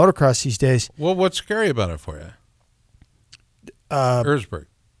is into motocross these days. Well, what's scary about it for you? Erzberg.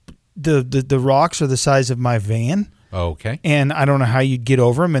 The rocks are the size of my van. Okay. And I don't know how you'd get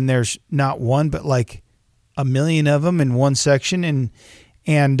over them, and there's not one, but like 1 million of them in one section,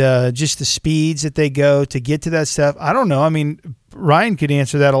 and just the speeds that they go to get to that stuff. I don't know. I mean, Ryan could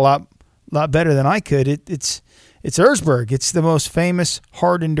answer that a lot better than I could. It's Erzberg. It's the most famous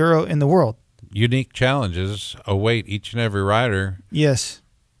hard enduro in the world. Unique challenges await each and every rider. Yes.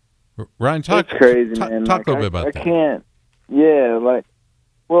 Ryan, talk crazy, man. Talk a little bit about that. I can't. Yeah,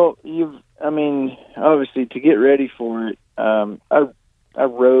 obviously to get ready for it, I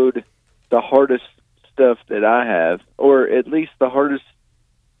rode the hardest stuff that I have, or at least the hardest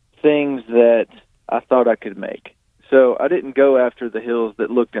things that I thought I could make. So I didn't go after the hills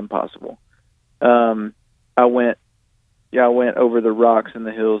that looked impossible. I went over the rocks and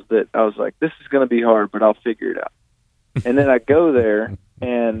the hills that I was like, this is going to be hard, but I'll figure it out. And then I go there,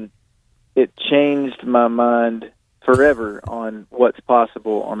 and it changed my mind forever on what's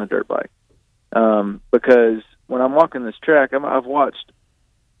possible on a dirt bike. Because when I'm walking this track, I've watched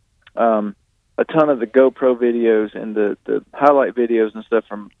a ton of the GoPro videos and the highlight videos and stuff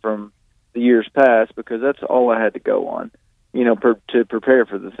from the years past, because that's all I had to go on, to prepare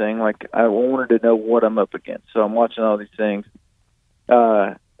for the thing. Like, I wanted to know what I'm up against. So I'm watching all these things.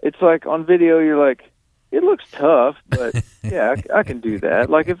 It's like on video, you're like, it looks tough, but yeah, I can do that.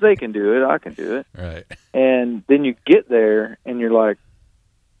 Like, if they can do it, I can do it. Right. And then you get there and you're like,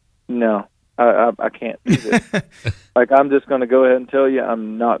 no, I can't do this. Like, I'm just going to go ahead and tell you,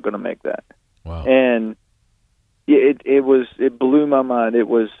 I'm not going to make that. Wow. And it blew my mind. It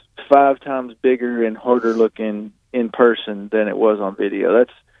was 5 times bigger and harder looking in person than it was on video.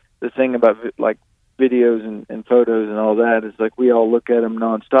 That's the thing about like videos and photos and all that, is like we all look at them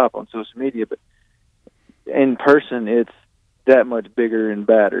nonstop on social media, but in person it's that much bigger and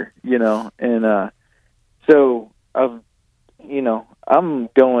badder, and so I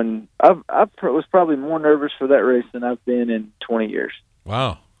was probably more nervous for that race than I've been in 20 years.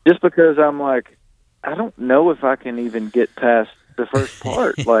 Wow. Just because I'm like, I don't know if I can even get past the first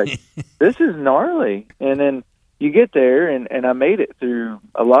part. Like, this is gnarly. And then you get there, and I made it through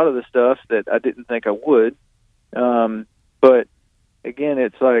a lot of the stuff that I didn't think I would. But again,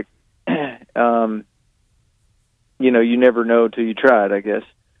 it's like, you never know till you try it, I guess.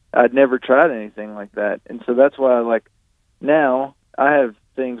 I'd never tried anything like that. And so that's why, now I have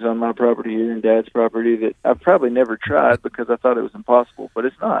things on my property here and Dad's property that I've probably never tried because I thought it was impossible, but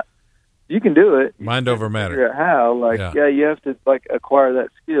it's not. You can do it. Mind over matter. Figure out how. You have to acquire that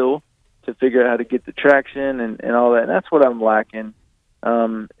skill to figure out how to get the traction and all that. And that's what I'm lacking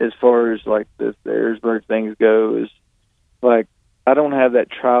as far as the Erzberg things go. Is I don't have that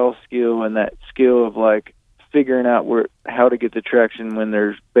trial skill and that skill of figuring out how to get the traction when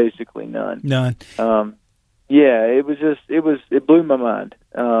there's basically none. Yeah, it blew my mind.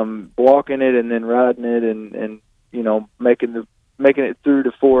 Walking it and then riding it and making it through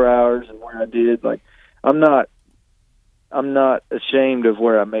to 4 hours and where I did, I'm not ashamed of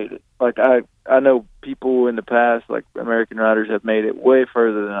where I made it. I know people in the past, American riders, have made it way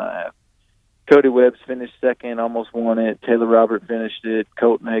further than I have. Cody Webb's finished second, almost won it. Taylor Robert finished it.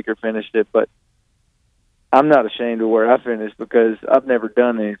 Colton Haker finished it. But I'm not ashamed of where I finished because I've never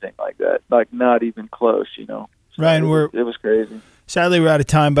done anything like that. Not even close, So Ryan, it was crazy. Sadly, we're out of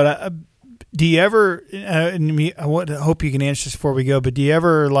time, but do you ever, I hope you can answer this before we go, but do you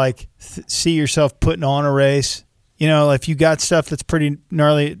ever see yourself putting on a race? If you got stuff that's pretty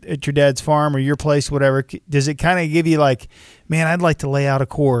gnarly at your dad's farm or your place, whatever, does it kind of give you man, I'd like to lay out a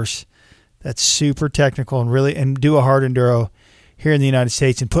course that's super technical and do a hard enduro here in the United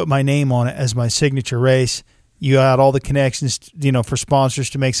States and put my name on it as my signature race? You got all the connections, for sponsors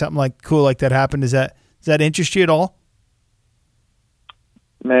to make something cool like that happen. Does that interest you at all?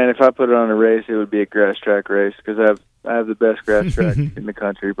 Man, if I put it on a race, it would be a grass track race because I have the best grass track in the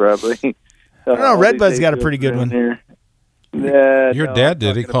country, probably. I don't know. Redbud's got a pretty good one. Here. Yeah, Your dad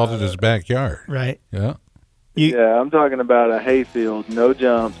did. He called it his backyard. Right. Yeah. Yeah, I'm talking about a hayfield, no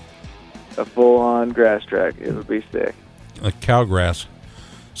jumps, a full-on grass track. It would be sick. Like cow grass.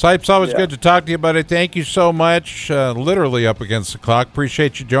 Sipes, always good to talk to you, buddy. Thank you so much. Literally up against the clock.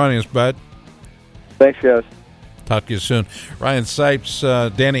 Appreciate you joining us, bud. Thanks, guys. Talk to you soon. Ryan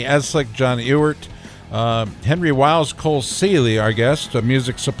Sipes, Danny Eslick, John Ewert, Henry Wiles, Cole Seeley, our guest.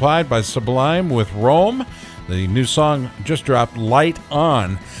 Music supplied by Sublime with Rome. The new song just dropped, Light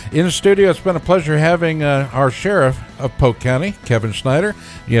On. In the studio, it's been a pleasure having our sheriff of Polk County, Kevin Schneider.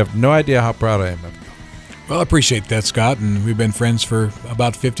 You have no idea how proud I am of you. Well, I appreciate that, Scott, and we've been friends for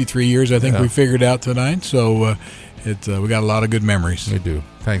about 53 years, I think we figured out tonight, so we got a lot of good memories. We do.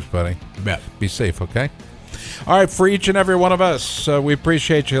 Thanks, buddy. You bet. Be safe, okay? All right, for each and every one of us, we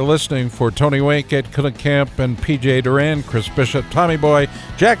appreciate you listening. For Tony Wink, Ed Kuhlenkamp, and PJ Duran, Chris Bishop, Tommy Boy,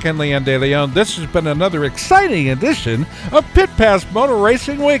 Jack and Leanne DeLeon, this has been another exciting edition of Pit Pass Motor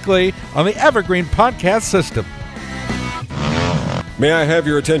Racing Weekly on the Evergreen Podcast System. May I have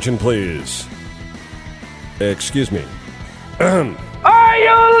your attention, please? Excuse me. Are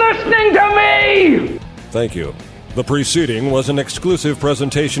you listening to me? Thank you. The preceding was an exclusive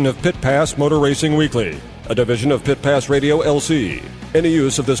presentation of Pit Pass Motor Racing Weekly, a division of Pit Pass Radio LC. Any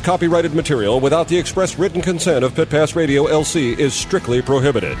use of this copyrighted material without the express written consent of Pit Pass Radio LC is strictly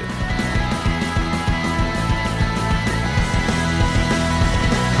prohibited.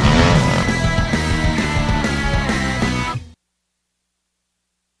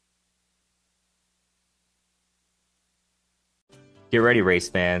 Get ready, race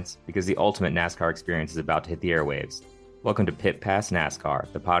fans, because the ultimate NASCAR experience is about to hit the airwaves. Welcome to Pit Pass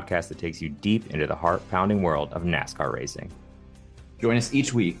NASCAR, the podcast that takes you deep into the heart-pounding world of NASCAR racing. Join us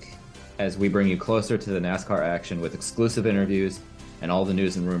each week as we bring you closer to the NASCAR action with exclusive interviews and all the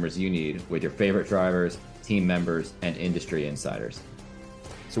news and rumors you need with your favorite drivers, team members, and industry insiders.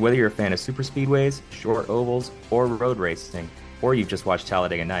 So whether you're a fan of super speedways, short ovals, or road racing, or you've just watched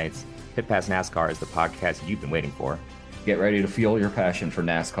Talladega Nights, Pit Pass NASCAR is the podcast you've been waiting for. Get ready to fuel your passion for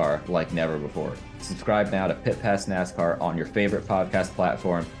NASCAR like never before. Subscribe now to Pit Pass NASCAR on your favorite podcast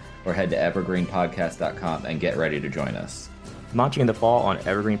platform or head to evergreenpodcast.com and get ready to join us. Launching in the fall on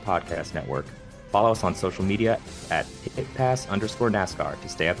Evergreen Podcast Network. Follow us on social media at PitPass_NASCAR to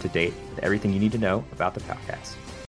stay up to date with everything you need to know about the podcast.